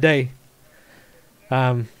making my day.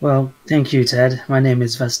 Well, thank you, Ted. My name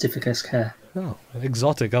is Vastificus Care. Oh,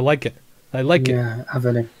 exotic. I like it. It. Yeah, I've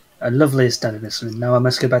had a lovely steadiness. Now I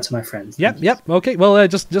must go back to my friends. Yep. Okay. Well,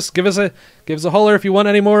 just give us a holler if you want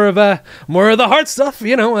any more of the hard stuff.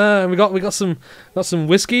 You know, we got some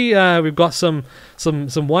whiskey. We've got some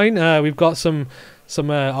wine. We've got some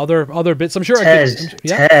other bits. I'm sure. Ted.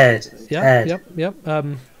 Yep.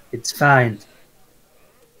 It's fine.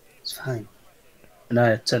 And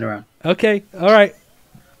I turn around. Okay. All right.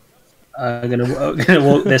 I'm gonna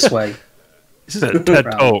walk this way.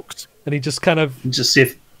 Ted talks, and he just kind of just see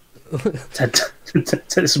if Ted.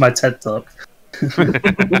 This is my TED talk. I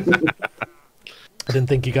didn't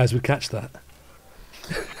think you guys would catch that.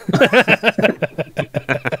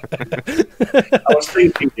 I was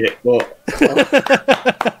thinking it, but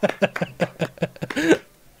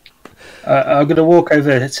I'm gonna walk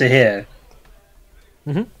over to here,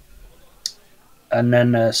 mm-hmm. and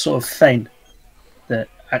then sort of feign that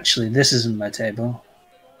actually this isn't my table.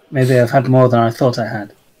 Maybe I've had more than I thought I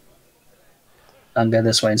had. And go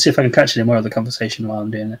this way and see if I can catch any more of the conversation while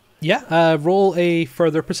I'm doing it. Yeah, roll a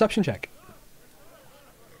further perception check.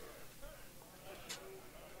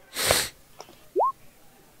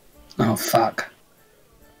 Oh, fuck.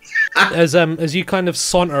 as you kind of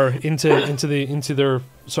saunter into their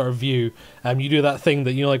sort of view, you do that thing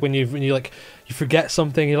that like when you like you forget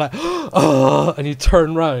something, you're like oh, and you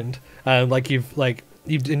turn round, and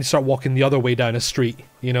you start walking the other way down a street,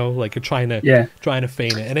 like you're trying to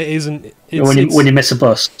feign it, and it isn't. When you miss a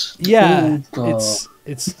bus. Yeah, Ooh,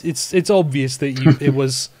 it's obvious that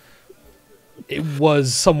it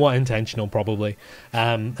was somewhat intentional, probably.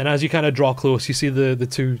 And as you kind of draw close, you see the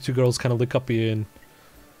two girls kind of look up at you and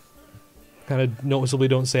kind of noticeably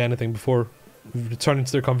don't say anything before returning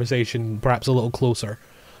to their conversation, perhaps a little closer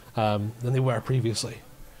than they were previously.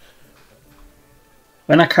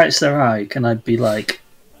 When I catch their eye, can I be like,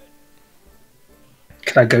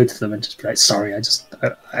 can I go to them and just be like, sorry,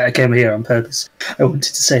 I came here on purpose. I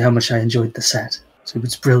wanted to say how much I enjoyed the set. So it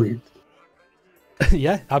was brilliant.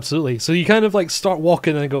 Yeah, absolutely. So you kind of like start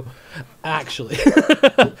walking and go, actually.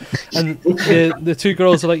 And the two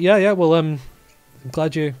girls are like, yeah, well, I'm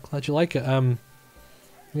glad you like it.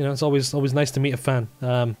 It's always nice to meet a fan.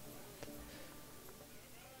 You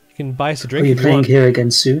can buy us a drink. Are you if you playing want. here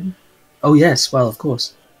again soon? Oh yes, well of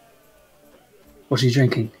course. What are you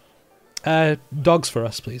drinking? Dogs for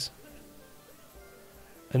us, please.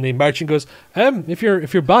 And the merchant goes, if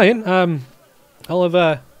you're buying, I'll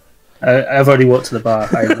have I've already walked to the bar.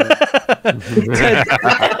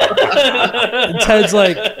 Ted's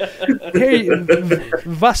like, hey,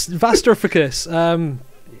 Vasterficus,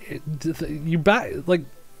 you back? Like,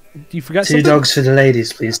 you forgot Two something? dogs for the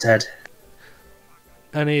ladies, please, Ted.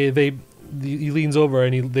 And he leans over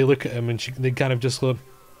and they look at him and they kind of just put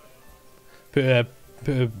a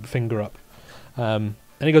finger up, and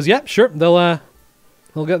he goes, "Yeah, sure, they'll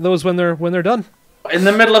get those when they're done." In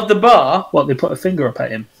the middle of the bar? What, they put a finger up at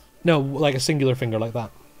him? No, like a singular finger, like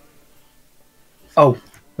that. Oh,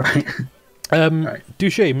 right. Right.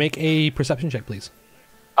 Douche, make a perception check, please.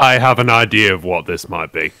 I have an idea of what this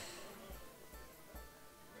might be.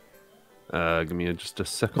 Give me just a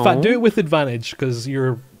second. In fact, do it with advantage because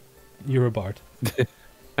you're a bard.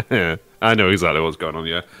 Yeah, I know exactly what's going on.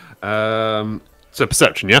 Yeah. So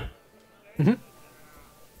perception, yeah. Mm-hmm.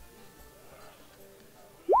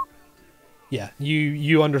 Yeah,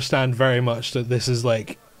 you understand very much that this is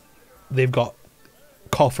like they've got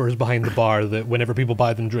coffers behind the bar that whenever people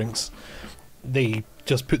buy them drinks, they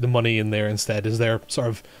just put the money in there instead as their sort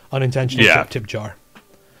of unintentional tip jar.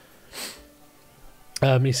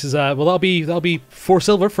 He says, "Well, that'll be 4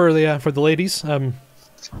 silver for the ladies."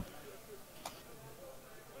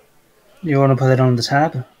 You want to put it on the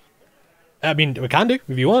tab? I mean, we can do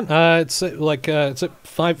if you want. It's it's at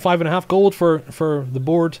 5.5 gold for the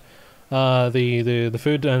board, the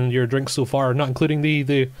food and your drinks so far, not including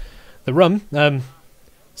the rum. So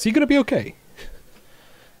you're gonna be okay.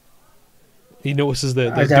 He notices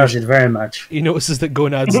that I doubt it very much. He notices that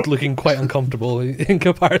Gonad's looking quite uncomfortable in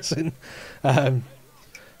comparison.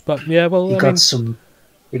 But yeah, well, He got some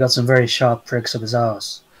very sharp pricks up his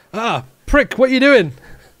arse. Ah, prick! What are you doing?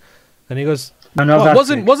 And he goes, No, it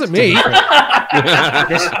wasn't me.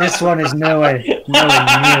 this one is nowhere near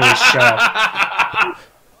as sharp.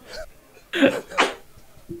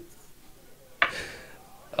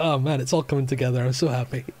 Oh man, it's all coming together. I'm so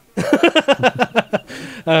happy.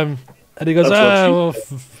 And he goes,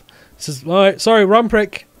 says, all right, sorry, rum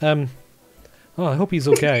prick. I hope he's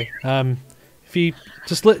okay. If he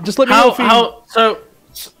just let me know if he... So,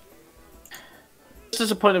 just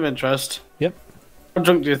as a point of interest. Yep. How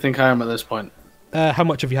drunk do you think I am at this point? How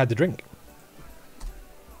much have you had to drink?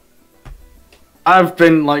 I've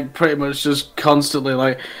been like pretty much just constantly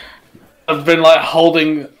like I've been like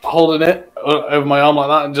holding it over my arm like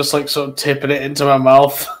that and just like sort of tipping it into my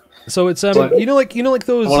mouth. So it's like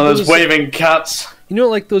those one of those waving cats.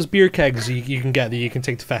 Like those beer kegs you can get that you can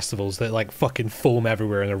take to festivals that like fucking foam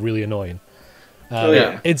everywhere and they're really annoying.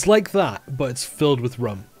 Yeah. It's like that, but it's filled with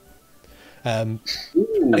rum.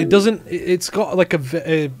 It doesn't. It's got like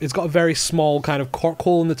it's got a very small kind of cork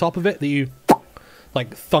hole in the top of it that you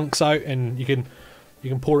like thunks out, and you can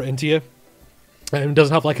pour it into you. And it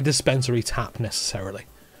doesn't have like a dispensary tap necessarily.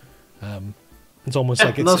 It's almost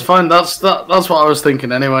like it's. That's fine. That's what I was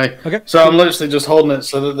thinking anyway. Okay. So I'm literally just holding it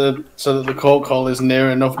so that the cork hole is near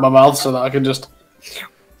enough my mouth so that I can just.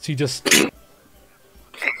 So you just.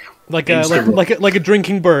 Like a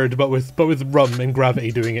drinking bird, but with rum and gravity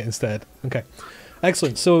doing it instead. Okay,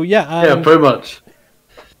 excellent. So yeah, pretty much.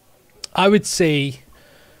 I would say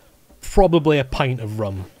probably a pint of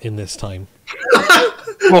rum in this time.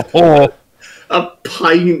 A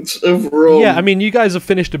pint of rum. Yeah, I mean, you guys have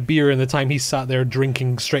finished a beer in the time he sat there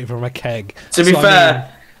drinking straight from a keg. To be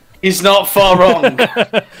fair, he's not far wrong.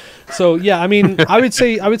 So yeah, I mean, I would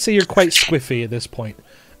say you're quite squiffy at this point.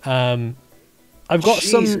 I've got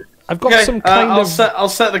I've got some kind of. I'll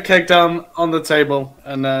set the keg down on the table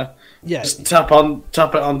and just tap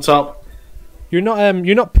it on top. You're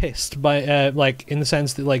not pissed by like in the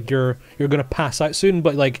sense that like you're gonna pass out soon,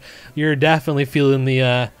 but like you're definitely feeling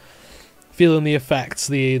the effects,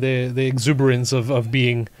 the exuberance of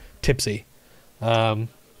being tipsy.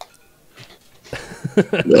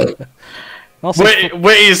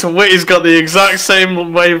 Witty's got the exact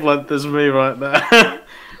same wavelength as me right there.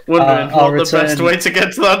 Wondering what the best way to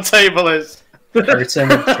get to that table is. I'll return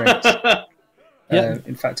with the drinks.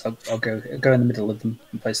 In fact, I'll go in the middle of them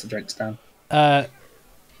and place the drinks down.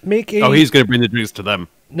 Make a. Oh, he's going to bring the drinks to them.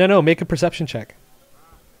 No. Make a perception check.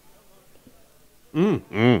 Who,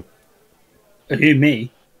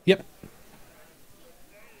 me? Yep.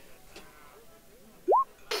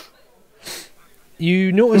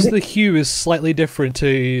 You notice the hue is slightly different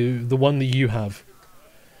to the one that you have,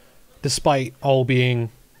 despite all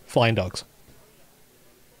being flying dogs.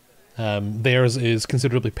 Theirs is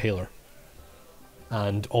considerably paler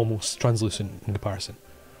and almost translucent in comparison.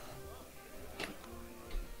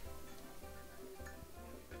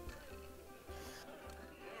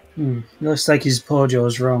 Looks like his poured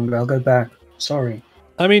yours wrong, but I'll go back. Sorry.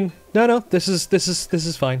 I mean, no. This is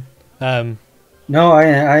fine. No,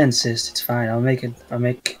 I insist. It's fine. I'll make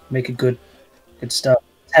it good stuff.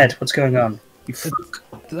 Ted, what's going on? You fuck.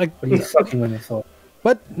 Like, what are you fucking with me for?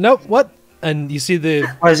 What? No, what? And you see the.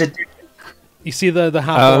 Why is it? You see the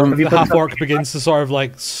half orc begins to sort of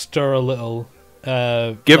like stir a little.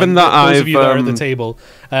 Given like, that those of you that are at the table,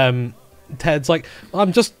 Ted's like,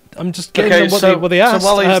 I'm just getting them what they asked.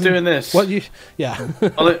 So while he's doing this, while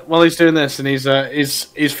he's doing this, and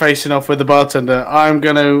he's facing off with the bartender, I'm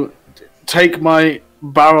gonna take my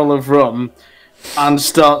barrel of rum and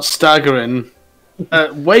start staggering,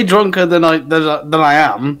 way drunker than I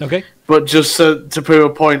am. Okay. But just to prove a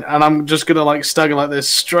point, and I'm just gonna like stagger like this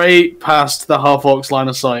straight past the half orc's line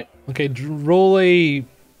of sight. Okay, roll a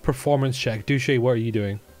performance check. Duche, what are you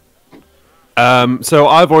doing? So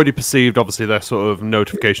I've already perceived, obviously, their sort of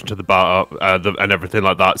notification to the bar and everything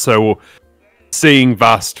like that. So seeing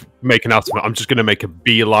Vast making out of it, I'm just going to make a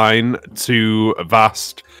beeline to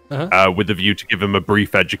Vast with the view to give him a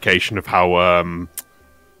brief education of how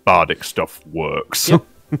bardic stuff works.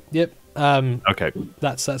 Yep. Okay.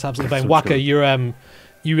 That's absolutely fine. Waka, you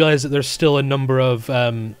realize that there's still a number of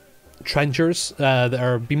trenchers that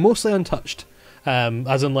are being mostly untouched,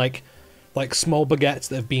 as in like small baguettes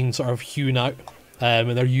that have been sort of hewn out,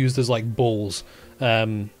 and they're used as like bowls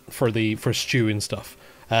for stew and stuff.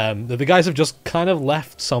 The guys have just kind of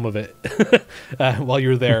left some of it while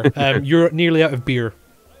you're there. You're nearly out of beer,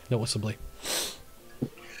 noticeably.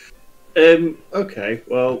 Okay,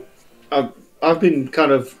 well, I've been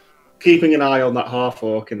kind of keeping an eye on that half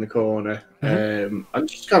orc in the corner. I'm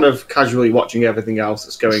just kind of casually watching everything else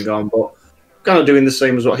that's going on, but kind of doing the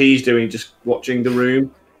same as what he's doing, just watching the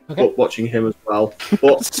room, but watching him as well.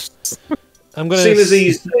 But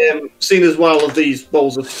seeing as well as these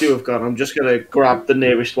bowls of stew have gone, I'm just going to grab the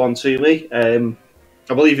nearest one to me. I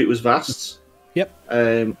believe it was Vast's. Yep.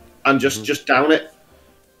 And just down it.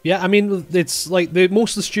 Yeah, I mean, it's like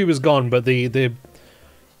most of the stew is gone, but the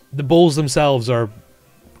bowls themselves are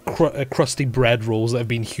crusty bread rolls that have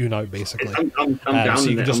been hewn out, basically. I'm down so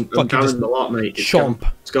you in can it. just I'm down in the lot, mate. It's chomp.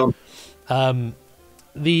 Gone. It's gone.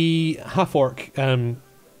 The half orc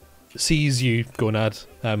sees you, Gonad,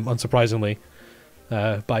 unsurprisingly,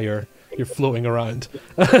 by your floating around,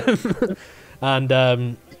 and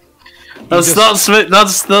that's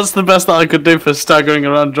the best that I could do for staggering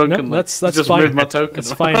around drunkenly. No, that's just fine. Move my token.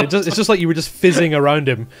 It's fine. It's just like you were just fizzing around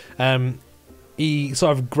him. He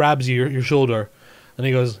sort of grabs your shoulder, and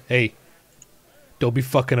he goes, "Hey, don't be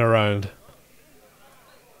fucking around."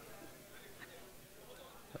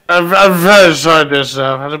 I'm very sorry, this.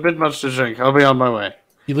 I've had a bit much to drink. I'll be on my way.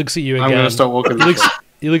 He looks at you again. I'm gonna start walking. He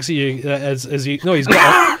looks at you as you. No, he's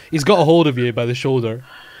got a hold of you by the shoulder.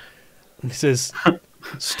 And he says,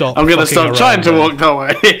 "Stop." I'm gonna stop trying to walk that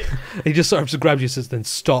way. He just sort of grabs you and says, "Then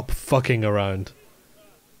stop fucking around."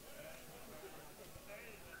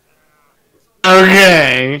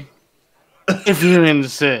 Okay, if you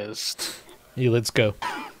insist. Let's go.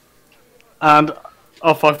 And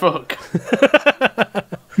off I fuck.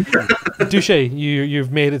 Duche,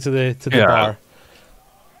 you've made it to the bar.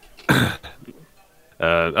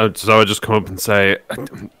 So I just come up and say,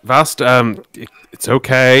 Vast, it's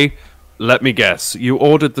okay. Let me guess. You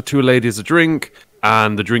ordered the two ladies a drink,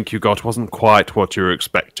 and the drink you got wasn't quite what you were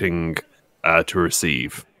expecting to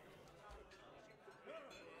receive.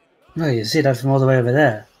 Oh, you see that from all the way over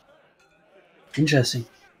there. Interesting.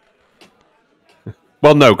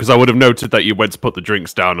 Well, no, because I would have noted that you went to put the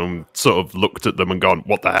drinks down and sort of looked at them and gone,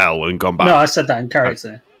 "What the hell?" and gone back. No, I said that in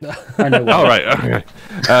character. I know. All right. Okay.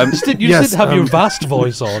 You just didn't have your vast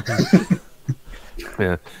voice on.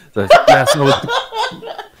 Yeah. So, yes,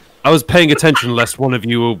 I was paying attention lest one of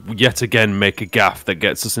you will yet again make a gaffe that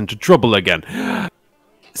gets us into trouble again.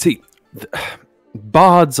 See,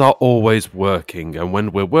 bards are always working, and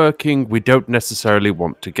when we're working, we don't necessarily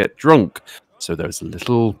want to get drunk. So there's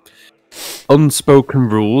little unspoken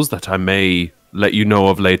rules that I may let you know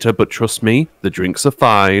of later, but trust me, the drinks are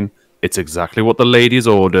fine. It's exactly what the ladies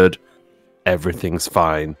ordered. Everything's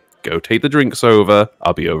fine. Go take the drinks over.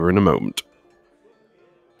 I'll be over in a moment.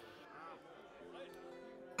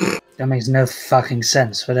 That makes no fucking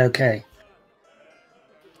sense, but okay.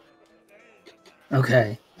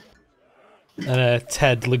 Okay. And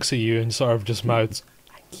Ted looks at you and sort of just mouths,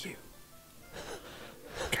 "Thank you."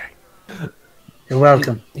 You're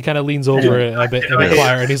welcome. He kind of leans over a bit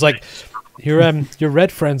quieter, and he's like, "Your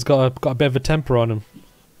red friend's got a bit of a temper on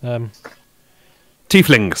him.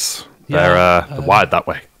 Tieflings. Yeah, They're wired that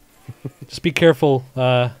way. Just be careful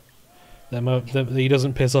that he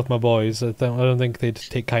doesn't piss off my boys. I don't think they'd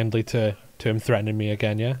take kindly to him threatening me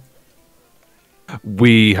again, yeah?"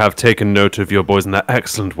 We have taken note of your boys and their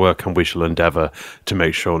excellent work, and we shall endeavour to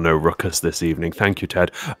make sure no ruckus this evening. Thank you,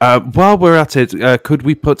 Ted. While we're at it, could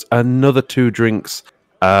we put another 2 drinks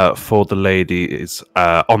for the ladies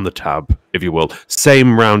on the tab, if you will?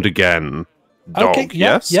 Same round again. Dog, Okay.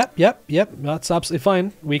 yes? Yep. That's absolutely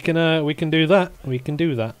fine. We can do that. We can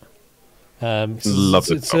do that.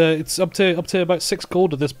 Lovely. It's up to about 6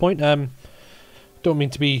 gold at this point. Don't mean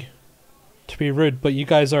to be rude, but you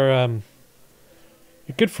guys are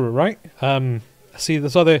you're good for it, right? I see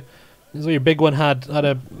this other your big one had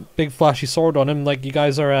a big flashy sword on him. Like, you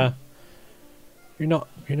guys are you're not.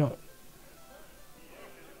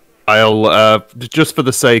 I'll just for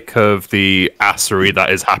the sake of the assery that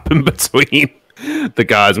has happened between the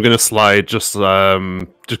guys, I'm going to slide just going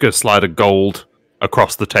to slide a gold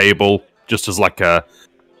across the table, just as like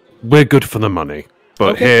we're good for the money,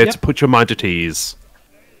 but Okay, here yep. to put your mind at ease.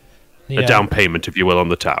 A down payment, if you will, on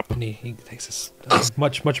the tab. And he takes this.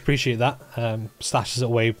 Much appreciate that. Stashes it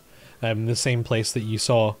away in the same place that you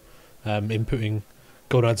saw inputting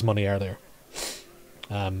Godad's money earlier.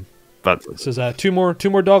 This is 2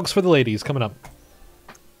 more dogs for the ladies coming up.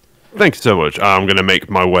 Thank you so much. I'm going to make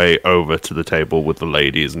my way over to the table with the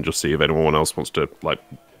ladies and just see if anyone else wants to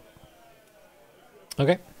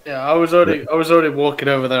Okay. Yeah, I was already walking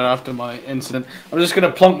over there after my incident. I'm just gonna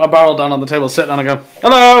plonk my barrel down on the table, sit down, and go,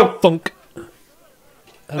 "Hello!" Thunk.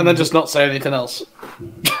 And then just not say anything else.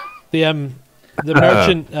 The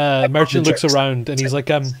merchant looks around and he's like,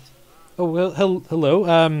 "Oh well, hello.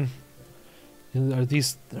 Are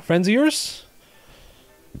these friends of yours?"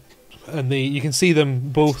 And you can see them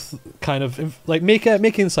both kind of like make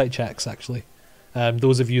insight checks. Actually,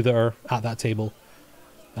 those of you that are at that table.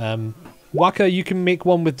 Waka, you can make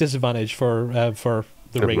one with disadvantage for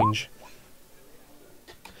the range.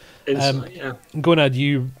 Insight, yeah. Gonad,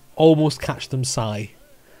 you almost catch them sigh.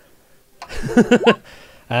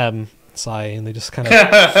 Sigh, and they just kind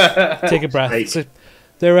of take a breath. So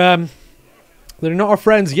they're not our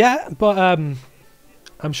friends yet, but I'm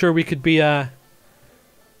sure we could be. I'm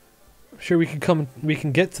sure we could come. We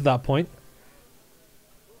can get to that point.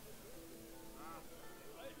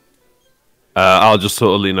 I'll just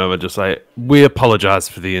sort of lean over, just like, "We apologise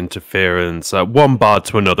for the interference." One bard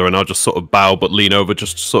to another, and I'll just sort of bow, but lean over,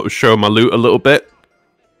 just to sort of show my loot a little bit,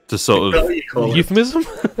 to sort of euphemism.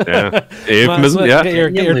 Yeah, euphemism. Yeah,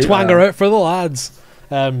 get your twanger out for the lads.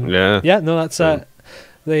 Yeah. No, that's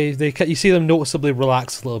they you see them noticeably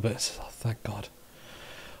relax a little bit. Oh, thank God.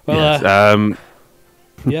 Well, yes,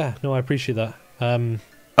 yeah, no, I appreciate that.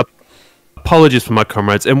 Apologies for my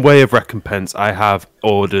comrades. In way of recompense, I have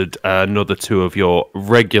ordered another 2 of your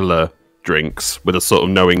regular drinks with a sort of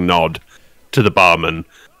knowing nod to the barman.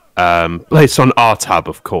 Placed on our tab,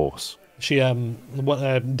 of course. She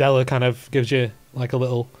Della kind of gives you like a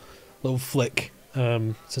little flick.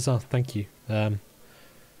 Says, "Oh, thank you."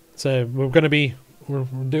 So we're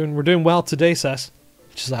doing well today, Sess.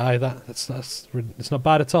 She's like, it's not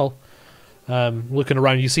bad at all. Looking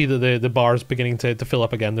around, you see that the bar's beginning to fill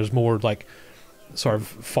up again. There's more like sort of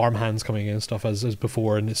farm hands coming in and stuff as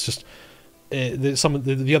before, and it's just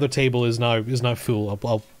the other table is now full.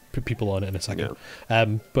 I'll put people on it in a second. Yeah.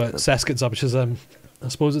 But Sess gets up and says, "I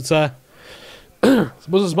suppose it's I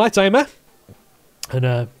suppose it's my time, eh?"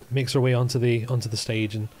 And makes her way onto the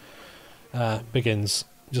stage and begins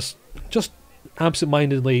just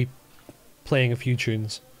absent-mindedly playing a few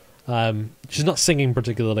tunes. She's not singing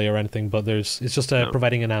particularly or anything, but it's just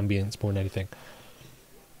providing an ambience more than anything.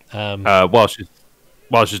 While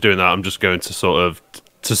she's doing that, I'm just going to sort of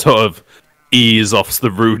ease off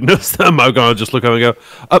the rudeness. I'm going to just look over and go,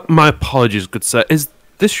 "My apologies, good sir. Is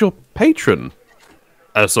this your patron?"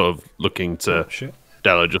 Sort of looking to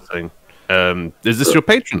Della, just saying, "Is this your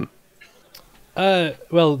patron?"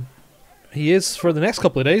 Well, he is for the next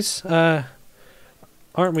couple of days, aren't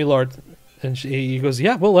we, Lord? And he goes,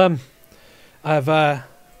 "Yeah. Well, I've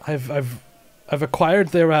acquired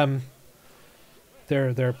their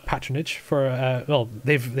patronage for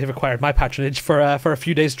they've acquired my patronage for a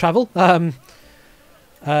few days' travel.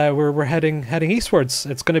 We're heading eastwards.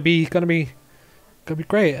 It's gonna be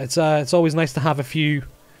great. It's always nice to have a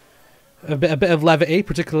bit of levity,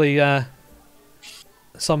 particularly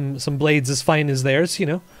some blades as fine as theirs, you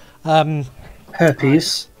know.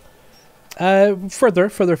 Herpes. Further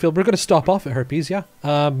afield. We're going to stop off at Herpes, yeah.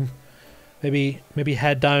 Maybe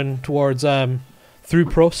head down towards through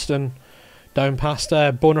Prost and down past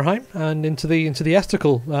Bonerheim and into the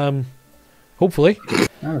Esticle. Hopefully.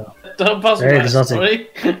 Oh. Don't pass Very me, exotic. sorry.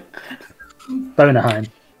 Bonerheim.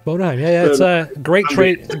 Bonerheim, yeah. It's a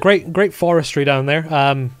great forestry down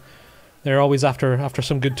there. They're always after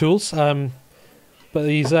some good tools. But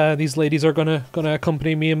these ladies are gonna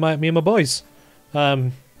accompany me and my boys.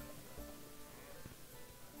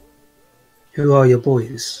 Who are your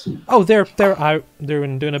boys? Oh, they're out. They're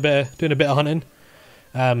doing a bit of hunting.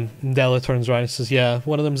 And Della turns around and says, "Yeah,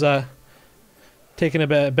 one of them's taking a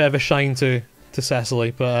bit of a shine to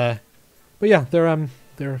Cecily, but yeah, they're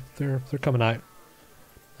coming out.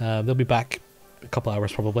 They'll be back a couple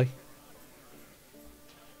hours probably."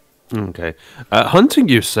 Okay. Hunting,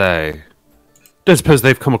 you say? Don't suppose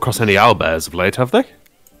they've come across any owlbears of late, have they?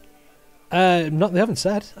 Not they haven't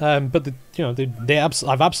said. But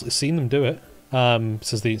I've absolutely seen them do it.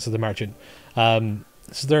 Says the merchant. So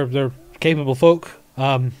they're capable folk.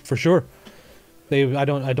 For sure. I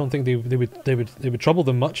don't think they would trouble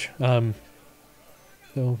them much.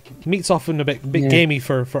 So meat's often a bit gamey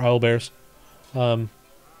for owlbears.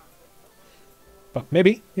 But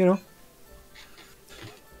maybe, you know.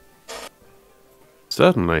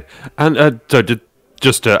 Certainly. And so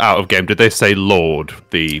just out of game, did they say Lord?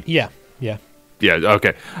 Yeah. Yeah,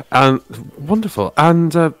 okay. Wonderful.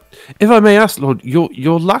 And if I may ask, Lord,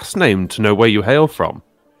 your last name to know where you hail from?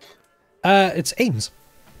 It's Ames.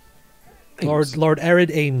 Lord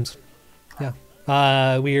Erid Ames. Yeah.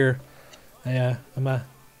 I'm a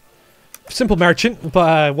simple merchant,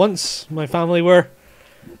 but once my family were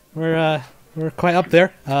quite up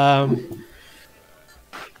there.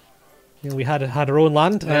 We had our own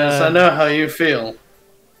land. Yes, I know how you feel.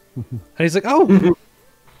 And he's like, "Oh,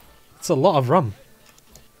 it's a lot of rum.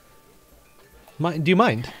 Do you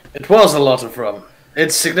mind?" It was a lot of rum.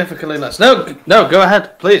 It's significantly less. No, go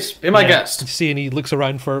ahead, please. Be my guest. You see, and he looks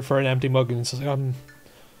around for an empty mug and says,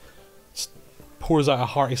 just pours out a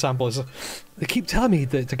hearty sample. He's like, "They keep telling me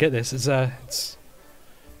to get this. It's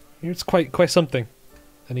quite something."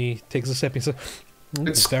 And he takes a sip and he says,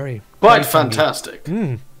 "It's very quite very fantastic.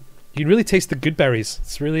 You can really taste the good berries.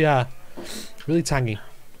 It's really really tangy.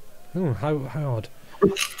 How odd."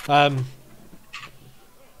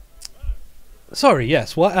 Sorry.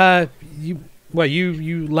 Yes. What?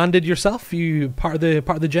 You landed yourself? You part of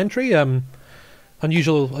the gentry?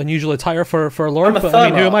 Unusual attire for a lord. But I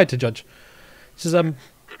mean, who am I to judge? He says, I'm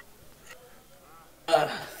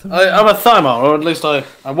a Thymar, or at least I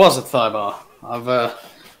was a Thymar. I've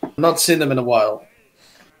not seen them in a while.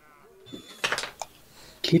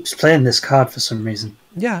 Keeps playing this card for some reason.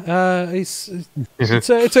 Yeah, it's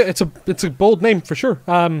a bold name for sure.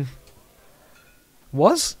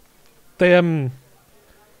 They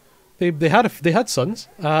had sons.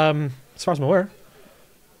 As far as I'm aware,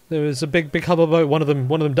 there was a big hubbub about one of them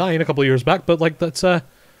dying a couple of years back. But like it's an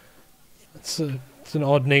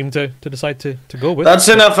odd name to decide to go with. That's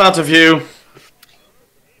enough out of you.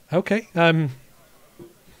 Okay. Your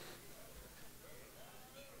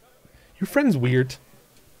friend's weird.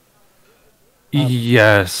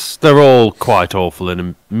 Yes, they're all quite awful in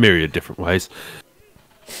a myriad different ways.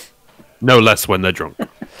 No less when they're drunk.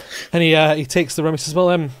 And he takes the rum. He says,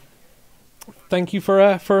 "Well, thank you for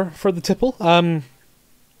the tipple.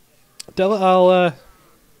 Della, I'll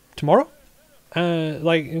tomorrow."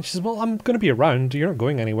 And she says, "Well, I'm going to be around. You're not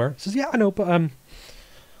going anywhere." He says, "Yeah, I know, but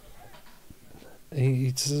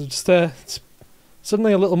it's just it's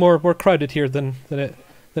suddenly a little more crowded here than it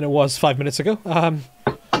was 5 minutes ago." And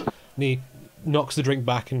he knocks the drink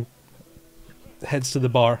back and heads to the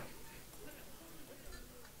bar.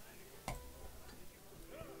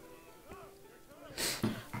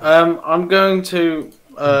 I'm going to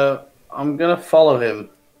follow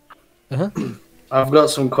him. Uh-huh. I've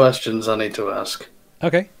got some questions I need to ask.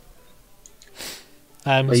 Okay.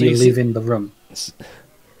 Are so you see- leaving the room?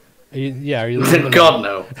 Are you leaving the God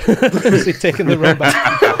no. Is he taking the room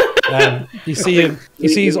back? You see him. You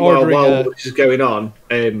see he's While ordering. this is going on,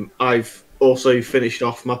 I've also finished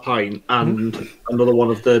off my pint and another one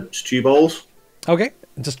of the stew bowls. Okay,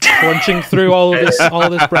 just crunching through all of this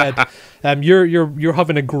bread. You're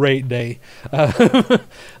having a great day.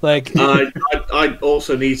 Like I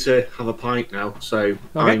also need to have a pint now, so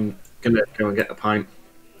I'm gonna go and get a pint.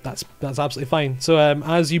 that's absolutely fine. So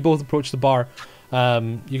as you both approach the bar,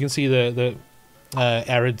 you can see the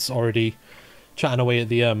Arid's already chatting away at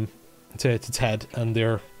the to Ted,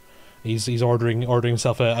 and he's ordering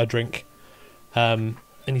himself a drink. And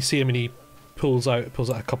you see him, and he pulls out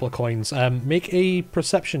a couple of coins. Make a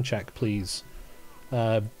perception check, please.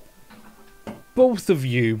 Both of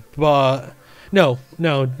you, but no,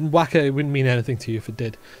 Waka, it wouldn't mean anything to you if it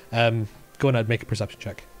did. Go ahead, make a perception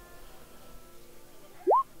check.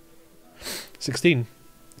 16.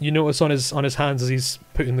 You notice on his hands as he's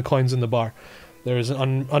putting the coins in the bar, there is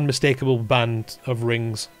an unmistakable band of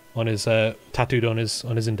rings on his tattooed on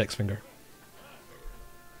his index finger.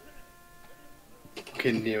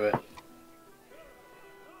 Fucking knew it.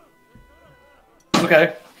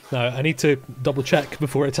 Okay. Now I need to double check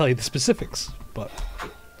before I tell you the specifics, but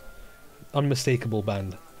unmistakable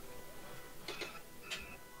band.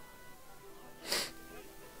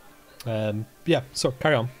 Yeah. So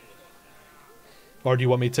carry on. Or do you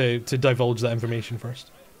want me to divulge that information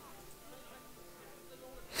first?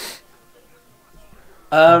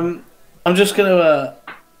 I'm just gonna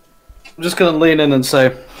lean in and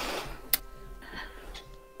say,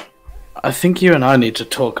 I think you and I need to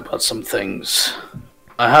talk about some things.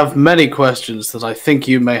 I have many questions that I think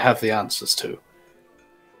you may have the answers to.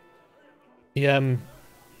 Yeah.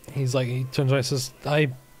 He's like, he turns around and says,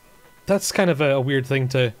 that's kind of a weird thing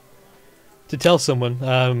to tell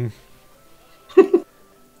someone.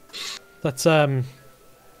 That's oh,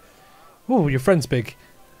 your friend's big.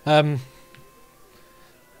 Don't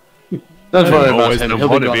worry about always him. known He'll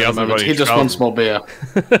what be to gone be, in a hasn't moment. he? He just wants more beer.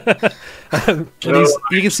 And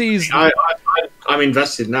you can see he's. I'm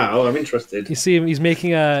invested now. I'm interested. You see him. He's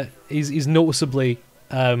making he's noticeably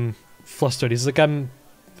flustered. He's like, I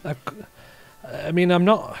mean, I'm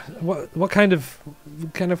not. What kind of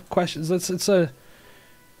questions? It's a.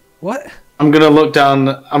 What? I'm gonna look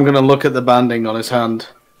down. I'm gonna look at the banding on his hand.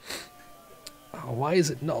 Oh, why is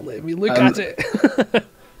it not letting me look at it?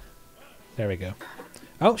 There we go.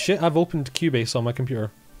 Oh shit! I've opened Cubase on my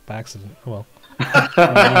computer by accident. Oh well.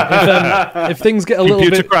 If things get a little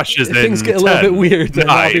Computer bit crashes if things in get a little 10, bit weird, then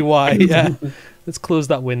that'll be 9. why. Yeah. Let's close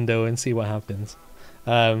that window and see what happens.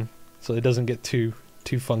 So it doesn't get too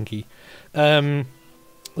funky. Let's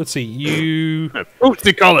see. You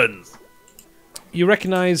Rusty Collins. You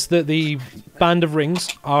recognise that the band of rings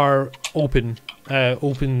are open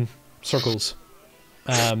circles.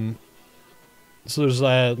 So there's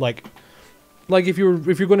like if you're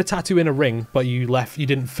going to tattoo in a ring, but you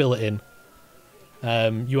didn't fill it in.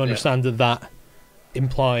 You understand that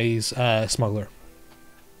implies smuggler.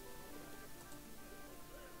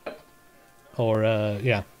 Or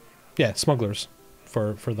smugglers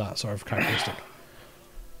for that sort of characteristic.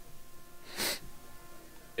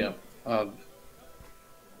 Yeah. I'm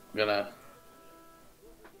gonna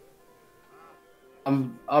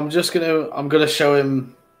show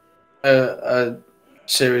him a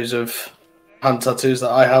series of hand tattoos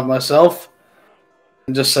that I have myself,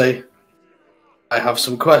 and just say, I have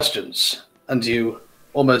some questions, and you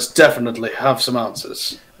almost definitely have some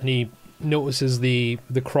answers. And he notices the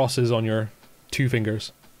crosses on your two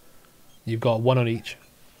fingers. You've got one on each,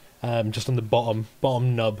 just on the bottom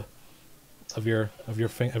nub of your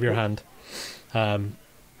hand. And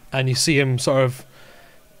you see him sort of,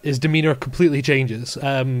 his demeanor completely changes.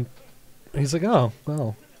 He's like, oh,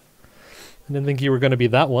 well, I didn't think you were going to be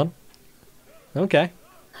that one. Okay.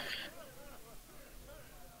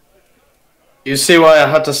 You see why I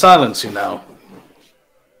had to silence you now?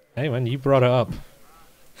 Hey man, you brought it up.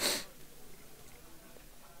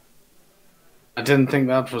 I didn't think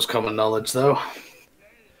that was common knowledge, though.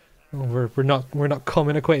 Well, we're not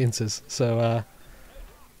common acquaintances, so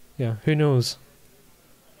yeah, who knows?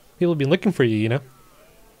 People have been looking for you, you know.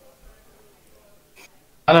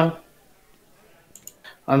 I know.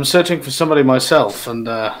 I'm searching for somebody myself, and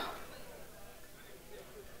I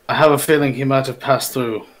have a feeling he might have passed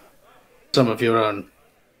through some of your own.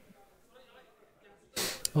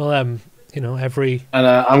 Well, you know, every. And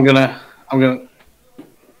I'm gonna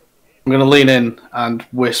lean in and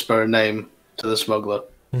whisper a name to the smuggler.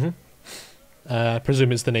 Mm-hmm. I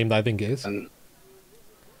presume it's the name that I think it is. And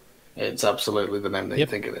it's absolutely the name that you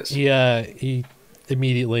think it is. He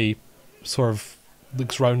immediately sort of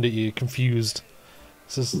looks round at you, confused.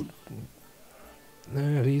 Says,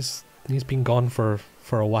 "No, he's been gone for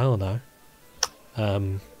a while now.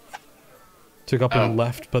 Took up and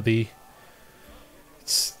left, but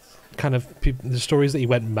it's kind of the stories that he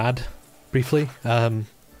went mad briefly.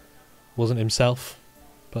 Wasn't himself,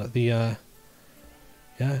 but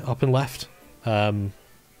up and left. There's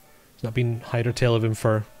not been hide or tail of him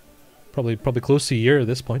for probably close to a year at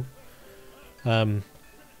this point. The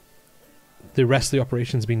rest of the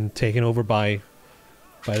operation's been taken over by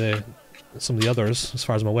some of the others, as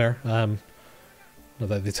far as I'm aware. Not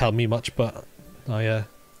that they tell me much, but yeah.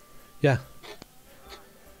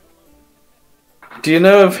 Do you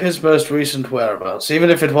know of his most recent whereabouts? Even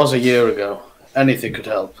if it was a year ago, anything could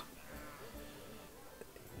help.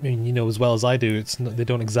 I mean, you know as well as I do, they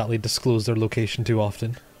don't exactly disclose their location too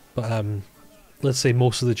often. But let's say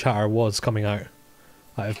most of the chatter was coming out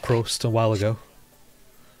of Prost a while ago.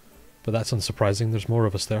 But that's unsurprising. There's more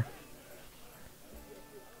of us there.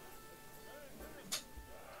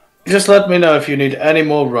 Just let me know if you need any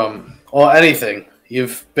more rum or anything.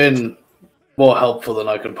 You've been more helpful than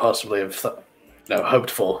I could possibly have hoped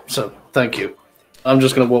for. So thank you. I'm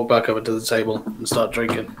just going to walk back over to the table and start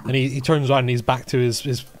drinking. And he turns around and he's back to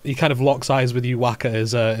his he kind of locks eyes with you, Waka,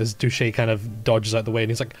 as Douche kind of dodges out the way,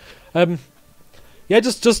 and he's like, yeah,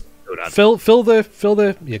 just fill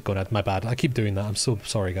the yeah, go ahead, my bad. I keep doing that. I'm so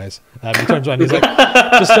sorry, guys. He turns around and he's like,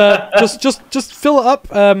 just fill it up.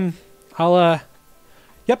 I'll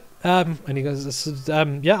yep. And he goes,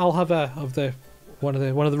 yeah, I'll have one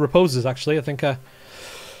of the reposes actually. I think I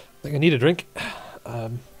need a drink.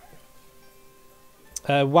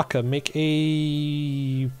 Waka, make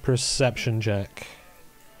a perception check.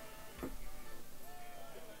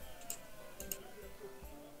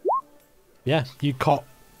 Yeah, you caught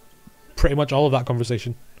pretty much all of that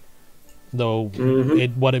conversation. Though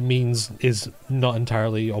what it means is not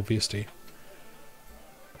entirely obvious to you.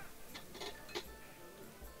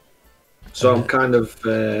 So I'm kind of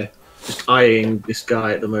just eyeing this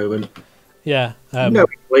guy at the moment. Yeah.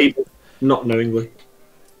 Knowingly, but not knowingly.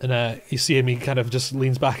 And you see him, he kind of just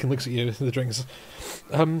leans back and looks at you with the drinks.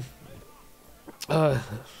 Hi.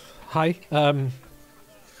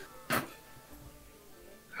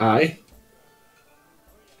 Hi.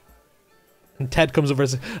 And Ted comes over and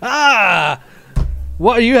says,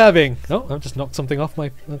 what are you having? Oh, I've just knocked something off my...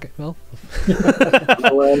 Okay, well...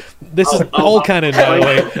 This is all canon, by the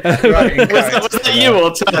way. Was that you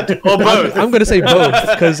or Ted? Or both? I'm going to say both,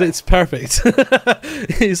 because it's perfect.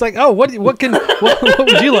 He's like, oh, what would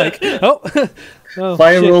you like? Oh,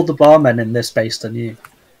 Why are all the barmen in this based on you?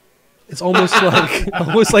 It's almost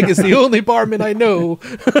like it's the only barman I know.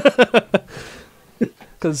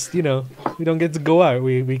 Because, we don't get to go out.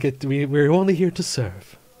 We're only here to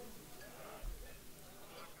serve.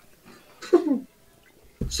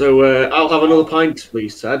 So I'll have another pint,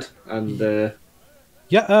 please, Ted. And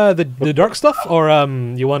yeah, the dark stuff, or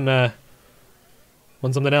you want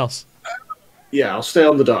something else? Yeah, I'll stay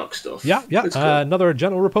on the dark stuff. Yeah. Another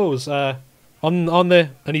gentle repose. On the,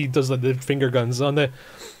 and he does the finger guns on the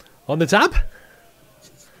tab.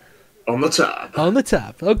 On the tab. On the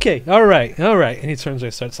tab. Okay. All right. And he turns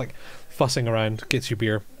around, starts like fussing around, gets you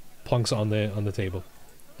beer, plunks it on the table,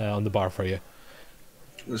 on the bar for you.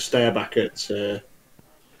 I'll stare back at this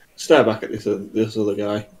other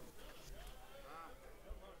guy.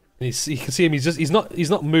 And you can see him. He's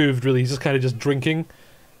not moved really. He's just kind of just drinking,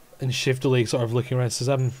 and shiftily sort of looking around. Says,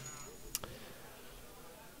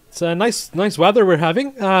 it's a nice weather we're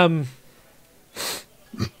having.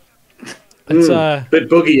 It's a bit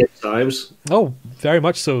buggy at times. Oh, very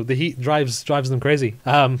much so. The heat drives them crazy.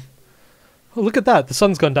 Oh, look at that. The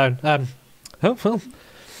sun's gone down. Oh well,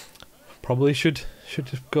 probably should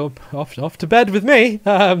go off to bed with me.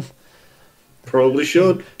 Probably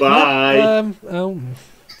should. Bye.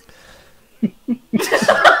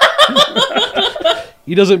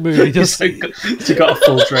 He doesn't move. He just he got a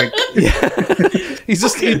full drink. Yeah. He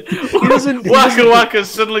doesn't. Waka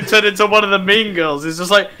suddenly turned into one of the mean girls. He's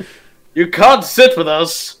just like, you can't sit with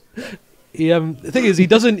us. The thing is, he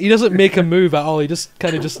doesn't make a move at all. He just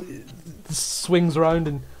kind of just swings around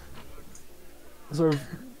and sort of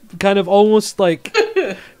kind of almost like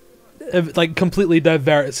completely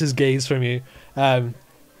diverts his gaze from you.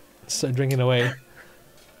 Start drinking away.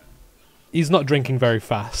 He's not drinking very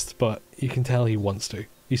fast, but you can tell he wants to.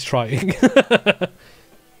 He's trying.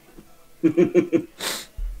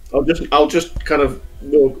 I'll just kind of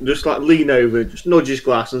lean over, just nudge his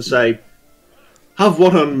glass and say, "Have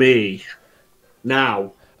one on me,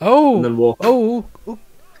 now." Oh, and then walk. Oh.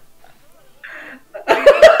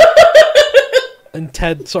 And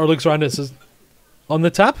Ted sort of looks around and says, "On the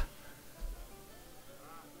tap?"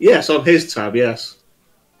 Yes, on his tab, yes.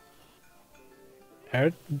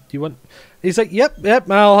 Aaron, do you want? He's like, yep.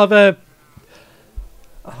 I'll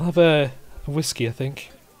have a whiskey, I think.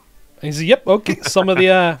 And he's like, yep, okay. Some of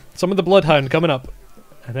the bloodhound coming up,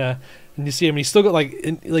 and you see him. He's still got like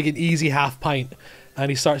an easy half pint, and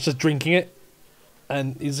he starts just drinking it,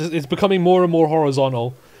 and it's becoming more and more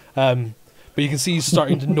horizontal. But you can see he's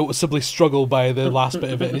starting to noticeably struggle by the last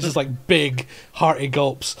bit of it. And it's just like big, hearty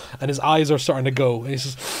gulps, and his eyes are starting to go. And he's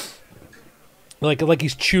just like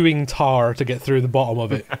he's chewing tar to get through the bottom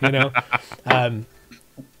of it, you know.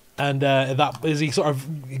 That is he sort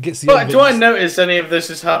of gets the. But do I notice any of this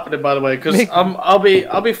is happening? By the way, because I'll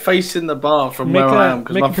be facing the bar from where I am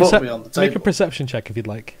because my foot will be on the table. Make a perception check if you'd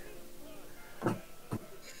like.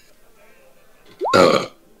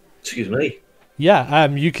 Excuse me. Yeah,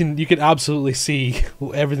 you can absolutely see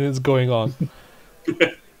everything that's going on.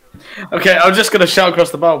 Okay, I'm just gonna shout across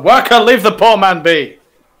the bar. Worker, leave the poor man be.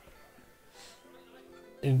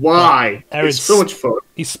 Why? It's so much fun.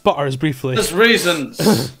 He sputters briefly. There's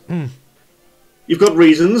reasons. You've got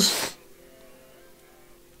reasons.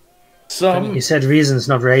 He said reasons,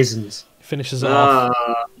 not raisins. Finishes it off.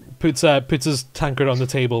 Puts his tankard on the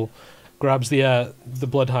table, grabs the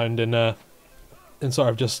bloodhound and sort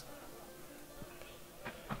of just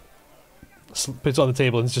puts it on the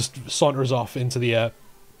table and just saunters off into the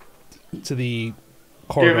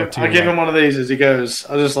corridor. I give him one of these as he goes.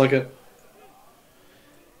 I just like it.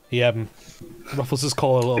 He ruffles his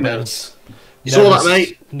collar a little bit. You saw that,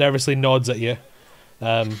 mate? Nervously nods at you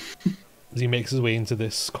as he makes his way into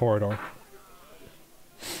this corridor.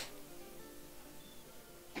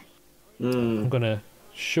 I'm going to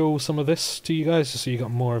show some of this to you guys just so you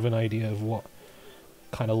got more of an idea of what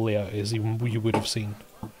kind of layout is you would have seen.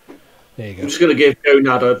 There you go. I'm just going to give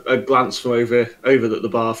Gonad a glance from over at the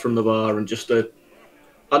bar, from the bar, and just a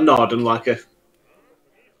nod and like a...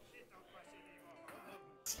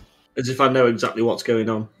 as if I know exactly what's going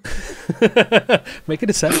on. Make a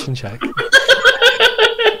deception check.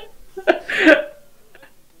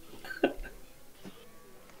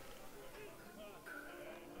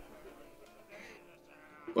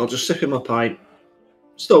 I'll just sip in my pint.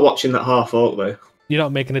 Still watching that half orc though. You're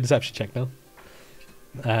not making a deception check now?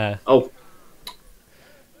 Oh.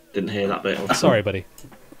 Didn't hear that bit. Sorry, buddy.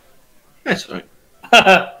 That's all right.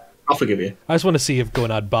 I'll forgive you. I just want to see if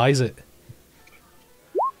Gonad buys it.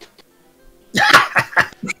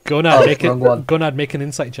 Gonad, make an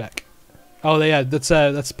insight check. Oh yeah,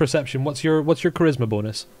 that's perception. What's your charisma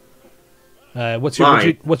bonus? What's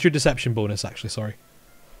your deception bonus? Actually, sorry.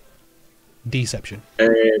 Deception.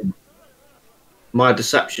 My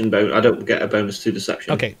deception bonus. I don't get a bonus to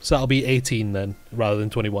deception. Okay, so that'll be 18 then, rather than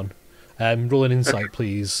 21. Roll an insight,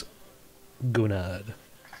 please, Gonad.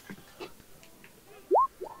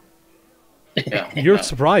 Yeah. You're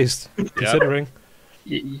surprised, considering.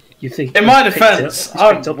 You think? In my defense,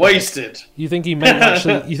 I'm wasted. You think he might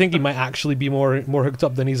actually? You think he might actually be more hooked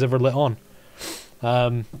up than he's ever lit on?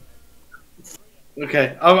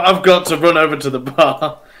 Okay, I've got to run over to the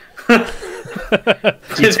bar. With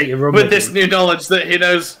this new knowledge that he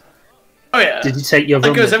knows. Oh yeah. Did you take your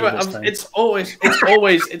rum? It's always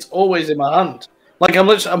in my hand. Like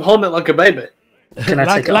I'm holding it like a baby. Can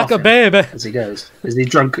I take it like off a baby as he goes? Is he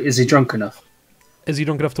drunk? Is he drunk enough? Is he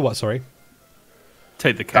drunk enough to what? Sorry.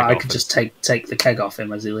 Take the keg off. I could just take the keg off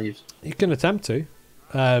him as he leaves. You can attempt to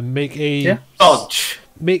make a dodge.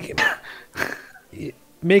 Make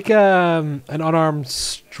an unarmed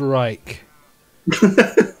strike.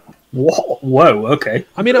 Whoa, okay.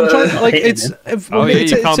 I mean, I'm trying like it's.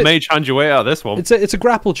 You can't mage hand your way out of this one. It's a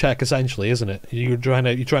grapple check essentially, isn't it? You're trying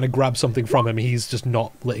to grab something from him. He's just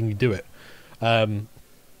not letting you do it.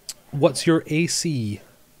 What's your AC?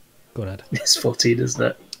 Go ahead. It's 14, isn't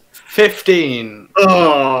it? 15.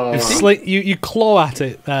 Oh, it's like you claw at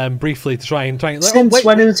it briefly to try and. Like, Since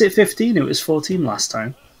when was it 15? It was 14 last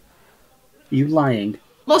time. Are you lying?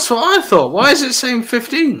 That's what I thought. Why is it saying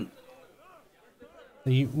 15?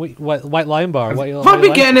 White Lion Bar. I've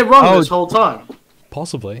been getting it wrong this whole time.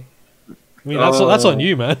 Possibly. I mean, that's on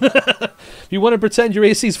you, man. If you want to pretend your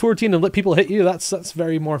AC is 14 and let people hit you, that's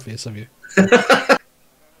very Morpheus of you.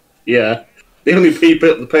 Yeah.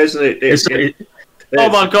 The person it oh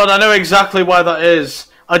my god, I know exactly why that is.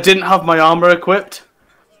 I didn't have my armor equipped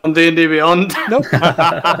on D&D Beyond. Nope.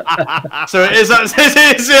 So it is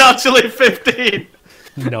actually 15.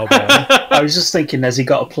 No, man. I was just thinking, has he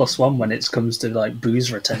got a +1 when it comes to like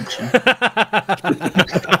booze retention?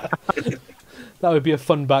 That would be a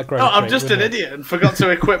fun background. No, I'm just an idiot and forgot to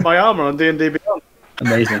equip my armor on D&D Beyond.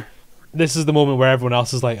 Amazing. This is the moment where everyone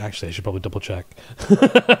else is like, actually, I should probably double check.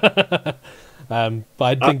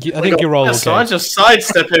 But I think you're all okay. So I just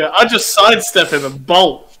sidestep him and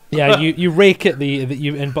bolt. Yeah, you rake at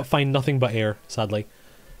but find nothing but air. Sadly,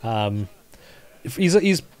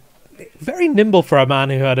 he's very nimble for a man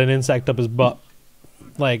who had an insect up his butt,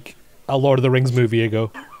 like a Lord of the Rings movie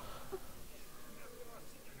ago.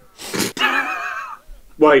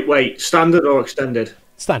 Wait, standard or extended?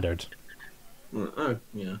 Standard. Oh,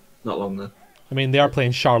 yeah, not long then. I mean, they are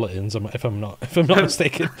playing charlatans, if I'm not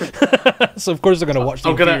mistaken. So of course they're going to watch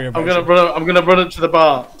the inferior version. I'm gonna run up to the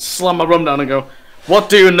bar, slam my rum down, and go, "What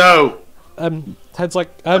do you know?" Ted's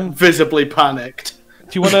like, visibly panicked.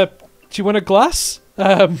 Do you want a glass?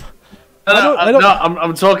 I'm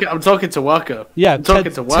talking to Wacko. Yeah, I'm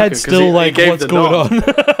talking to Wacko. Ted's still he like, gave what's the going nod.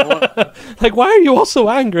 on? Like, why are you all so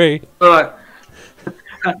angry? All right.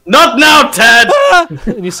 Not now, Ted.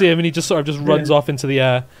 And you see him, and he just sort of just runs off into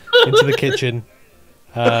the kitchen.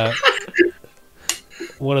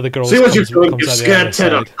 One of the girls. See what you're doing? You're scared,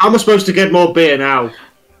 Ted. How am I supposed to get more beer now?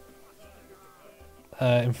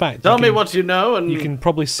 In fact, tell me what you know, and you can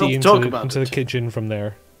probably see into the kitchen from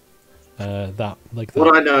there. What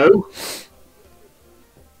I know.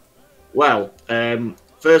 Well,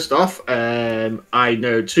 first off, I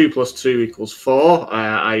know 2 + 2 = 4.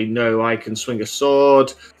 I know I can swing a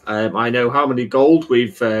sword. I know how many gold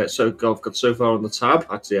we've got so far on the tab.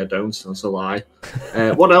 Actually, I don't. That's a lie.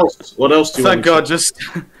 What else? What else do you Thank God,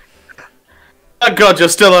 Thank God you're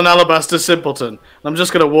still an alabaster simpleton. I'm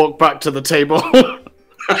just going to walk back to the table.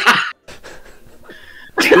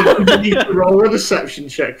 You need to roll a deception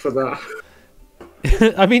check for that.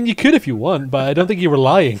 I mean, you could if you want, but I don't think you were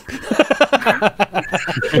lying.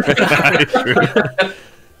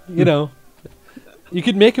 You know, you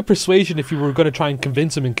could make a persuasion if you were going to try and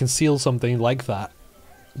convince him and conceal something like that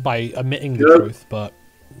by omitting the truth, but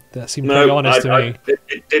that seemed pretty honest to me.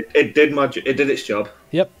 It did its job.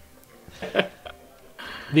 Yep.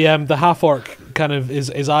 The half orc kind of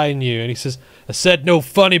is eyeing you, and he says, "I said no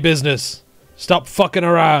funny business. Stop fucking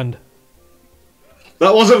around."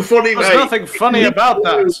 That wasn't funny, mate. There's nothing funny about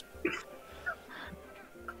that.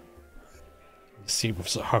 See,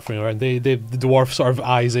 halfway around. The dwarf sort of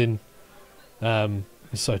eyes in,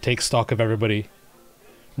 sort of takes stock of everybody.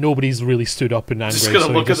 Nobody's really stood up and angry. Just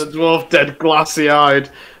gonna look at the dwarf, dead glassy-eyed,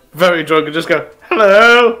 very drunk, and just go,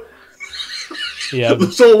 "Hello." Yeah,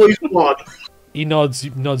 there's always one. He nods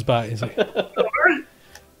back. He's like,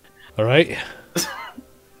 "All right."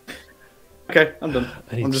 Okay, I'm done.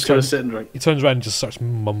 I'm just gonna sit and drink. He turns around and just starts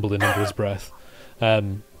mumbling under his breath.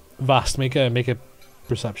 Vast, make a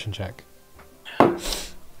perception check.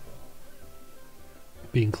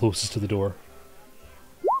 Being closest to the door.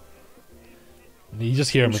 And you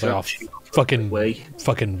just hear him with like, "Oh, fucking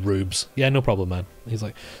rubes." Yeah, no problem, man. He's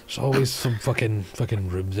like, "There's always some fucking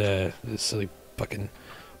rubes there. Silly fucking."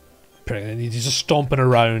 And he's just stomping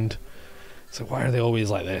around. So why are they always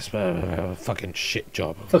like this? Fucking shit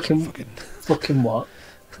job. Fucking what?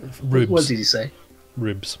 Rubes. What did he say?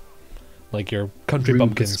 Rubes. Like your country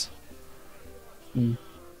bumpkins.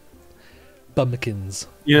 Bumpkins.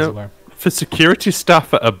 Yeah. For security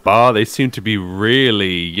staff at a bar, they seem to be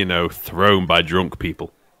really, thrown by drunk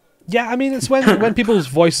people. Yeah, I mean, it's when people's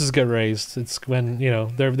voices get raised. It's when,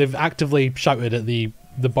 they've actively shouted at the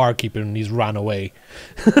barkeeper and he's ran away.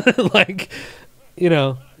 Like,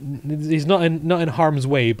 he's not in harm's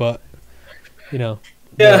way, but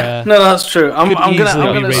Yeah, no, that's true. I'm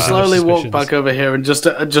gonna slowly walk back over here and just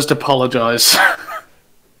apologize.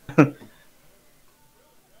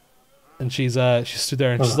 And she stood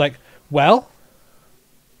there and she's like, "Well,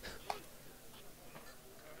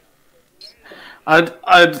 I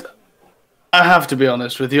have to be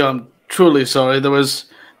honest with you. I'm truly sorry. There was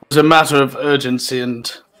a matter of urgency,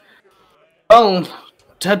 and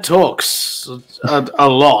Ted talks a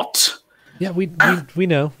lot." Yeah, we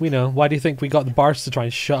know. Why do you think we got the bars to try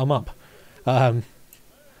and shut him up? At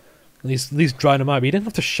least drown him out. But you didn't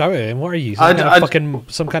have to shout at him. What are you?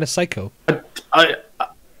 Some kind of psycho?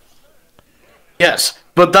 Yes,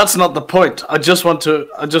 but that's not the point. I just want to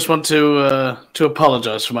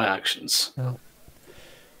apologize for my actions. Oh.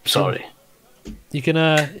 Sorry. You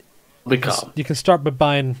can be calm. You can start by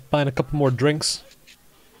buying a couple more drinks.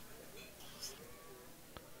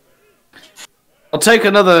 I'll take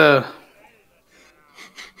another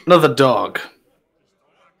dog.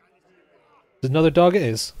 Another dog it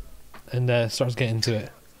is, and starts getting to it.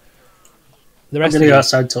 The I'm rest gonna of go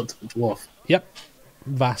outside and talk to the dwarf. Yep.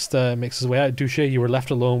 Vast makes his way out. Douche, you were left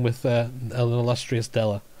alone with an illustrious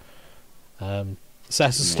Della.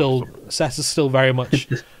 Cess is still very much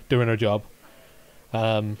doing her job.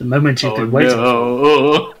 The moment you've been waiting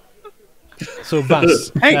for. So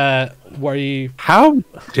Vass, what are you? How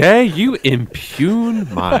dare you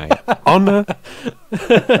impugn my honor?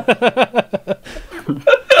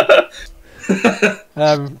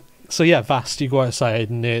 So yeah, Vast, you go outside,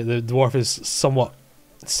 and the dwarf is somewhat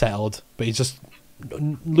settled, but he's just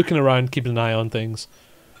looking around, keeping an eye on things.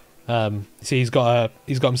 See, he's got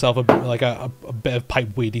himself a bit of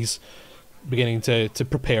pipe weed. He's beginning to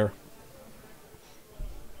prepare.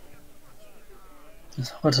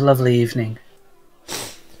 What a lovely evening.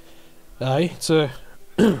 Aye, it's a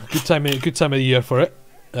good time of the year for it.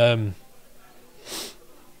 Can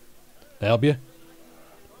I help you?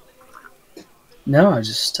 No, I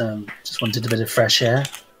just wanted a bit of fresh air.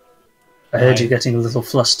 I heard you getting a little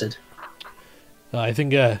flustered. I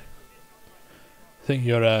think your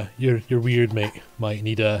weird mate might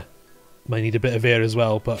need a bit of air as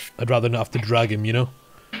well, but I'd rather not have to drag him, you know.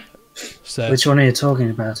 So which one are you talking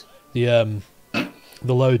about?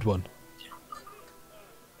 The loud one.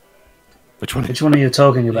 Which one? Which one are you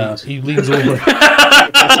talking about? He leans over.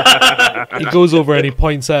 He goes over and he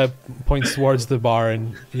points towards the bar,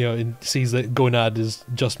 and and sees that Gonad has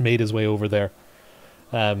just made his way over there.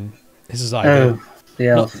 This is the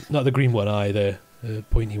elf. Not the green one, the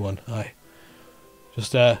pointy one.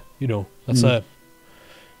 Just that's if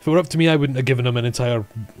it were up to me, I wouldn't have given him an entire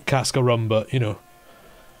cask of rum, but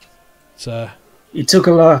it's He took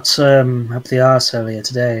a lot up the arse earlier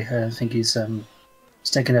today. I think he's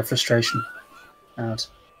taking that frustration out.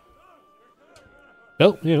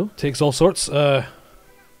 Well, takes all sorts.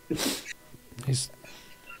 He's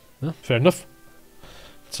fair enough.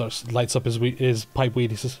 Starts lights up his pipe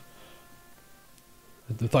weed. He says,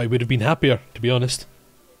 "I thought he would have been happier, to be honest."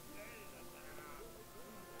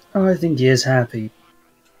 Oh, I think he is happy.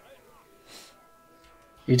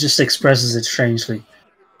 He just expresses it strangely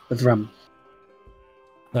with rum.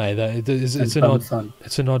 Aye,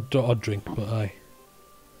 it's an odd drink, but aye,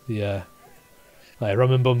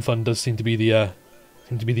 rum and bum fun does seem to be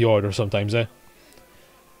the order sometimes, eh?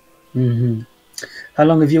 Mm-hmm. How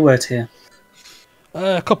long have you worked here?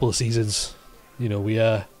 A couple of seasons. We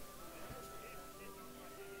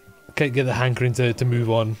can't get the hankering to move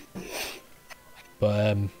on,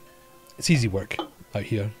 but it's easy work out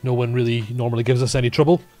here. No one really normally gives us any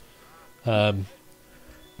trouble.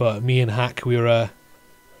 But me and Hack, we've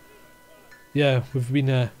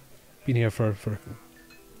been here for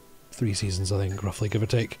 3 seasons, I think, roughly, give or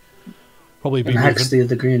take. Probably been. And Hack's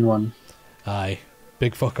the green one. Aye,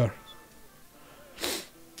 big fucker.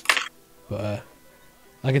 But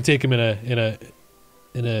I can take him in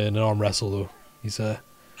an arm wrestle though. He's an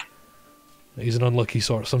unlucky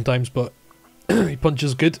sort sometimes, but he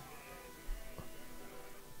punches good.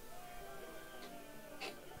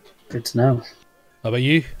 Good to know. How about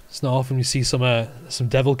you? It's not often you see some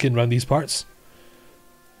devilkin around these parts.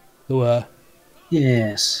 Though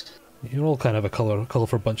yes. You're all kind of a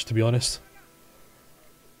colourful bunch, to be honest.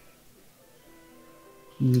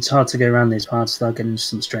 It's hard to go around these parts without getting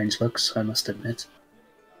some strange looks, I must admit.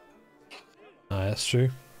 Aye, that's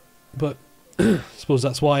true. But I suppose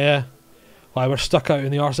that's why we're stuck out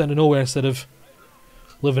in the arse end of nowhere instead of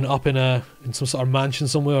living up in some sort of mansion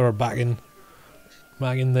somewhere, or back in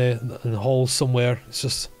the halls somewhere. It's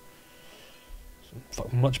just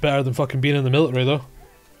much better than fucking being in the military, though.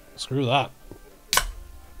 Screw that.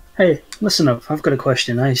 Hey, listen up. I've got a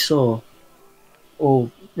question. I saw,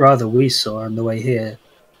 or rather we saw on the way here,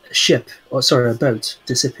 a boat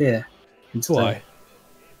disappear into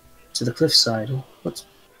the cliffside. What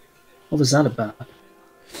was that about?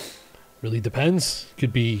 Really depends.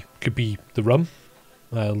 Could be the rum.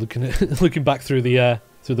 Looking back through the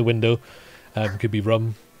window, could be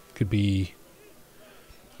rum. Could be.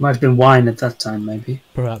 Might have been wine at that time, maybe.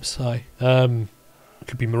 Perhaps. Aye.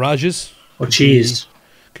 Could be mirages. Or cheese.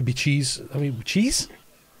 Could be cheese. I mean, cheese.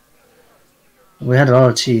 We had a lot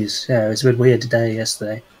of cheese. Yeah, it was a bit weird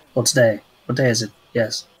yesterday. Or today. What day is it?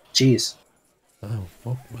 Yes. Cheese. Oh,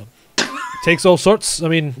 well. Takes all sorts. I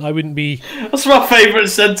mean, I wouldn't be... That's my favourite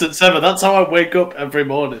sentence ever. That's how I wake up every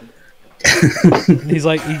morning. He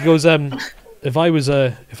goes, if I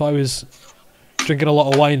was drinking a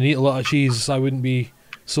lot of wine and eating a lot of cheese, I wouldn't be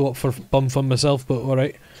so up for bum fun myself, but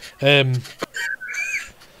alright.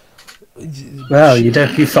 Well,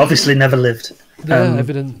 you've obviously never lived. Yeah,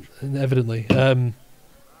 evidently.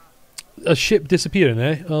 A ship disappearing,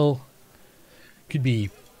 eh? Well, could be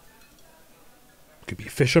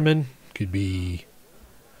fishermen, could be,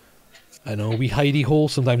 I don't know, wee hidey hole.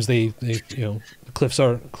 Sometimes they the cliffs.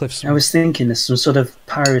 I was thinking there's some sort of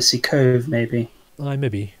piracy cove, maybe. Aye,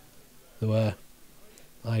 maybe. Though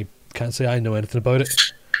I can't say I know anything about it.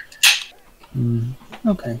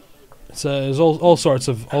 Okay. So there's all sorts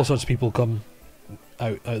of people come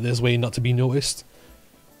out this way not to be noticed.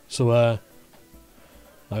 So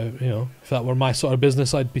if that were my sort of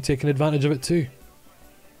business, I'd be taking advantage of it too.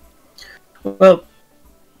 Well,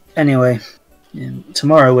 anyway,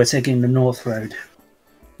 tomorrow we're taking the North Road.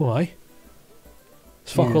 Why?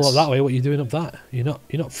 It's fuck all Yes. up that way. What are you doing up that? You're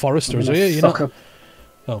not foresters, We're are gonna you? You're fuck not. up-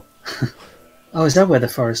 Oh. Oh, is that where the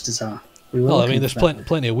foresters are? We were Well, I looking mean, there's for that.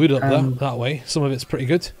 plenty of wood up Um, that way. Some of it's pretty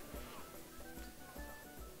good.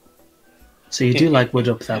 So you do like wood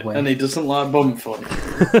up that way? And he doesn't like bum fun.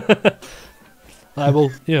 I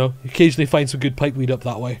will, occasionally find some good pipeweed up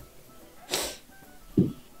that way.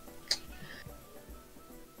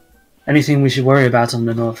 Anything we should worry about on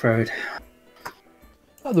the North Road?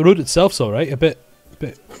 The road itself's all right. A bit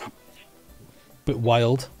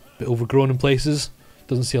wild, a bit overgrown in places.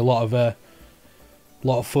 Doesn't see a lot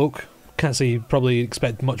of folk. Can't say you probably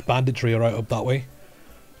expect much banditry around up that way.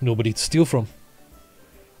 Nobody to steal from.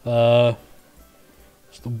 Other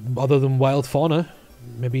than wild fauna,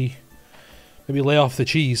 maybe lay off the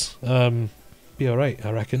cheese. Be all right,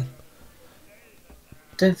 I reckon.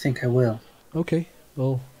 Don't think I will. Okay,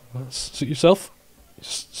 well, suit yourself.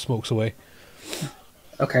 Just smokes away.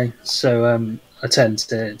 Okay, so I tend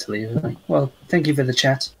to leave. Well, thank you for the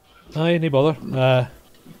chat. Aye, no bother.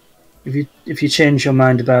 If you change your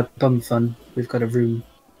mind about bum fun, we've got a room.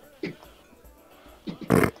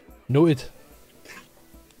 Noted.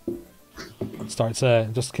 Starts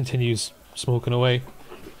just continues smoking away.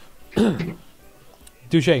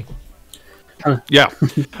 Douche. Yeah.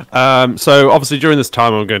 So obviously during this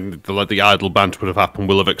time, I'm going to let the idle banter would have happened.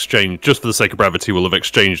 We'll have exchanged, just for the sake of brevity, we'll have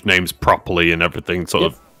exchanged names properly and everything. Sort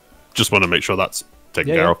of, just want to make sure that's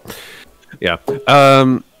taken care of. Yeah.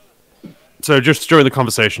 So just during the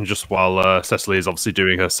conversation, just while Cecily is obviously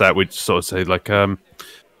doing her set, we'd sort of say like,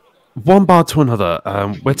 one bar to another.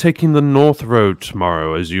 We're taking the North Road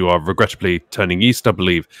tomorrow, as you are regrettably turning east, I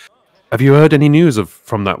believe. Have you heard any news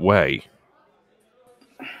from that way?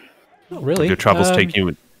 Not really. Your travels taking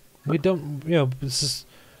you. We don't. We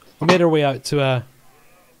made our way out to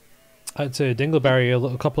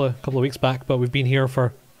Dingleberry a couple of weeks back, but we've been here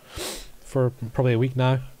for probably a week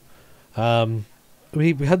now.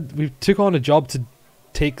 We took on a job to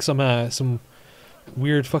take some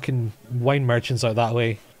weird fucking wine merchants out that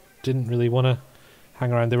way. Didn't really want to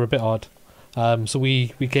hang around. They were a bit odd. So we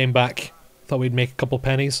came back. Thought we'd make a couple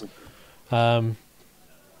pennies. But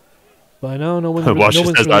I know no one. While she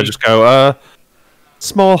says that, I just go,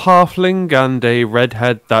 small halfling and a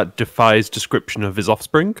redhead that defies description of his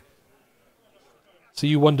offspring. So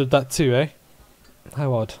you wondered that too, eh?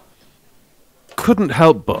 How odd. Couldn't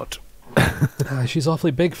help but. She's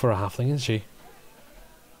awfully big for a halfling, isn't she?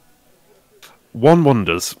 One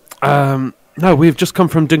wonders. No, we've just come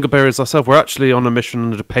from Dingleberries ourselves. We're actually on a mission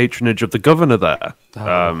under the patronage of the governor there.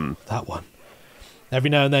 That one. Every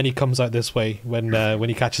now and then he comes out this way when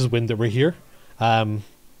he catches wind that we're here. I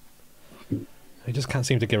just can't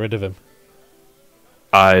seem to get rid of him.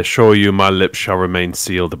 I assure you my lips shall remain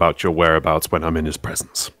sealed about your whereabouts when I'm in his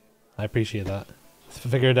presence. I appreciate that. I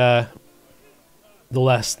figured the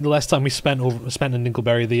less time we spent in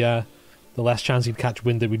Dingleberry, the less chance he'd catch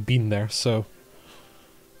wind that we'd been there, so...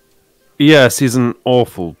 Yes, he's an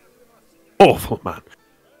awful, awful man.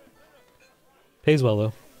 Pays well,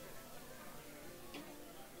 though.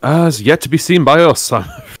 Has yet to be seen by us, I'm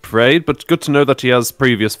afraid, but good to know that he has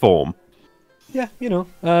previous form. Yeah,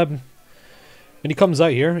 when he comes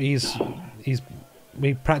out here,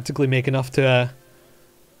 we practically make enough to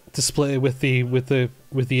split it with the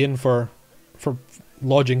inn for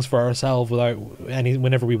lodgings for ourselves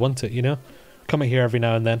whenever we want it. Come out here every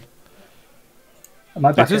now and then. Am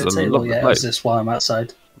I back It at is the a table lovely yet? Or place. is this while I'm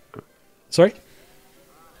outside? Sorry?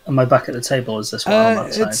 Am I back at the table? Is this while I'm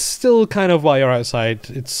outside? It's still kind of while you're outside.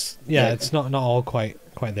 It's not all quite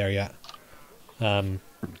there yet. I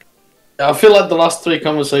feel like the last three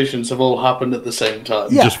conversations have all happened at the same time.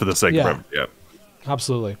 Yeah. Just for the sake of it, yeah.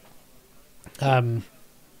 Absolutely.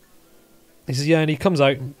 He says, and he comes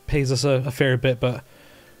out, pays us a fair bit, but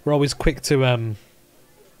we're always quick to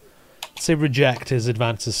say reject his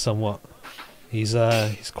advances somewhat. He's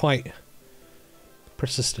quite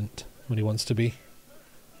persistent when he wants to be.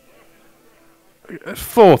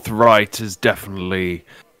 Forthright is definitely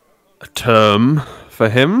a term for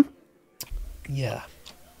him. Yeah.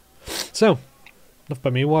 So, enough by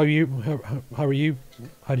me. How are you?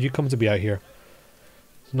 How did you come to be out here?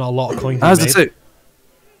 There's not a lot of coin to be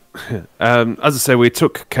made. As I say, we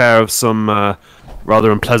took care of some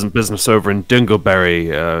rather unpleasant business over in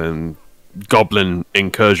Dingleberry, goblin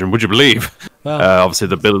incursion. Would you believe? Well, obviously,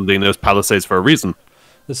 they're building those palisades for a reason.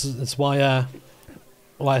 that's why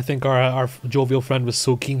why I think our jovial friend was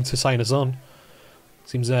so keen to sign us on.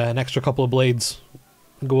 Seems an extra couple of blades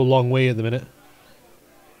go a long way at the minute.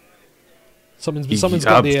 Someone's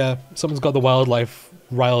got the wildlife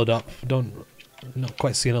riled up. Not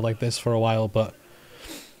quite seen it like this for a while, but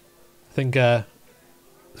I think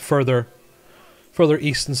further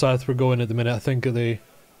east and south we're going at the minute. I think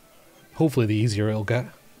hopefully the easier it'll get.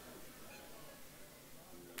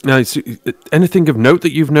 Now, anything of note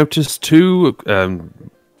that you've noticed too?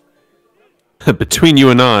 Between you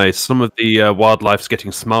and I, some of the wildlife's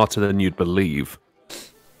getting smarter than you'd believe.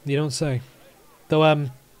 You don't say. Though,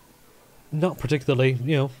 not particularly.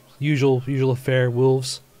 You know, usual affair.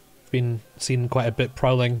 Wolves been seen quite a bit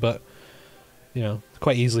prowling, but you know,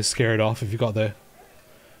 quite easily scared off if you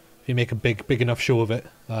make a big enough show of it.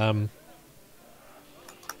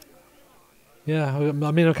 Yeah, I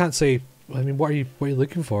mean, I can't say. I mean, what are you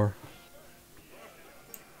looking for?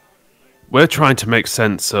 We're trying to make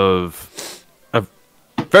sense of a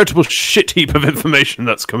veritable shit heap of information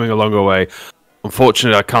that's coming along our way.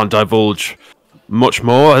 Unfortunately, I can't divulge much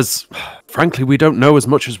more, as frankly, we don't know as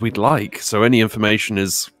much as we'd like. So any information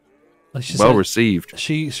is well received.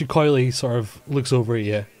 She coyly sort of looks over at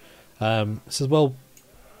you. Says, "Well,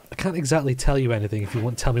 I can't exactly tell you anything if you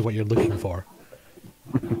won't tell me what you're looking for."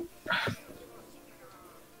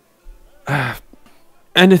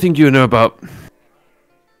 Anything you know about?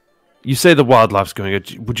 You say the wildlife's going.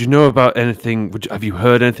 Would you know about anything? Have you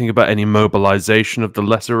heard anything about any mobilization of the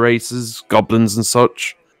lesser races, goblins and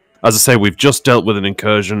such? As I say, we've just dealt with an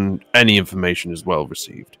incursion. Any information is well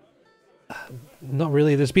received. Not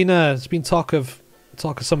really. There's been talk of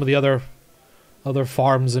some of the other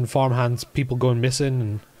farms and farmhands, people going missing,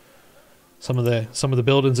 and some of the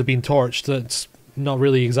buildings have been torched. It's not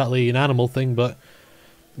really exactly an animal thing, but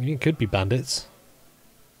it could be bandits.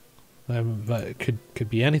 But it could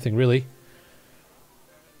be anything really.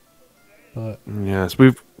 But yes,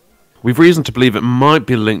 we've reason to believe it might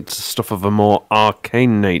be linked to stuff of a more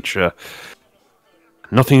arcane nature.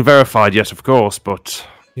 Nothing verified yet, of course, but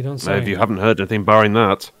you don't say. If you haven't heard anything barring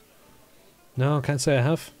that. No, I can't say I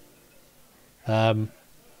have. And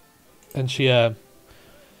she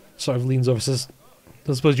sort of leans over and says,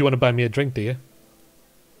 "I suppose you want to buy me a drink, do you?"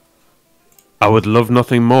 I would love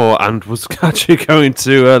nothing more, and was actually going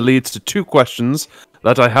to lead to two questions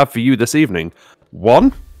that I have for you this evening.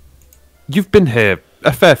 One, you've been here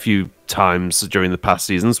a fair few times during the past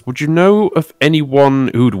seasons. Would you know of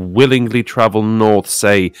anyone who'd willingly travel north,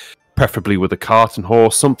 say, preferably with a cart and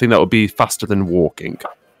horse, something that would be faster than walking?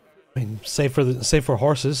 I mean, save for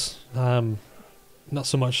horses. Not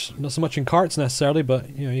so much in carts necessarily,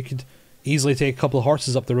 but you know, you could easily take a couple of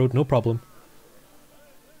horses up the road, no problem.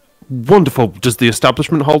 Wonderful. Does the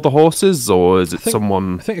establishment hold the horses, or is it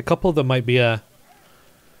someone? I think a couple of them might be the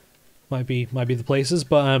places,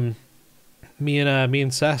 but me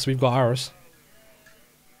and Sess, we've got ours.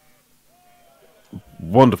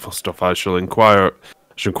 Wonderful stuff. I shall inquire.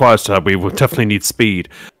 As to that. We will definitely need speed.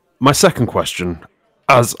 My second question,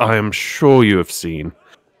 as I am sure you have seen,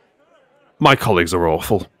 my colleagues are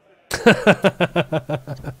awful.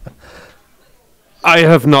 I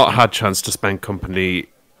have not had chance to spend company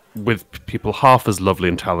with people half as lovely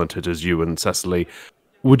and talented as you and Cecily.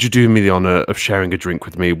 Would you do me the honour of sharing a drink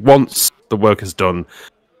with me once the work is done,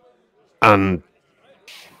 and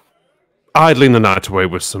idling the night away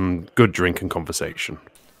with some good drink and conversation?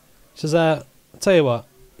 She says, I'll tell you what,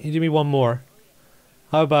 you do me one more.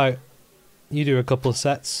 How about you do a couple of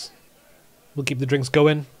sets? We'll keep the drinks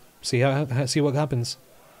going, see what happens.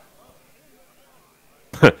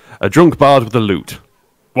 A drunk bard with a lute.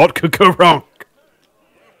 What could go wrong?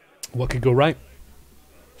 What could go right?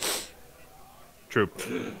 True.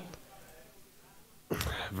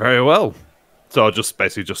 Very well. So I'll just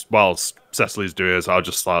basically, whilst Cecily's doing this, I'll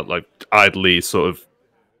just start like idly sort of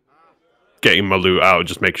getting my lute out and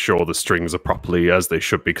just make sure the strings are properly as they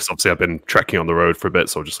should be, because obviously I've been trekking on the road for a bit,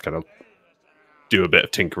 so I'll just kind of do a bit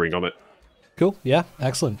of tinkering on it. Cool. Yeah.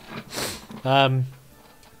 Excellent.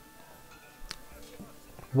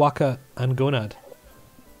 Waka and Gonad,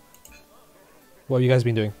 what have you guys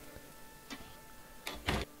been doing?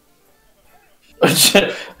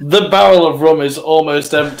 The barrel of rum is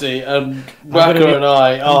almost empty, and Waka and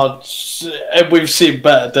I are. We've seen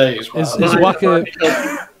better days. Is Waka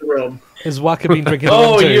been drinking?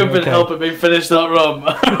 Oh, you've been helping me finish that rum.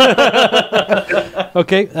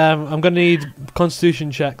 Okay, I'm going to need Constitution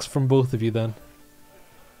checks from both of you then.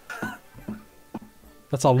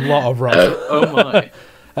 That's a lot of rum. Oh my.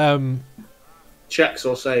 Checks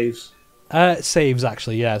or saves? Saves,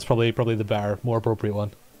 actually. Yeah, it's probably the better, more appropriate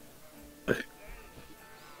one.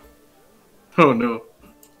 Oh no.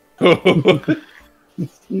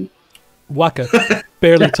 Waka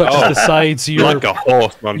barely touches the sides. You're like a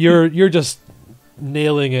horse, man. You're just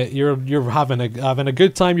nailing it. You're having a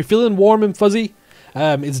good time. You're feeling warm and fuzzy.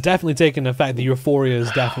 It's definitely taking effect. The euphoria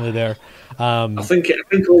is definitely there. I think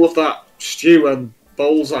all of that stew and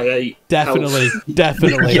bowls I ate definitely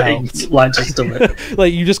helped. Like just stomach.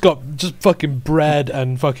 Like you just got fucking bread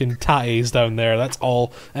and fucking tatties down there. That's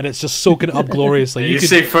all, and it's just soaking it up gloriously. You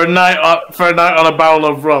see, for a night on a barrel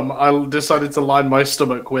of rum, I decided to line my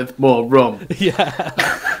stomach with more rum. Yeah,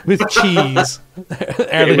 with cheese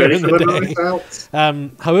earlier in the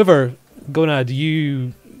day. However, Gonad,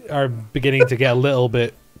 you are beginning to get a little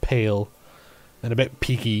bit pale and a bit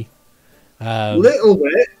peaky. Little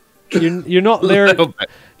bit. You're not there.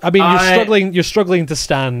 I mean, you're struggling to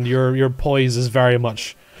stand. Your poise is very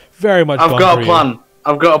much. I've got a plan.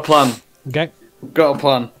 I've got a plan. Okay. Got a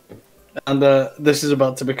plan. And this is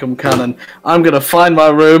about to become canon. I'm gonna find my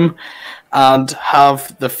room and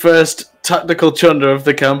have the first tactical chunder of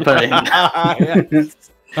the campaign.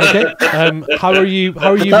 Okay. How are you?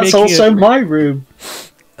 That's also my room.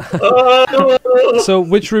 So,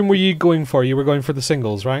 which room were you going for? You were going for the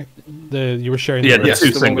singles, right? You were sharing. Yeah, the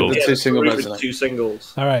two singles. Two single beds. Two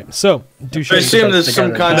singles. All right. So, do share. I assume there's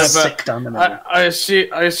some kind of. I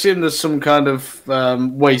assume there's some kind of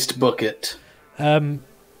waste bucket. Of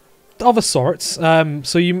a sort.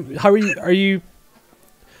 So you, how are you?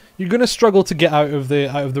 You're going to struggle to get out of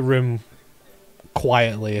the room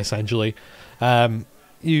quietly, essentially.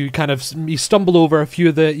 You stumble over a few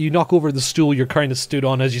of you knock over the stool you're kind of stood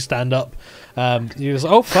on as you stand up. You just,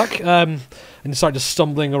 oh fuck, and you start just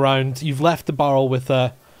stumbling around. You've left the barrel with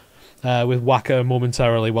Waka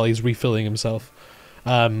momentarily while he's refilling himself,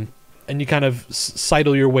 and you kind of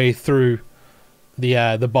sidle your way through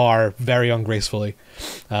the bar very ungracefully,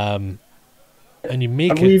 and you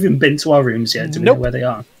make. Have we even been to our rooms yet? Do we know where they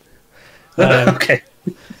are? Okay.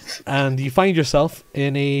 And you find yourself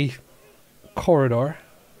in a corridor.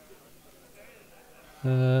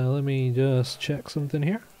 Let me just check something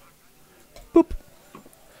here. Boop.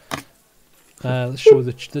 Let's show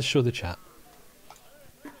the chat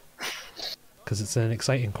because it's an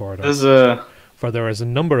exciting corridor. For there is a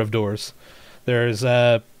number of doors. There's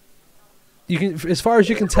you can, as far as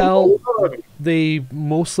you can tell, they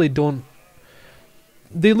mostly don't.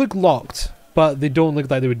 They look locked, but they don't look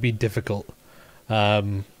like they would be difficult.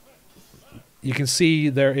 You can see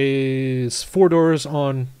there is 4 doors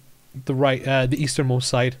on the right, the easternmost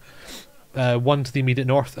side, one to the immediate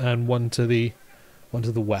north and one to the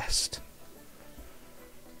west.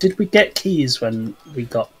 Did we get keys when we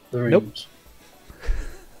got the rooms?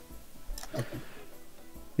 Nope. Okay.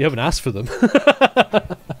 You haven't asked for them.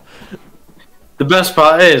 The best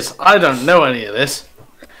part is I don't know any of this.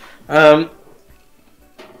 I'm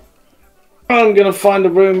gonna find a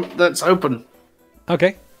room that's open.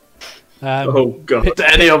 Okay. Oh god! Pick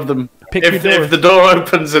any of them. If the door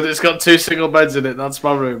opens and it's got 2 single beds in it, that's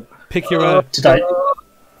my room. Pick your.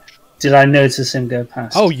 Did I notice him go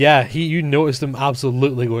past? Oh yeah, you noticed him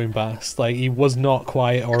absolutely going past. Like he was not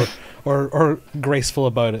quiet or graceful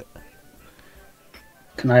about it.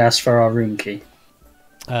 Can I ask for our room key?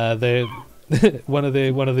 One of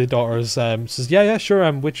the daughters says, yeah,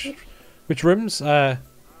 sure. Which rooms? I'll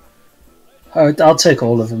take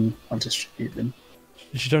all of them. I'll distribute them.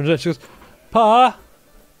 She turns around. She goes, Pa,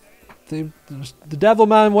 the devil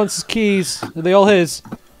man wants his keys. Are they all his?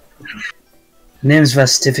 Name's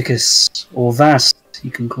Vastivicus, or Vast,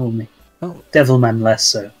 you can call me. Oh. Devilman less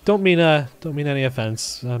so. Don't mean any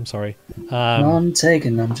offense. I'm sorry. No, I'm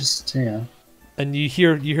taken. I'm just And you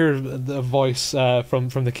hear the voice from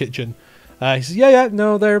the kitchen. He says, yeah,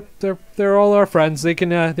 no, they're all our friends. They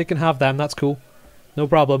can have them. That's cool, no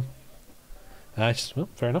problem. She says, well,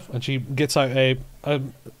 fair enough. And she gets out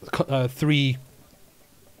a 3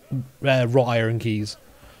 wrought iron keys.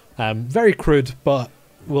 Very crude, but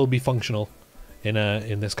will be functional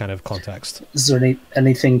in this kind of context. Is there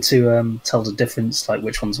anything to tell the difference, like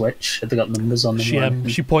which one's which? Have they got numbers on them?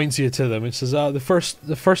 She points you to them. It says, the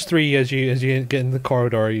first 3 as you get in the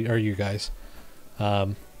corridor are you guys.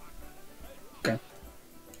 Okay.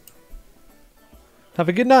 Have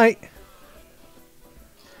a good night.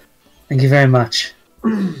 Thank you very much.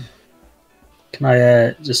 Can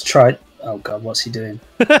I just try? Oh god, what's he doing?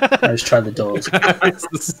 Can I just try the doors? For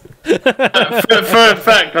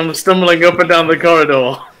effect, I'm stumbling up and down the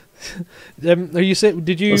corridor. Are you saying?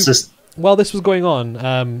 Did you? This? While this was going on,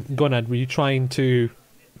 Gonad, were you trying to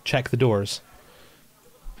check the doors?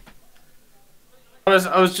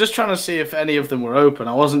 I was just trying to see if any of them were open.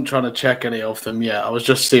 I wasn't trying to check any of them yet. I was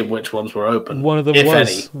just seeing which ones were open. One of them if was.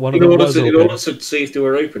 Any. One of them was open. In order to see if they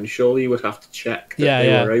were open, surely you would have to check that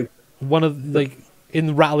they were open. One of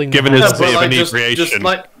in rattling. Given the his handles. state of like, just inebriation,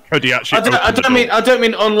 like could he actually? I don't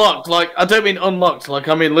mean unlocked. Like I don't mean unlocked. Like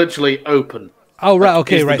I mean literally open. Oh right, Like,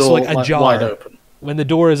 okay, is the right. door, So like a like, jar. wide open. When the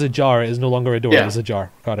door is ajar, it is no longer a door. Yeah. It is a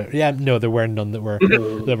jar. Got it. Yeah. No, there were none that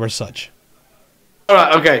were such. All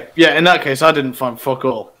right. Okay. Yeah. In that case, I didn't find fuck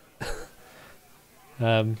all.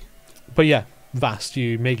 But yeah, Vast,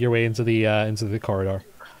 you make your way into the corridor.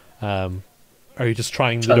 Are you just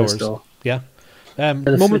trying the Try doors? this door. Yeah.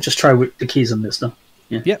 Just try with the keys on this now.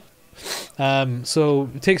 Yeah. Yep. So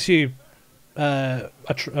it takes you a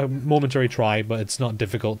momentary try, but it's not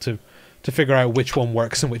difficult to figure out which one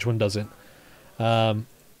works and which one doesn't.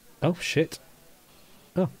 Oh shit!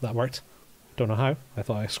 Oh, that worked. Don't know how. I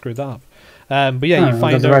thought I screwed that up. But yeah, you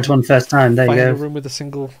find the right one first time. There you find a go. room with a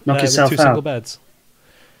single, Knock with yourself two out. single beds.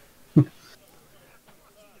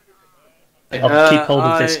 I'll keep hold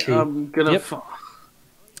of this key. I'm gonna. Yep.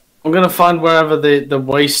 I'm gonna find wherever the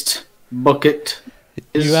waste bucket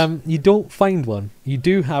is. You don't find one. You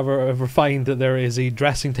do, however, find that there is a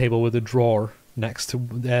dressing table with a drawer next to,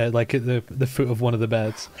 like at the foot of one of the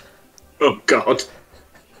beds. Oh God.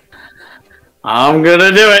 I'm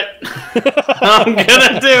gonna do it. I'm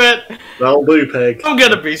gonna do it. That'll do, Peg. I'm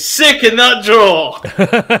gonna be sick in that drawer.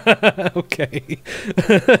 Okay.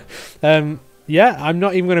 Yeah, I'm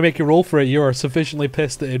not even going to make you roll for it. You're sufficiently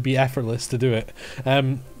pissed that it'd be effortless to do it.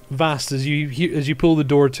 Vast, as you pull the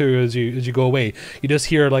door to, as you go away, you just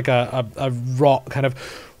hear like a rock kind of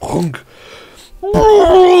hunk.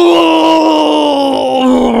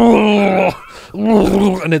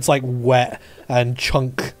 And it's like wet, and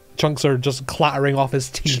chunks are just clattering off his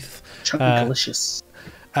teeth. Delicious.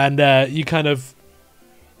 And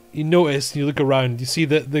you notice, you look around, you see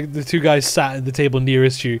that the two guys sat at the table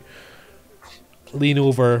nearest you lean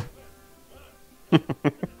over.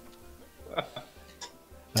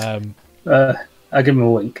 I give him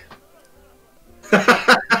a wink.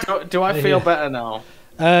 Do I feel better now?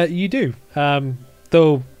 You do.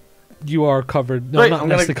 Though you are covered. No, Wait, not I'm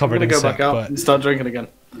necessarily gonna covered in go sick, back out but and start drinking again.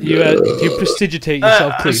 you prestigitate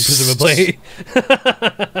yourself clean, presumably.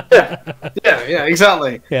 Yeah,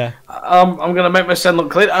 exactly. Yeah. I'm gonna make myself look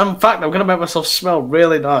clean. In fact, I'm gonna make myself smell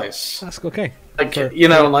really nice. That's okay. Like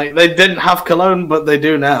like they didn't have cologne, but they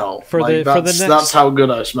do now. That's how good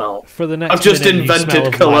I smell. For the next I've just minute, you smell invented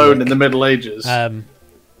of cologne lilac. in the Middle Ages.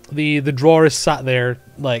 The drawer is sat there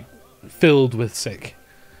like filled with sick.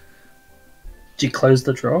 Do you close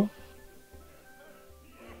the drawer?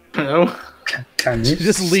 No. Can you?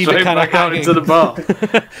 Just leave Straight it kind of back out hanging. into the bar.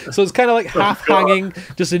 So it's kind of like half hanging,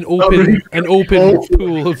 just an open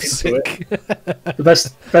pool of sick. The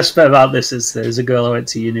best bit about this is there's a girl I went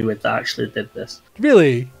to uni with that actually did this.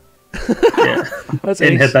 Really? Yeah, That's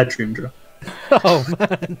in ace. her bedroom drawer. Oh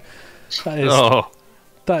man,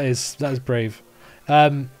 that is brave.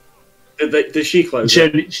 Did she close She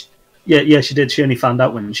it? only, yeah, she did. She only found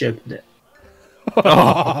out when she opened it.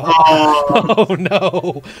 Oh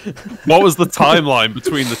no! What was the timeline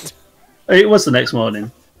between the? It was the next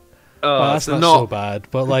morning. Well, that's not so bad,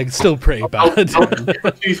 but like still pretty bad.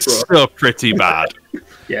 Still pretty bad.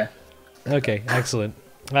 Yeah. Okay, excellent.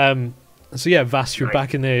 So yeah, Vast, you're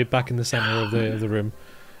back in the center of the room.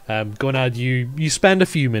 Gonad, you spend a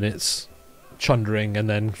few minutes chundering and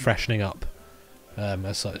then freshening up,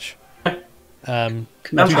 as such. And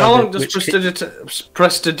how long does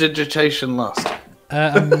prestidigitation last?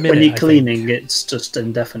 A minute, When you're I cleaning, it's just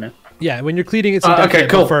indefinite. Yeah, when you're cleaning, it's Okay, indefinite.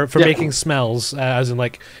 cool. But for Yeah. making smells, as in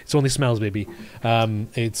like it's only smells, baby.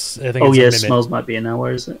 It's I think. Oh it's yeah, a minute. smells might be an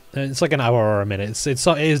hour, is it? It's like an hour or a minute. It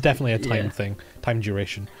is definitely a time Yeah. thing, time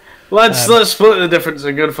duration. Let's split the difference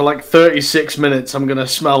and go for like 36 minutes. I'm gonna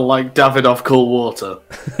smell like Davidoff cool water.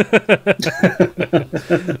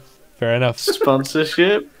 Fair enough.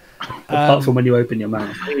 Sponsorship. Apart from when you open your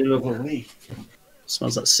mouth, Lovely.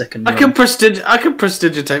 smells like sick and I can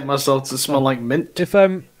prestidigitate myself to smell like mint If Ross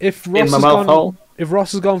in my has mouth gone, hole. if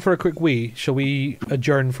Ross has gone for a quick wee, shall we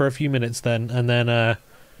adjourn for a few minutes then, and then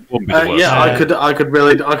Wouldn't be the worst. Yeah, I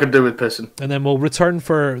could do with pissing. and then we'll return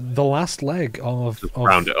for the last leg of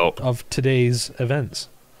round it up. of today's events.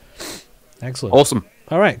 Excellent. Awesome.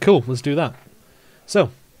 All right, cool. Let's do that.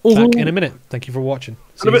 So, back in a minute. Thank you for watching.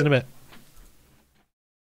 See you in a bit.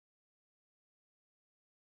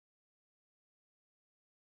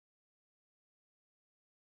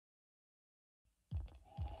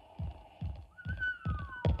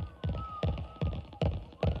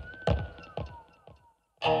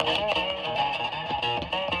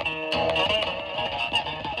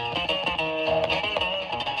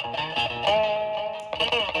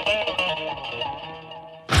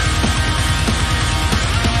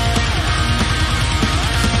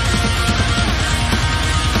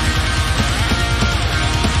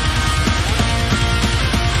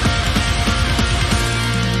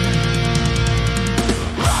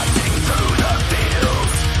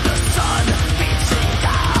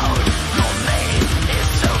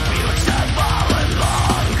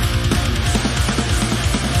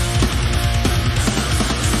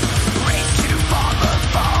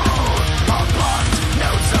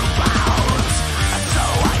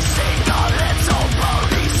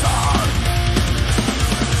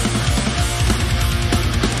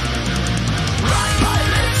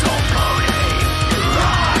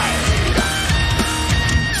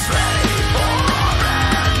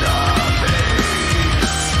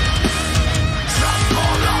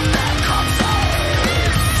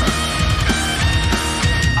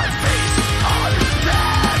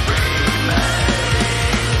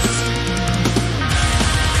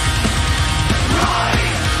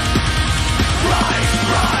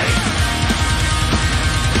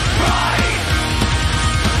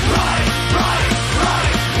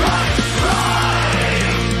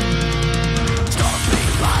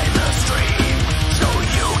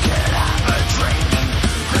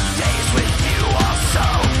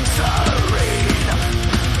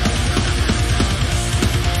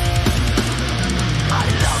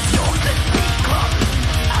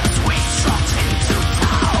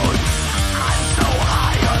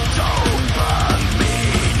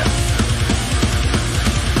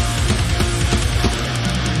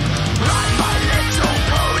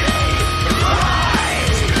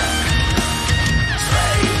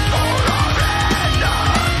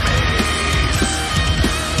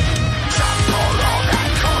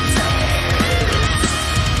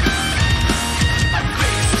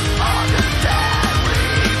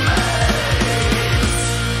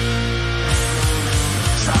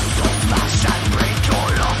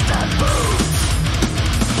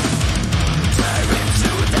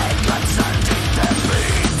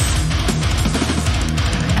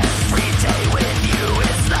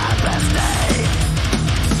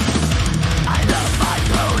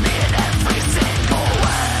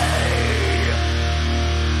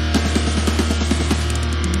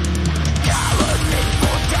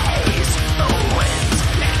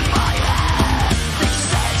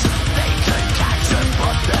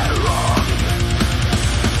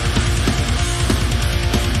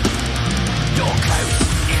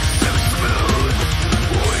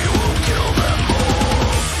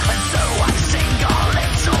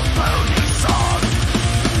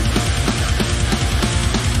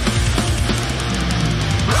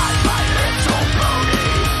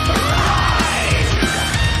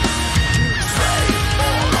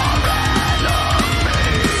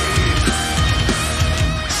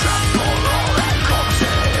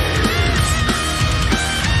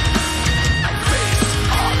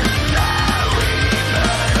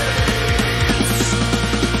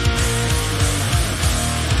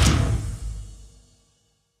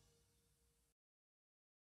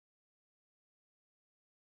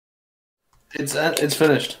 It's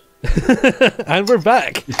finished. And we're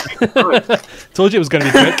back. Told you it was going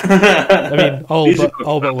to be quick. I mean,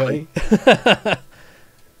 all but way.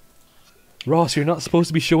 Ross, you're not supposed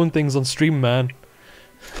to be showing things on stream, man.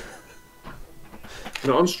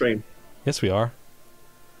 Not on stream. Yes, we are.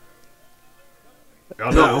 Oh,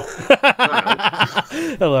 no.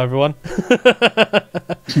 Hello, everyone.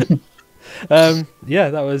 Yeah,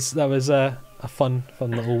 that was a fun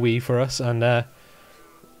little wee for us, and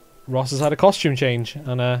Ross has had a costume change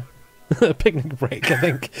and a picnic break, I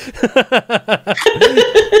think.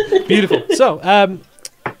 Beautiful. So,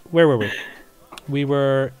 where were we? We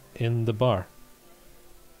were in the bar.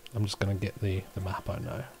 I'm just gonna get the map out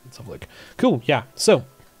now. Let's have a look. Cool. Yeah. So,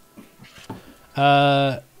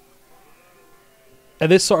 at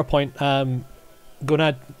this sort of point,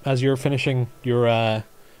 Gonad, as you're finishing your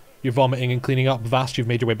vomiting and cleaning up, Vast, you've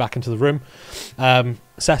made your way back into the room.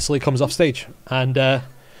 Cecily comes off stage and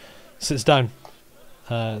sits down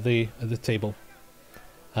at the table.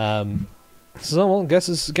 So, well, guess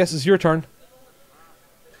it's your turn.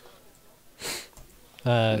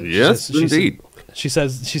 Yes, indeed. She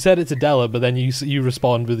said it's Adela, but then you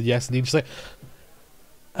respond with yes indeed. She's like,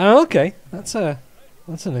 oh, okay, that's an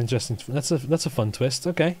interesting, that's a fun twist.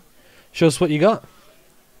 Okay, show us what you got.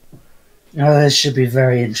 Oh, this should be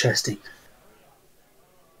very interesting.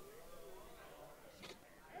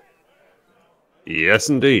 Yes,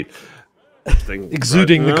 indeed.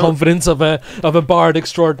 Exuding the confidence of a bard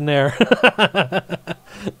extraordinaire.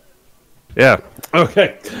 Yeah.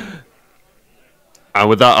 Okay. And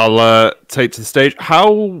with that, I'll take to the stage. How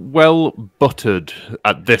well buttered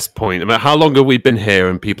at this point? I mean, how long have we been here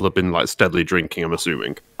and people have been like steadily drinking? I'm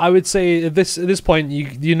assuming. I would say at this point,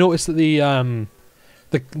 you notice that the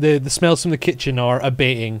smells from the kitchen are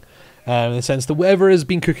abating, in the sense that whatever has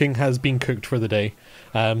been cooking has been cooked for the day.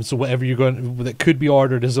 So whatever that could be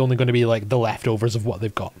ordered is only going to be like the leftovers of what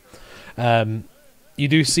they've got. You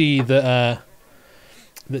do see that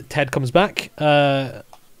Ted comes back.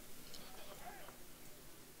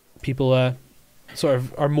 People sort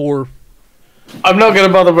of are more. I'm not going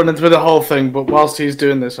to bother running through the whole thing, but whilst he's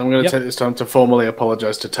doing this, I'm going to take this time to formally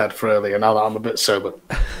apologise to Ted for earlier, now that I'm a bit sober.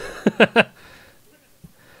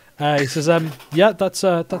 He says, "Yeah, that's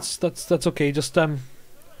okay. Just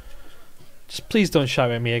please don't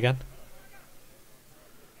shout at me again."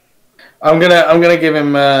 I'm gonna give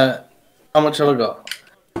him. How much have I got?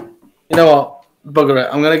 You know what? Bugger it.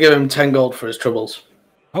 I'm gonna give him 10 gold for his troubles.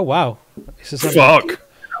 Oh wow! He says, Fuck.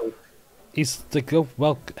 He's like, oh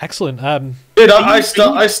well, excellent. Dude, I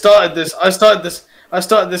started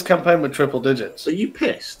this campaign with triple digits. Are you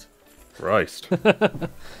pissed? Christ.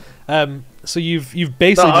 So you've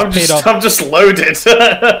basically paid off. I'm just loaded.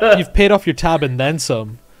 You've paid off your tab and then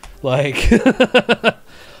some. Like,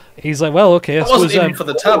 he's like, well, okay. That wasn't even for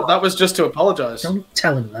the tab. That was just to apologise. Don't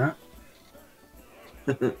tell him that.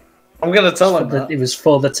 I'm gonna tell him that it was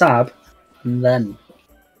for the tab, and then.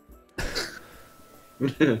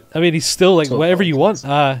 I mean, he's still like, whatever you want.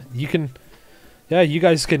 You can, yeah, you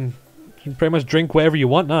guys can pretty much drink whatever you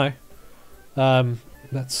want now.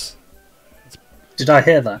 That's. Did I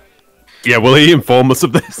hear that? Yeah, will he inform us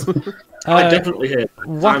of this? I definitely hear.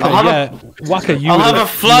 Waka, you. I'll have a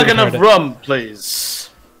flagon of rum, please.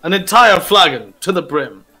 An entire flagon to the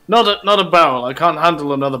brim. Not a barrel. I can't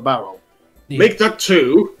handle another barrel. Make that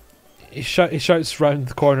 2. He shouts round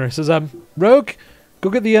the corner. He says, Rogue, go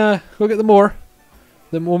get the more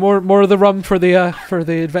of the rum for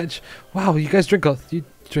the adventure. Wow, you guys drink a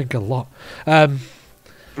lot. And,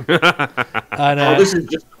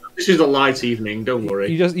 this is a light evening. Don't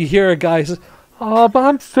worry. You hear a guy says, "Oh, but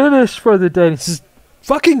I'm finished for the day." And he says,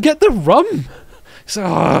 "Fucking get the rum." He says,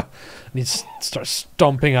 "Oh," and he starts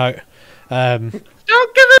stomping out. Don't give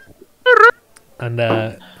it.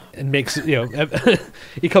 And makes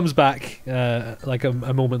he comes back like a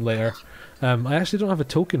moment later. I actually don't have a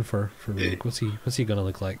token for Rogue. What's he gonna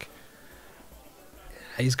look like?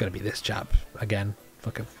 He's gonna be this chap again.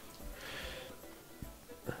 Fucking.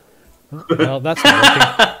 Well, that's not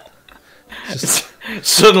working.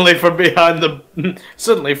 Suddenly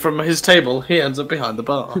from his table, he ends up behind the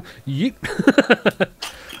bar. Yeep.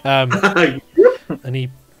 And he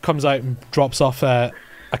comes out and drops off a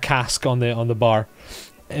cask on the bar.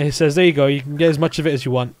 And he says, "There you go. You can get as much of it as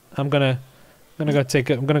you want. I'm gonna go take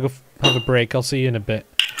it. I'm gonna go have a break. I'll see you in a bit."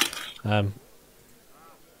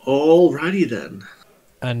 Alrighty then.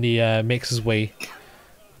 And he makes his way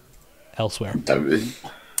elsewhere.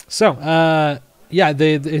 So, yeah,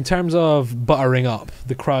 in terms of buttering up,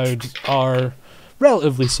 the crowd are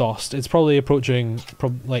relatively sauced. It's probably approaching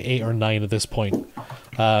like 8 or 9 at this point.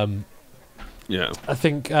 Yeah. I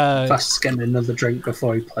think Fast's getting another drink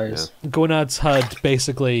before he plays. Gonads had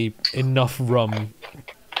basically enough rum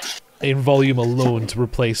in volume alone to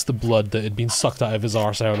replace the blood that had been sucked out of his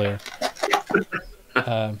arse earlier.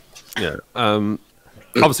 Yeah.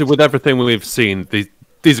 Obviously, with everything we've seen, these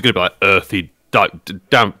are going to be like earthy,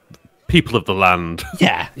 damp people of the land.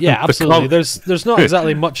 Yeah, absolutely. There's not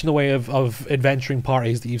exactly much in the way of adventuring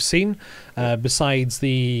parties that you've seen, besides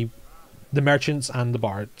the merchants and the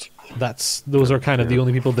bards. Those are kind of the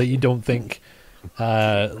only people that you don't think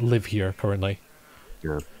live here currently.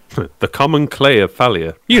 Yeah. The common clay of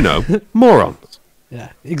Phallia. You know, morons.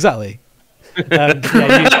 Yeah, exactly.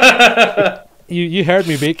 You heard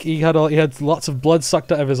me, Beak. He had lots of blood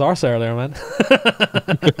sucked out of his arse earlier, man.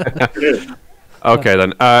 Okay,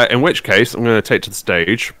 then. In which case, I'm going to take to the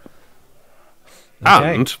stage.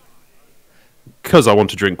 Okay. And, because I want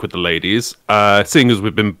to drink with the ladies, seeing as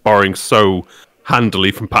we've been borrowing so handily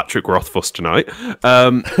from Patrick Rothfuss tonight,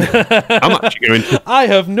 I'm actually going to... I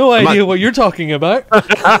have no idea what you're talking about.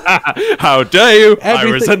 How dare you! I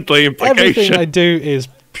resent the implication. Everything I do is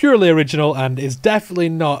purely original and is definitely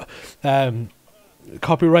not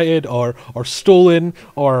copyrighted or stolen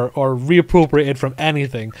or reappropriated from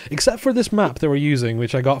anything, except for this map that we're using,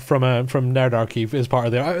 which I got from Nerd Archive as part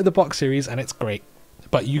of their Out of the Box series, and it's great.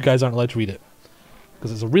 But you guys aren't allowed to read it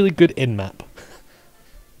because it's a really good in map.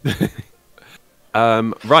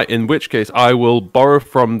 Right, in which case I will borrow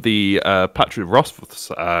from the Patrick Rothfuss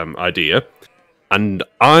idea, and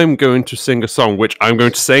I'm going to sing a song which I'm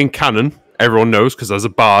going to say in canon. Everyone knows, because as a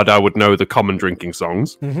bard I would know the common drinking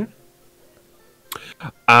songs. Mm-hmm.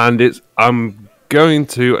 And I'm going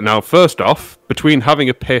to... Now, first off, between having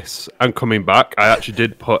a piss and coming back, I actually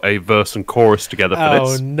did put a verse and chorus together for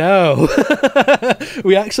this. Oh, no.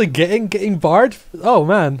 We actually getting bard? Oh,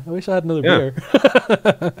 man. I wish I had another beer.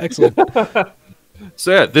 Excellent.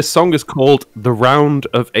 So yeah, this song is called The Round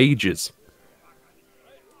of Ages.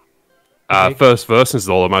 Okay. First verse, this is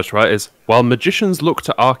all I managed to write, is: while magicians look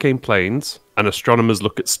to arcane planes and astronomers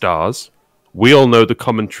look at stars, we all know the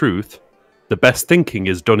common truth: the best thinking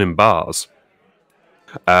is done in bars.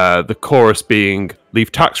 The chorus being: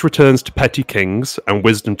 leave tax returns to petty kings and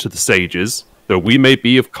wisdom to the sages. Though we may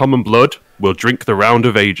be of common blood, we'll drink the round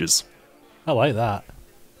of ages. I like that.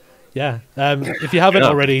 Yeah. If you haven't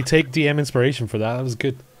already, take DM inspiration for that. That was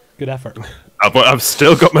good effort. I've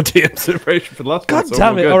still got my DM inspiration for the last one. God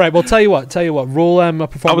damn it! All right, well, tell you what. Roll a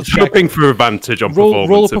performance. I was check. hoping for advantage on performance.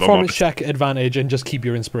 Roll a performance check at advantage and just keep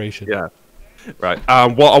your inspiration. Yeah. Right.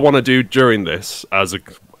 What I want to do during this, as a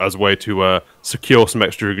way to secure some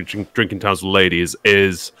extra drinking times with ladies,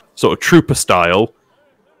 is sort of trooper style.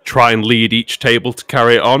 Try and lead each table to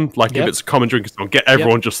carry it on. Like if it's a common drinking song, get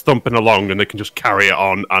everyone just thumping along and they can just carry it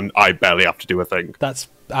on, and I barely have to do a thing. That's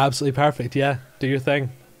absolutely perfect. Yeah, do your thing.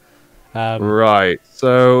 Right.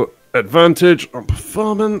 So advantage on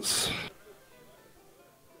performance,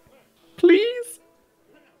 please.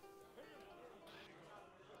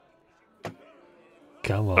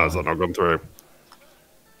 Come on. How's that not gone through?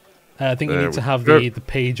 I think you need to have the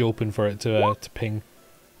page open for it to ping.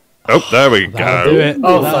 Oh, there we That'll go. do it.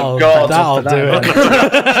 Oh, that'll, thank God. That'll do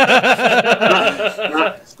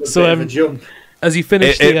it. So, jump. as you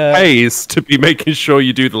finish It pays to be making sure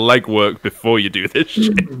you do the legwork before you do this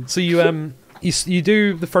shit. So you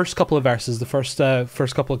do the first couple of verses, the first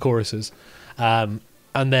couple of choruses, and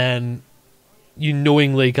then you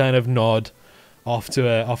knowingly kind of nod off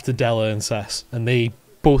to Della and Sess, and they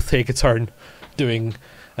both take a turn doing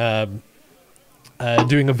a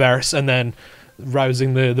verse and then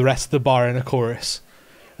rousing the rest of the bar in a chorus,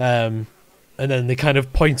 and then they kind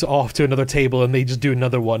of point it off to another table and they just do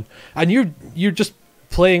another one, and you're just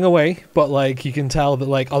playing away, but like you can tell that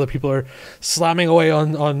like other people are slamming away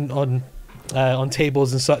on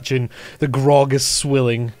tables and such, and the grog is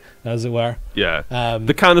swilling, as it were. Yeah.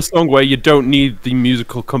 The kind of song where you don't need the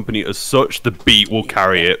musical company as such, the beat will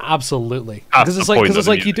carry it. Absolutely. Because it's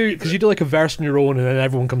like you do like a verse on your own and then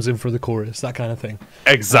everyone comes in for the chorus, that kind of thing.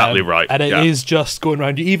 Exactly right. And it is just going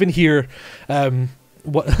around. You even hear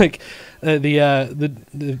what like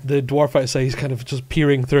the dwarf outside is kind of just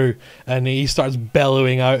peering through, and he starts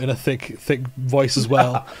bellowing out in a thick voice as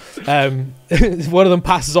well. One of them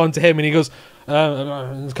passes on to him and he goes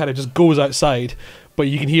and kind of just goes outside. But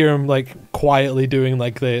you can hear him like quietly doing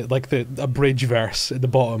like a bridge verse at the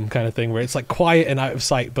bottom kind of thing, where it's like quiet and out of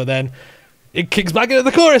sight, but then it kicks back into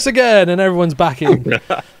the chorus again, and everyone's back in.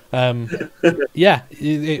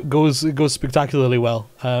 It goes spectacularly well.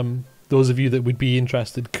 Those of you that would be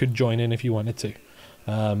interested could join in if you wanted to.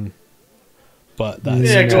 But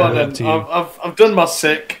that's go on up then. to you. I've done my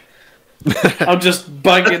sick. I'm just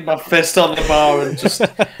banging my fist on the bar and just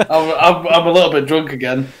I'm a little bit drunk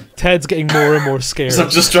again. Ted's getting more and more scared.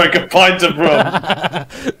 I've just drank a pint of rum.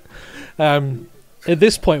 At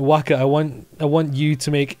this point, Waka, I want you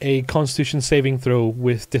to make a Constitution saving throw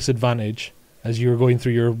with disadvantage as you're going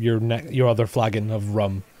through your other flagon of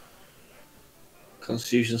rum.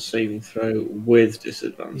 Constitution saving throw with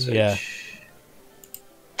disadvantage. Yeah.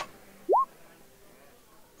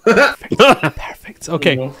 Perfect.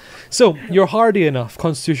 Okay, so you're hardy enough,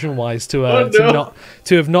 Constitution-wise, to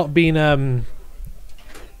have not been,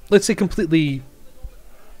 let's say, completely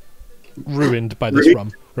ruined by this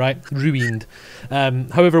rum, right? Ruined.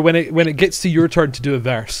 However, when it gets to your turn to do a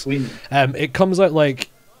verse, it comes out like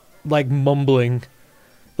mumbling,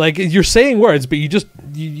 like you're saying words, but you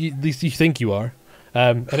think you are,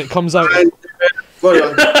 and it comes out.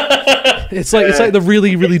 It's like the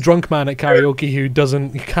really, really drunk man at karaoke who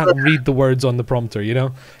can't read the words on the prompter, you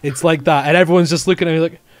know? It's like that, and everyone's just looking at me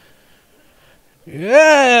like,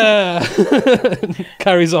 yeah,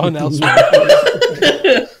 carries on elsewhere.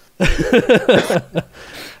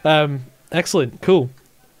 Excellent, cool.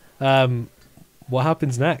 What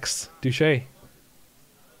happens next, Duche?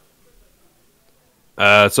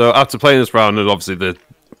 So after playing this round, and obviously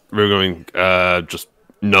we're going just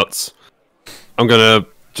nuts. I'm gonna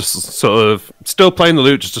just sort of still playing the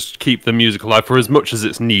lute, just keep the music alive for as much as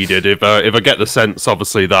it's needed. If I get the sense,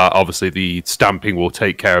 obviously the stamping will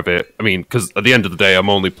take care of it. I mean, because at the end of the day, I'm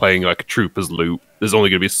only playing like a trooper's lute. There's only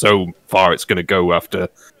going to be so far it's going to go after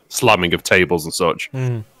slamming of tables and such.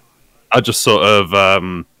 I just sort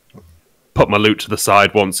of put my lute to the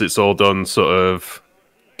side once it's all done. Sort of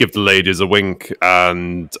give the ladies a wink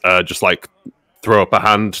and just like throw up a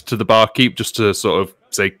hand to the barkeep just to sort of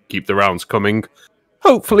say keep the rounds coming.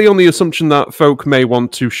 Hopefully on the assumption that folk may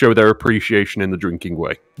want to show their appreciation in the drinking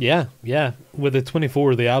way. Yeah. With the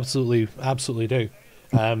 24, they absolutely do.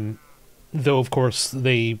 Though, of course,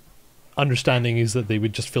 the understanding is that they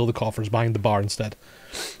would just fill the coffers behind the bar instead.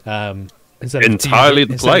 Instead of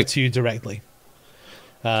to you directly.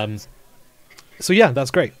 So yeah, that's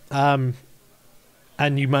great. And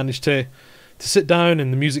you managed to sit down,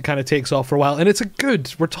 and the music kind of takes off for a while, and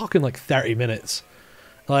we're talking like 30 minutes.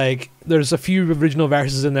 Like, there's a few original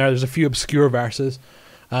verses in there, there's a few obscure verses,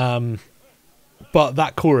 but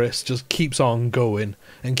that chorus just keeps on going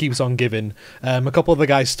and keeps on giving. A couple of the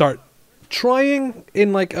guys start trying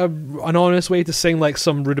in like an honest way to sing like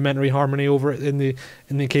some rudimentary harmony over it in the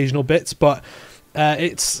occasional bits, but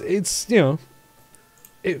it's you know,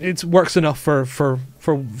 it works enough for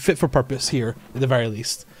fit for purpose here at the very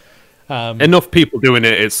least. Enough people doing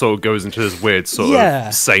it, it sort of goes into this weird sort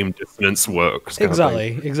of same dissonance works.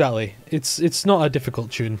 Exactly. It's not a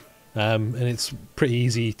difficult tune, and it's pretty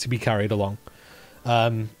easy to be carried along.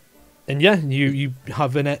 And yeah, you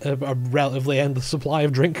have a relatively endless supply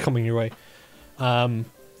of drink coming your way.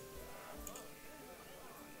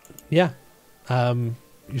 You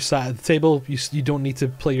sat at the table. You don't need to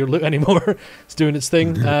play your lute anymore. It's doing its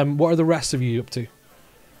thing. What are the rest of you up to?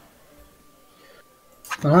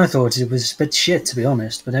 Well, I thought it was a bit shit, to be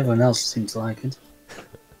honest, but everyone else seemed to like it.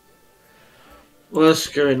 What's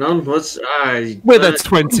going on? With a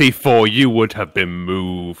 24, you would have been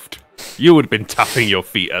moved. You would have been tapping your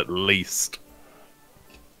feet at least.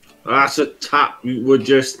 That's a tap. We're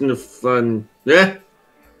just in the fun. Yeah?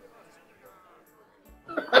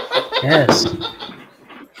 Yes.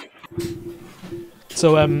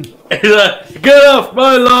 So, get off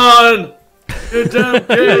my lawn! You damn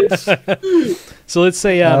kids! So let's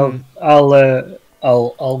say I'll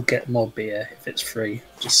get more beer if it's free.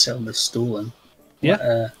 Just sit on the stool and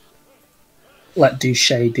let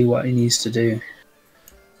Duche do what he needs to do.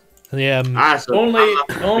 Only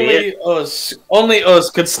us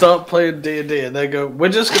could start playing D&D and they go, we're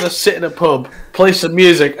just gonna sit in a pub, play some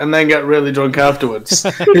music, and then get really drunk afterwards.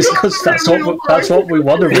 It's because that's what we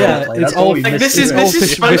want to play. That's all we this is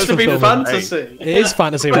supposed to be fantasy. It is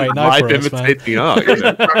fantasy right now for us, man.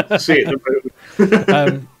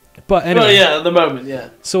 But anyway, well, yeah, at the moment,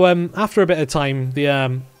 yeah. So after a bit of time,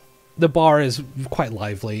 the bar is quite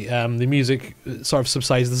lively. The music sort of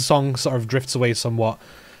subsides. The song sort of drifts away somewhat.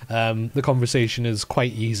 The conversation is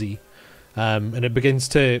quite easy, and it begins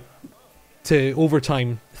to over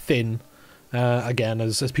time thin again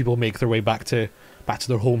as people make their way back to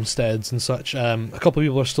their homesteads and such. A couple of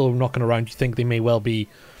people are still knocking around. You think they may well be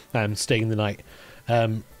staying the night,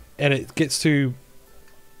 and it gets to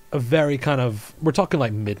a very kind of, we're talking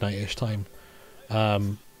like midnight-ish time,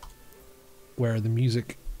 where the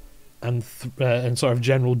music and sort of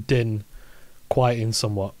general din quieten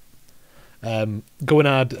somewhat.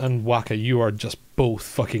 Gonad and Waka, you are just both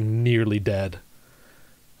fucking nearly dead.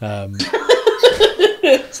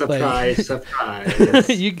 Surprise, surprise.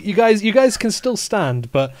 you guys can still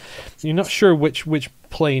stand, but you're not sure which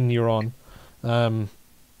plane you're on.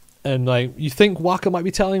 And like you think Waka might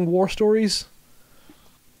be telling war stories.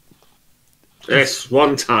 This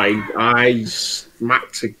one time I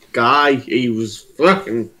smacked a guy. He was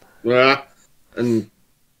fucking and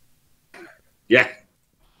yeah.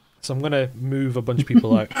 So I'm gonna move a bunch of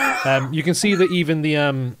people out. You can see that even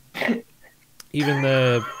the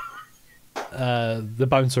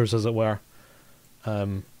bouncers, as it were, are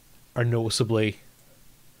noticeably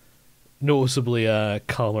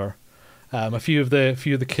calmer. A few of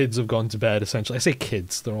the kids have gone to bed. Essentially, I say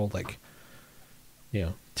kids; they're all like,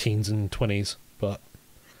 teens and 20s. But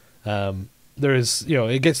there is,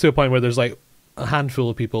 it gets to a point where there's like a handful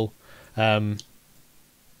of people.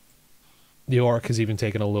 The orc has even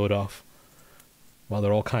taken a load off, while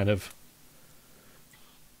they're all kind of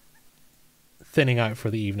thinning out for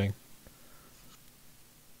the evening.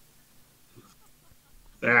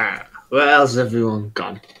 Where's everyone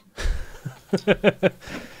gone?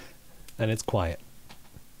 And it's quiet.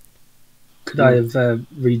 Could I have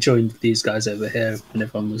rejoined these guys over here when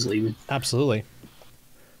everyone was leaving? Absolutely.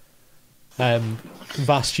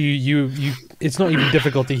 Vast, you it's not even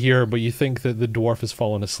difficult to hear, but you think that the dwarf has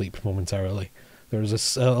fallen asleep momentarily. There's a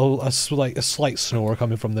slight snore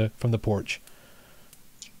coming from the porch.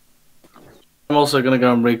 I'm also going to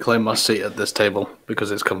go and reclaim my seat at this table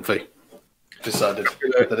because it's comfy. Decided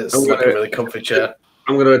that it's like a really comfy chair.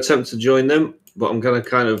 I'm going to attempt to join them, but I'm going to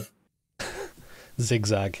kind of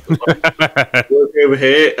zigzag work over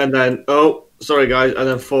here, and then sorry guys, and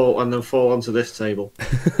then fall onto this table.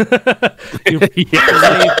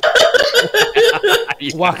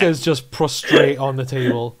 Waka's just prostrate on the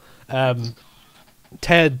table.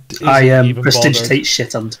 Ted isn't even prestidigitate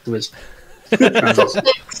shit onto his. Can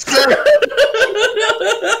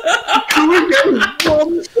we get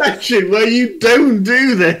one section where you don't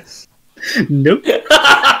do this? Nope.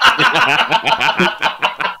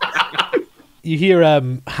 You hear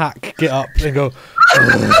Hack get up and go,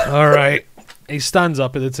 all right. He stands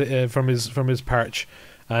up from his perch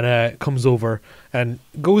and comes over and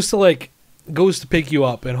goes to pick you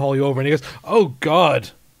up and haul you over, and he goes, "Oh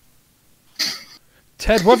God,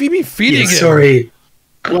 Ted, what have you been feeding him?" Sorry,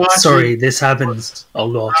 sorry, this happens a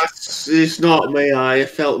lot. It's not me. I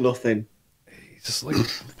felt nothing. He's just like,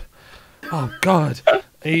 "Oh God,"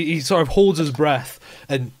 he sort of holds his breath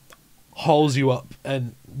and hauls you up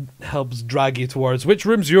and helps drag you towards. Which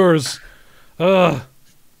room's yours?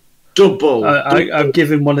 Double. I've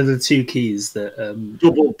given one of the two keys that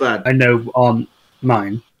double bed. I know aren't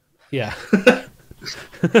mine. Yeah.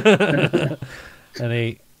 And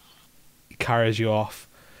he carries you off,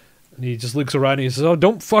 and he just looks around and he says, "Oh,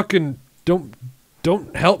 don't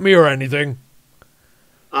help me or anything."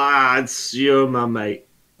 It's you, my mate.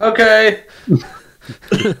 Okay.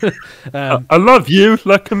 I love you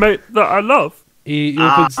like a mate that I love. He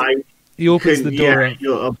opens the door.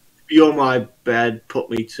 Yeah, you're my bed. Put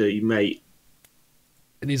me to you, mate.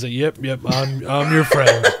 And he's like, "Yep, I'm your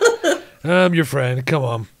friend. I'm your friend. Come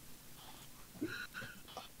on."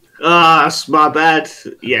 That's my bed.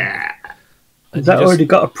 Yeah. Has that already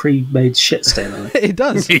got a pre-made shit stain on it? It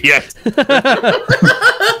does. Yeah.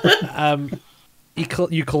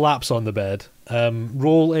 You collapse on the bed.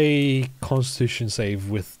 Roll a Constitution save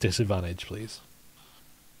with disadvantage, please.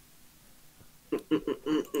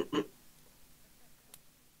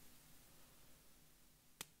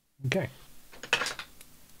 Okay.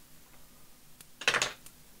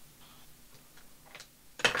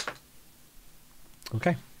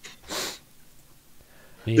 Okay.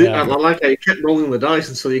 I like how you kept rolling the dice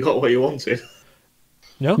until you got what you wanted.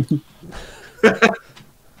 No.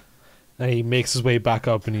 And he makes his way back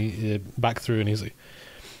up and he back through, and he's like,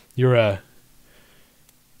 your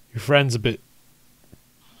friend's a bit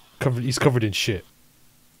covered. He's covered in shit.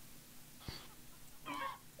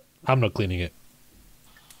 I'm not cleaning it."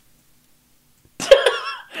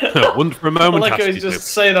 Wonder for a moment. I like how he's just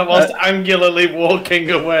saying that whilst angularly walking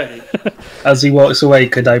away. As he walks away,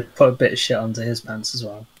 could I put a bit of shit onto his pants as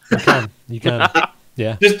well? You can.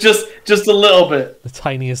 Yeah. Just a little bit. The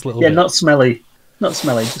tiniest little Yeah, bit. not smelly,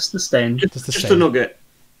 just the stain. Just a nugget.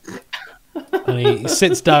 And he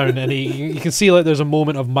sits down, and you can see like there's a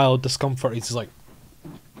moment of mild discomfort. He's just like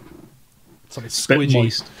something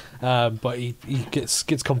squidgy, but he gets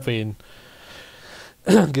comfy and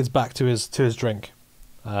gets back to his drink.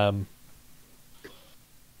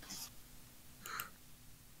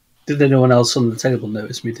 Did anyone else on the table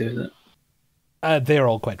notice me doing it? They're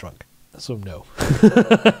all quite drunk, so no.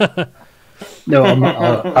 No, on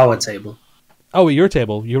our table. Oh, at your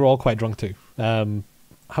table, you're all quite drunk too.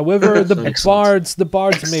 However, the Excellent.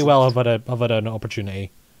 bards may well have had an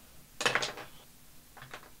opportunity.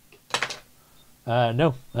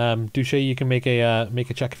 No. Douche, you can make a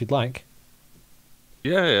check if you'd like.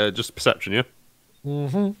 Yeah, just perception, yeah.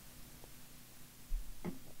 Mm-hmm.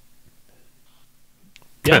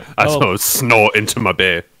 Yeah. I sort of snort into my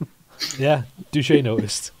beer. Yeah, Douche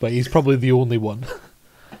noticed, but he's probably the only one.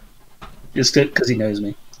 Just because he knows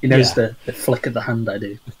me. He knows the flick of the hand I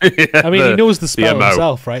do. I mean, he knows the spell MO.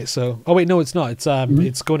 himself, right? So, oh wait, no, it's not. It's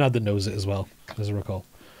Gonad that knows it as well, as I recall.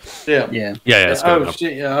 Yeah. Yeah. It's good enough.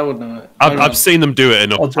 Shit, yeah, I would know it. I've seen them do it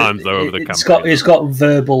enough Well, times though over the it's campaign. It's got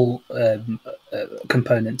verbal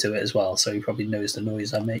component to it as well, so he probably knows the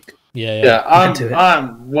noise I make. Yeah.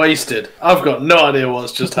 I'm wasted. I've got no idea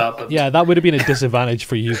what's just happened. Yeah, that would have been a disadvantage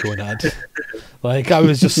for you, Gonad. Like, I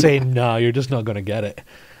was just saying, no, you're just not going to get it.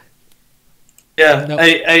 Yeah, Nope.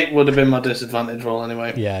 8 would have been my disadvantage roll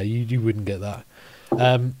anyway. Yeah, you wouldn't get that.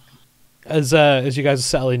 As you guys are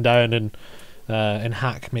settling down and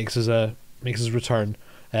Hack makes his return,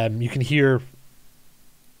 you can hear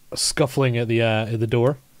a scuffling at the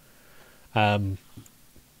door.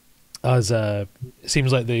 As it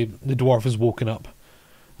seems like the dwarf has woken up,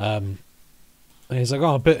 and he's like,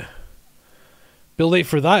 "Oh, a bit late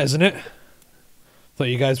for that, isn't it? Thought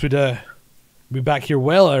you guys would be back here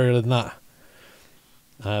well earlier than that."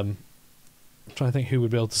 I'm trying to think who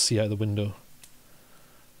would be able to see out the window.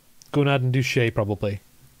 Gonad and Douche probably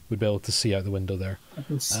would be able to see out the window there. I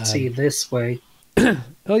can see this way.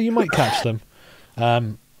 Well, you might catch them.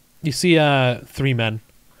 You see 3 men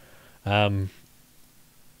are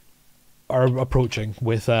approaching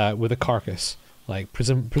with a carcass, like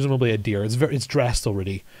presumably a deer. It's dressed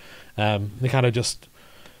already. They kind of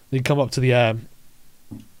they come up to the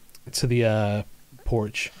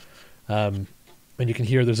porch, and you can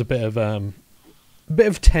hear there's a bit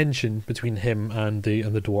of tension between him and the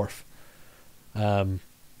dwarf. And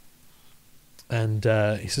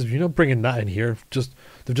he says, "You're not bringing that in here.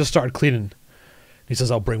 They've just started cleaning." He says,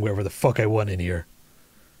 "I'll bring whatever the fuck I want in here."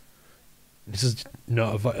 And he says,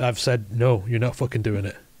 "No, I've said no. You're not fucking doing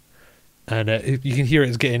it." And you can hear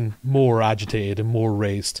it's getting more agitated and more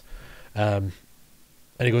raised. And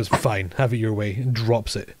he goes, "Fine, have it your way," and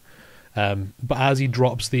drops it. But as he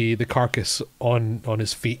drops the carcass on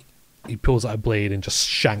his feet, he pulls out a blade and just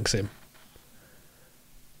shanks him.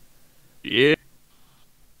 Yeah.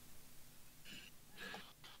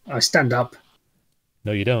 I stand up.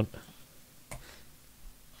 No, you don't.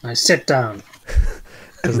 I sit down.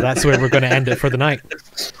 Because that's where we're going to end it for the night.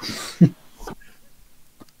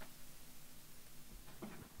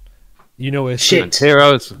 You know, it's Shit. Here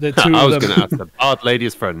I was. The two I of was them- going to ask the bard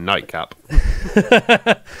ladies for a nightcap.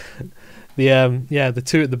 the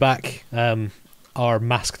two at the back are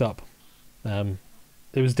masked up.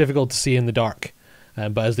 It was difficult to see in the dark,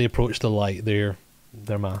 but as they approach the light, they're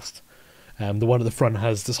masked. The one at the front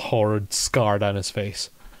has this horrid scar down his face.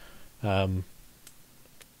 But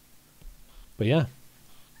yeah.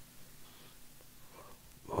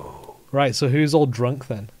 Right, so who's all drunk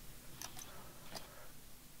then?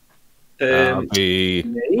 Me?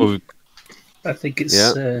 I think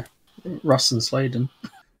it's Ross and Sladen.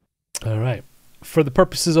 All right. For the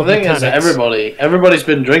purposes of The thing is, mechanics, everybody's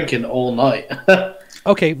been drinking all night.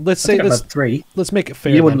 okay, let's I say think I've this. had 3. Let's make it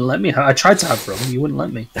fair. You wouldn't then. let me. I tried to have rum. You wouldn't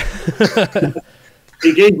let me.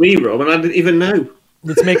 He gave me rum and I didn't even know.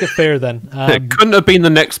 Let's make it fair then. It couldn't have been the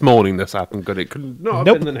next morning this happened, could it? Could not have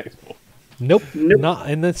Nope. been the next morning. Nope, not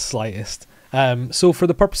in the slightest. So for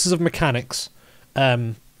the purposes of mechanics,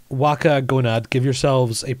 Waka, Gonad, give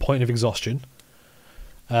yourselves a point of exhaustion,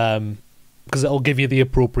 because it'll give you the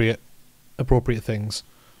appropriate things.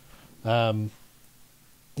 Yeah.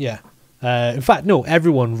 In fact, no.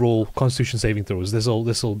 Everyone roll Constitution saving throws. This'll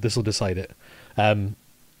decide it.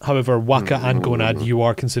 However, Waka and Gonad, you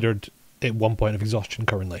are considered at 1 point of exhaustion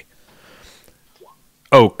currently.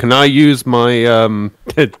 Oh, can I use my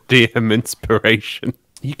DM inspiration?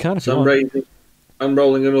 You can if So you want. I'm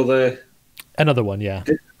rolling Another one, yeah.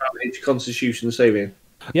 disadvantage Constitution saving.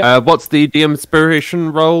 Yep. What's the DM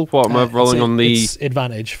inspiration roll? What am I rolling on the? It's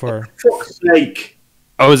advantage for. Fuck's sake!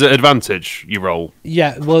 Oh, is it advantage you roll?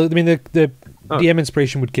 Yeah, well, I mean, the DM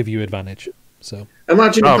inspiration would give you advantage. So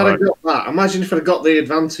Imagine if Oh, I'd right. got that. Imagine if I'd got the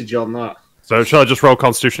advantage on that. So shall I just roll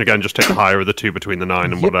Constitution again? Just take the higher of the two between the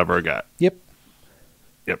 9 and Yep. whatever I get. yep.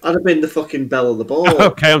 I'd have been the fucking belle of the ball.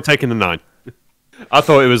 Okay, I'm taking the 9. I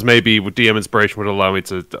thought it was maybe DM inspiration would allow me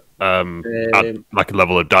to add like a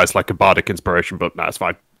level of dice, like a bardic inspiration, but no, it's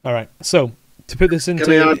fine. All right. So to put this into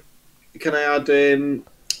Can I add the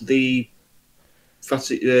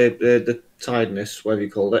fatty, the tiredness, whatever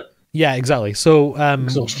you called it? yeah, exactly. So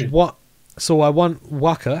Exhaustion. what So I want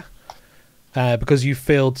Waka, because you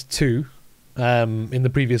failed 2 in the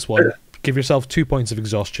previous one. Give yourself 2 points of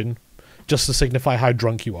exhaustion, just to signify how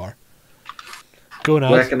drunk you are.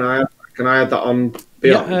 Gonad. Where can I add that on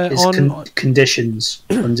beyond? Yeah, It's conditions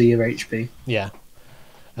under your HP. Yeah.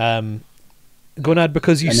 Gonad,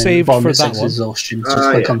 because you And then saved bottom for it that says one. exhaustion,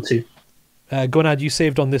 so click on 2. Gonad, you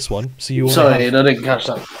saved on this one, so you only Sorry, have, I didn't catch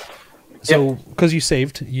that. so because you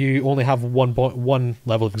saved, you only have one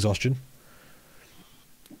level of exhaustion.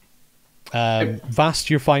 Vast,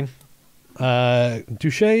 you're fine.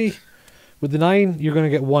 Douche, with the 9, you're going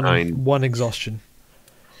to get 9. one exhaustion.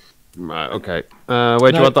 Right, okay.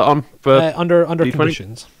 Where do you add that on? For Under D20?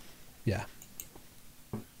 conditions. Yeah.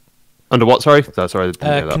 Under what, sorry? Sorry, I didn't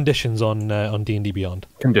hear that. Conditions on D&D Beyond.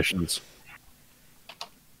 Conditions.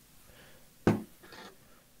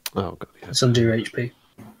 Oh, God, yes. It's under your HP.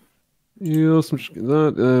 Yes, I'm just getting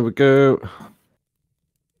that. There we go.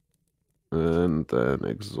 And then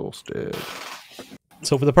exhausted.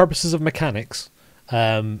 So for the purposes of mechanics,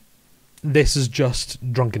 this is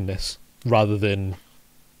just drunkenness rather than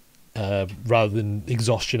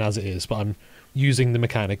exhaustion as it is. But I'm using the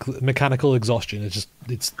mechanical exhaustion. It's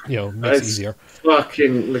makes it easier.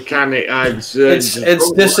 Fucking mechanic adds.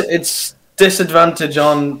 It's disadvantage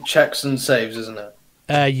on checks and saves, isn't it?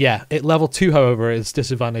 Yeah. At level 2, however, it's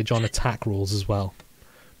disadvantage on attack rolls as well.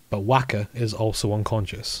 But Waka is also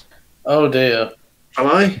unconscious. Oh dear. Am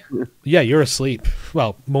I? Yeah, you're asleep.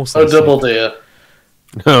 Well, mostly. Oh, double asleep. dear.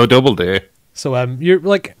 Oh, double D. So you're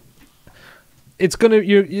like, it's gonna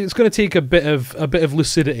take a bit of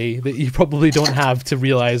lucidity that you probably don't have to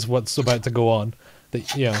realize what's about to go on.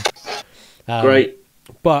 Great.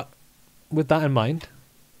 But with that in mind,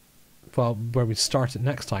 well, where we start it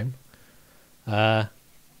next time,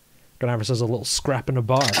 Granavers has a little scrap in a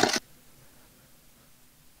bar.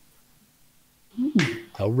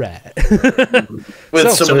 All right.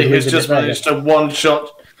 With somebody who's just managed to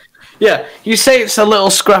one-shot. Yeah, you say it's a little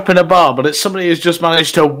scrap in a bar, but it's somebody who's just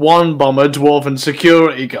managed to one-bomb a dwarven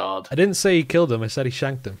security guard. I didn't say he killed him. I said he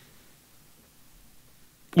shanked him.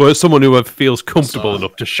 Well, it's someone who feels comfortable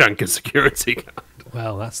enough to shank a security guard.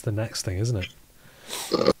 Well, that's the next thing, isn't it?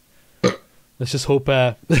 Let's just hope.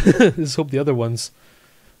 Let's hope the other ones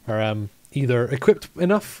are either equipped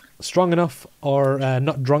enough, strong enough, or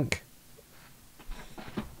not drunk.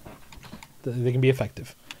 They can be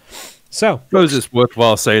effective. So, I suppose it's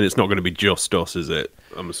worthwhile saying it's not going to be just us, is it?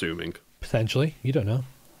 I'm assuming. potentially, you don't know.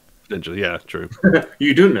 Potentially, yeah, true.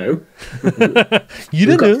 You do know. You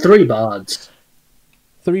We've don't know. got 3 bards.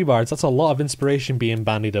 3 bards. That's a lot of inspiration being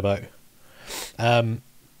bandied about.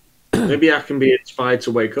 Maybe I can be inspired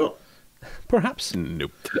to wake up. Perhaps.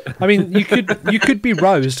 Nope. I mean, you could be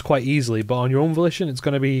roused quite easily, but on your own volition, it's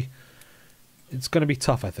gonna be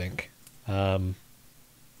tough, I think. But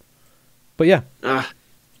yeah,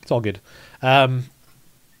 it's all good.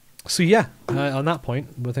 So yeah, on that point,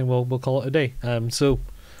 I think we'll call it a day. So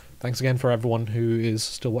thanks again for everyone who is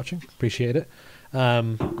still watching. Appreciate it.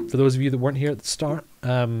 For those of you that weren't here at the start,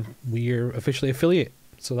 we're officially affiliate,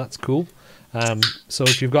 so that's cool. So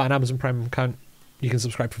if you've got an Amazon Prime account, you can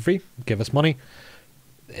subscribe for free. Give us money.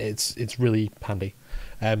 It's really handy.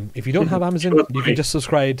 If you don't have Amazon, you can just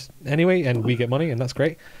subscribe anyway, and we get money, and that's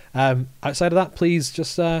great. Outside of that, please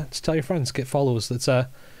just tell your friends, get follows.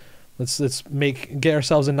 Let's get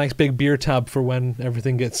ourselves a nice big beer tab for when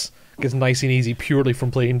everything gets nice and easy, purely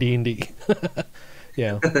from playing D&D.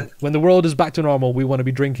 Yeah, when the world is back to normal, we want to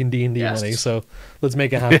be drinking D&D money. So let's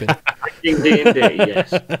make it happen. D&D,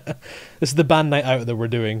 yes. This is the band night out that we're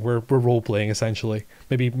doing. We're role playing essentially,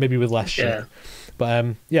 maybe with less shit. Yeah.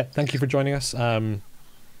 But yeah, thank you for joining us.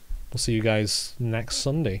 We'll see you guys next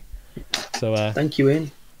Sunday. So Thank you,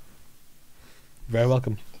 Ian. very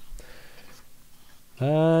welcome.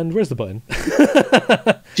 And where's the button?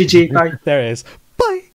 GG, bye. There it is. Bye.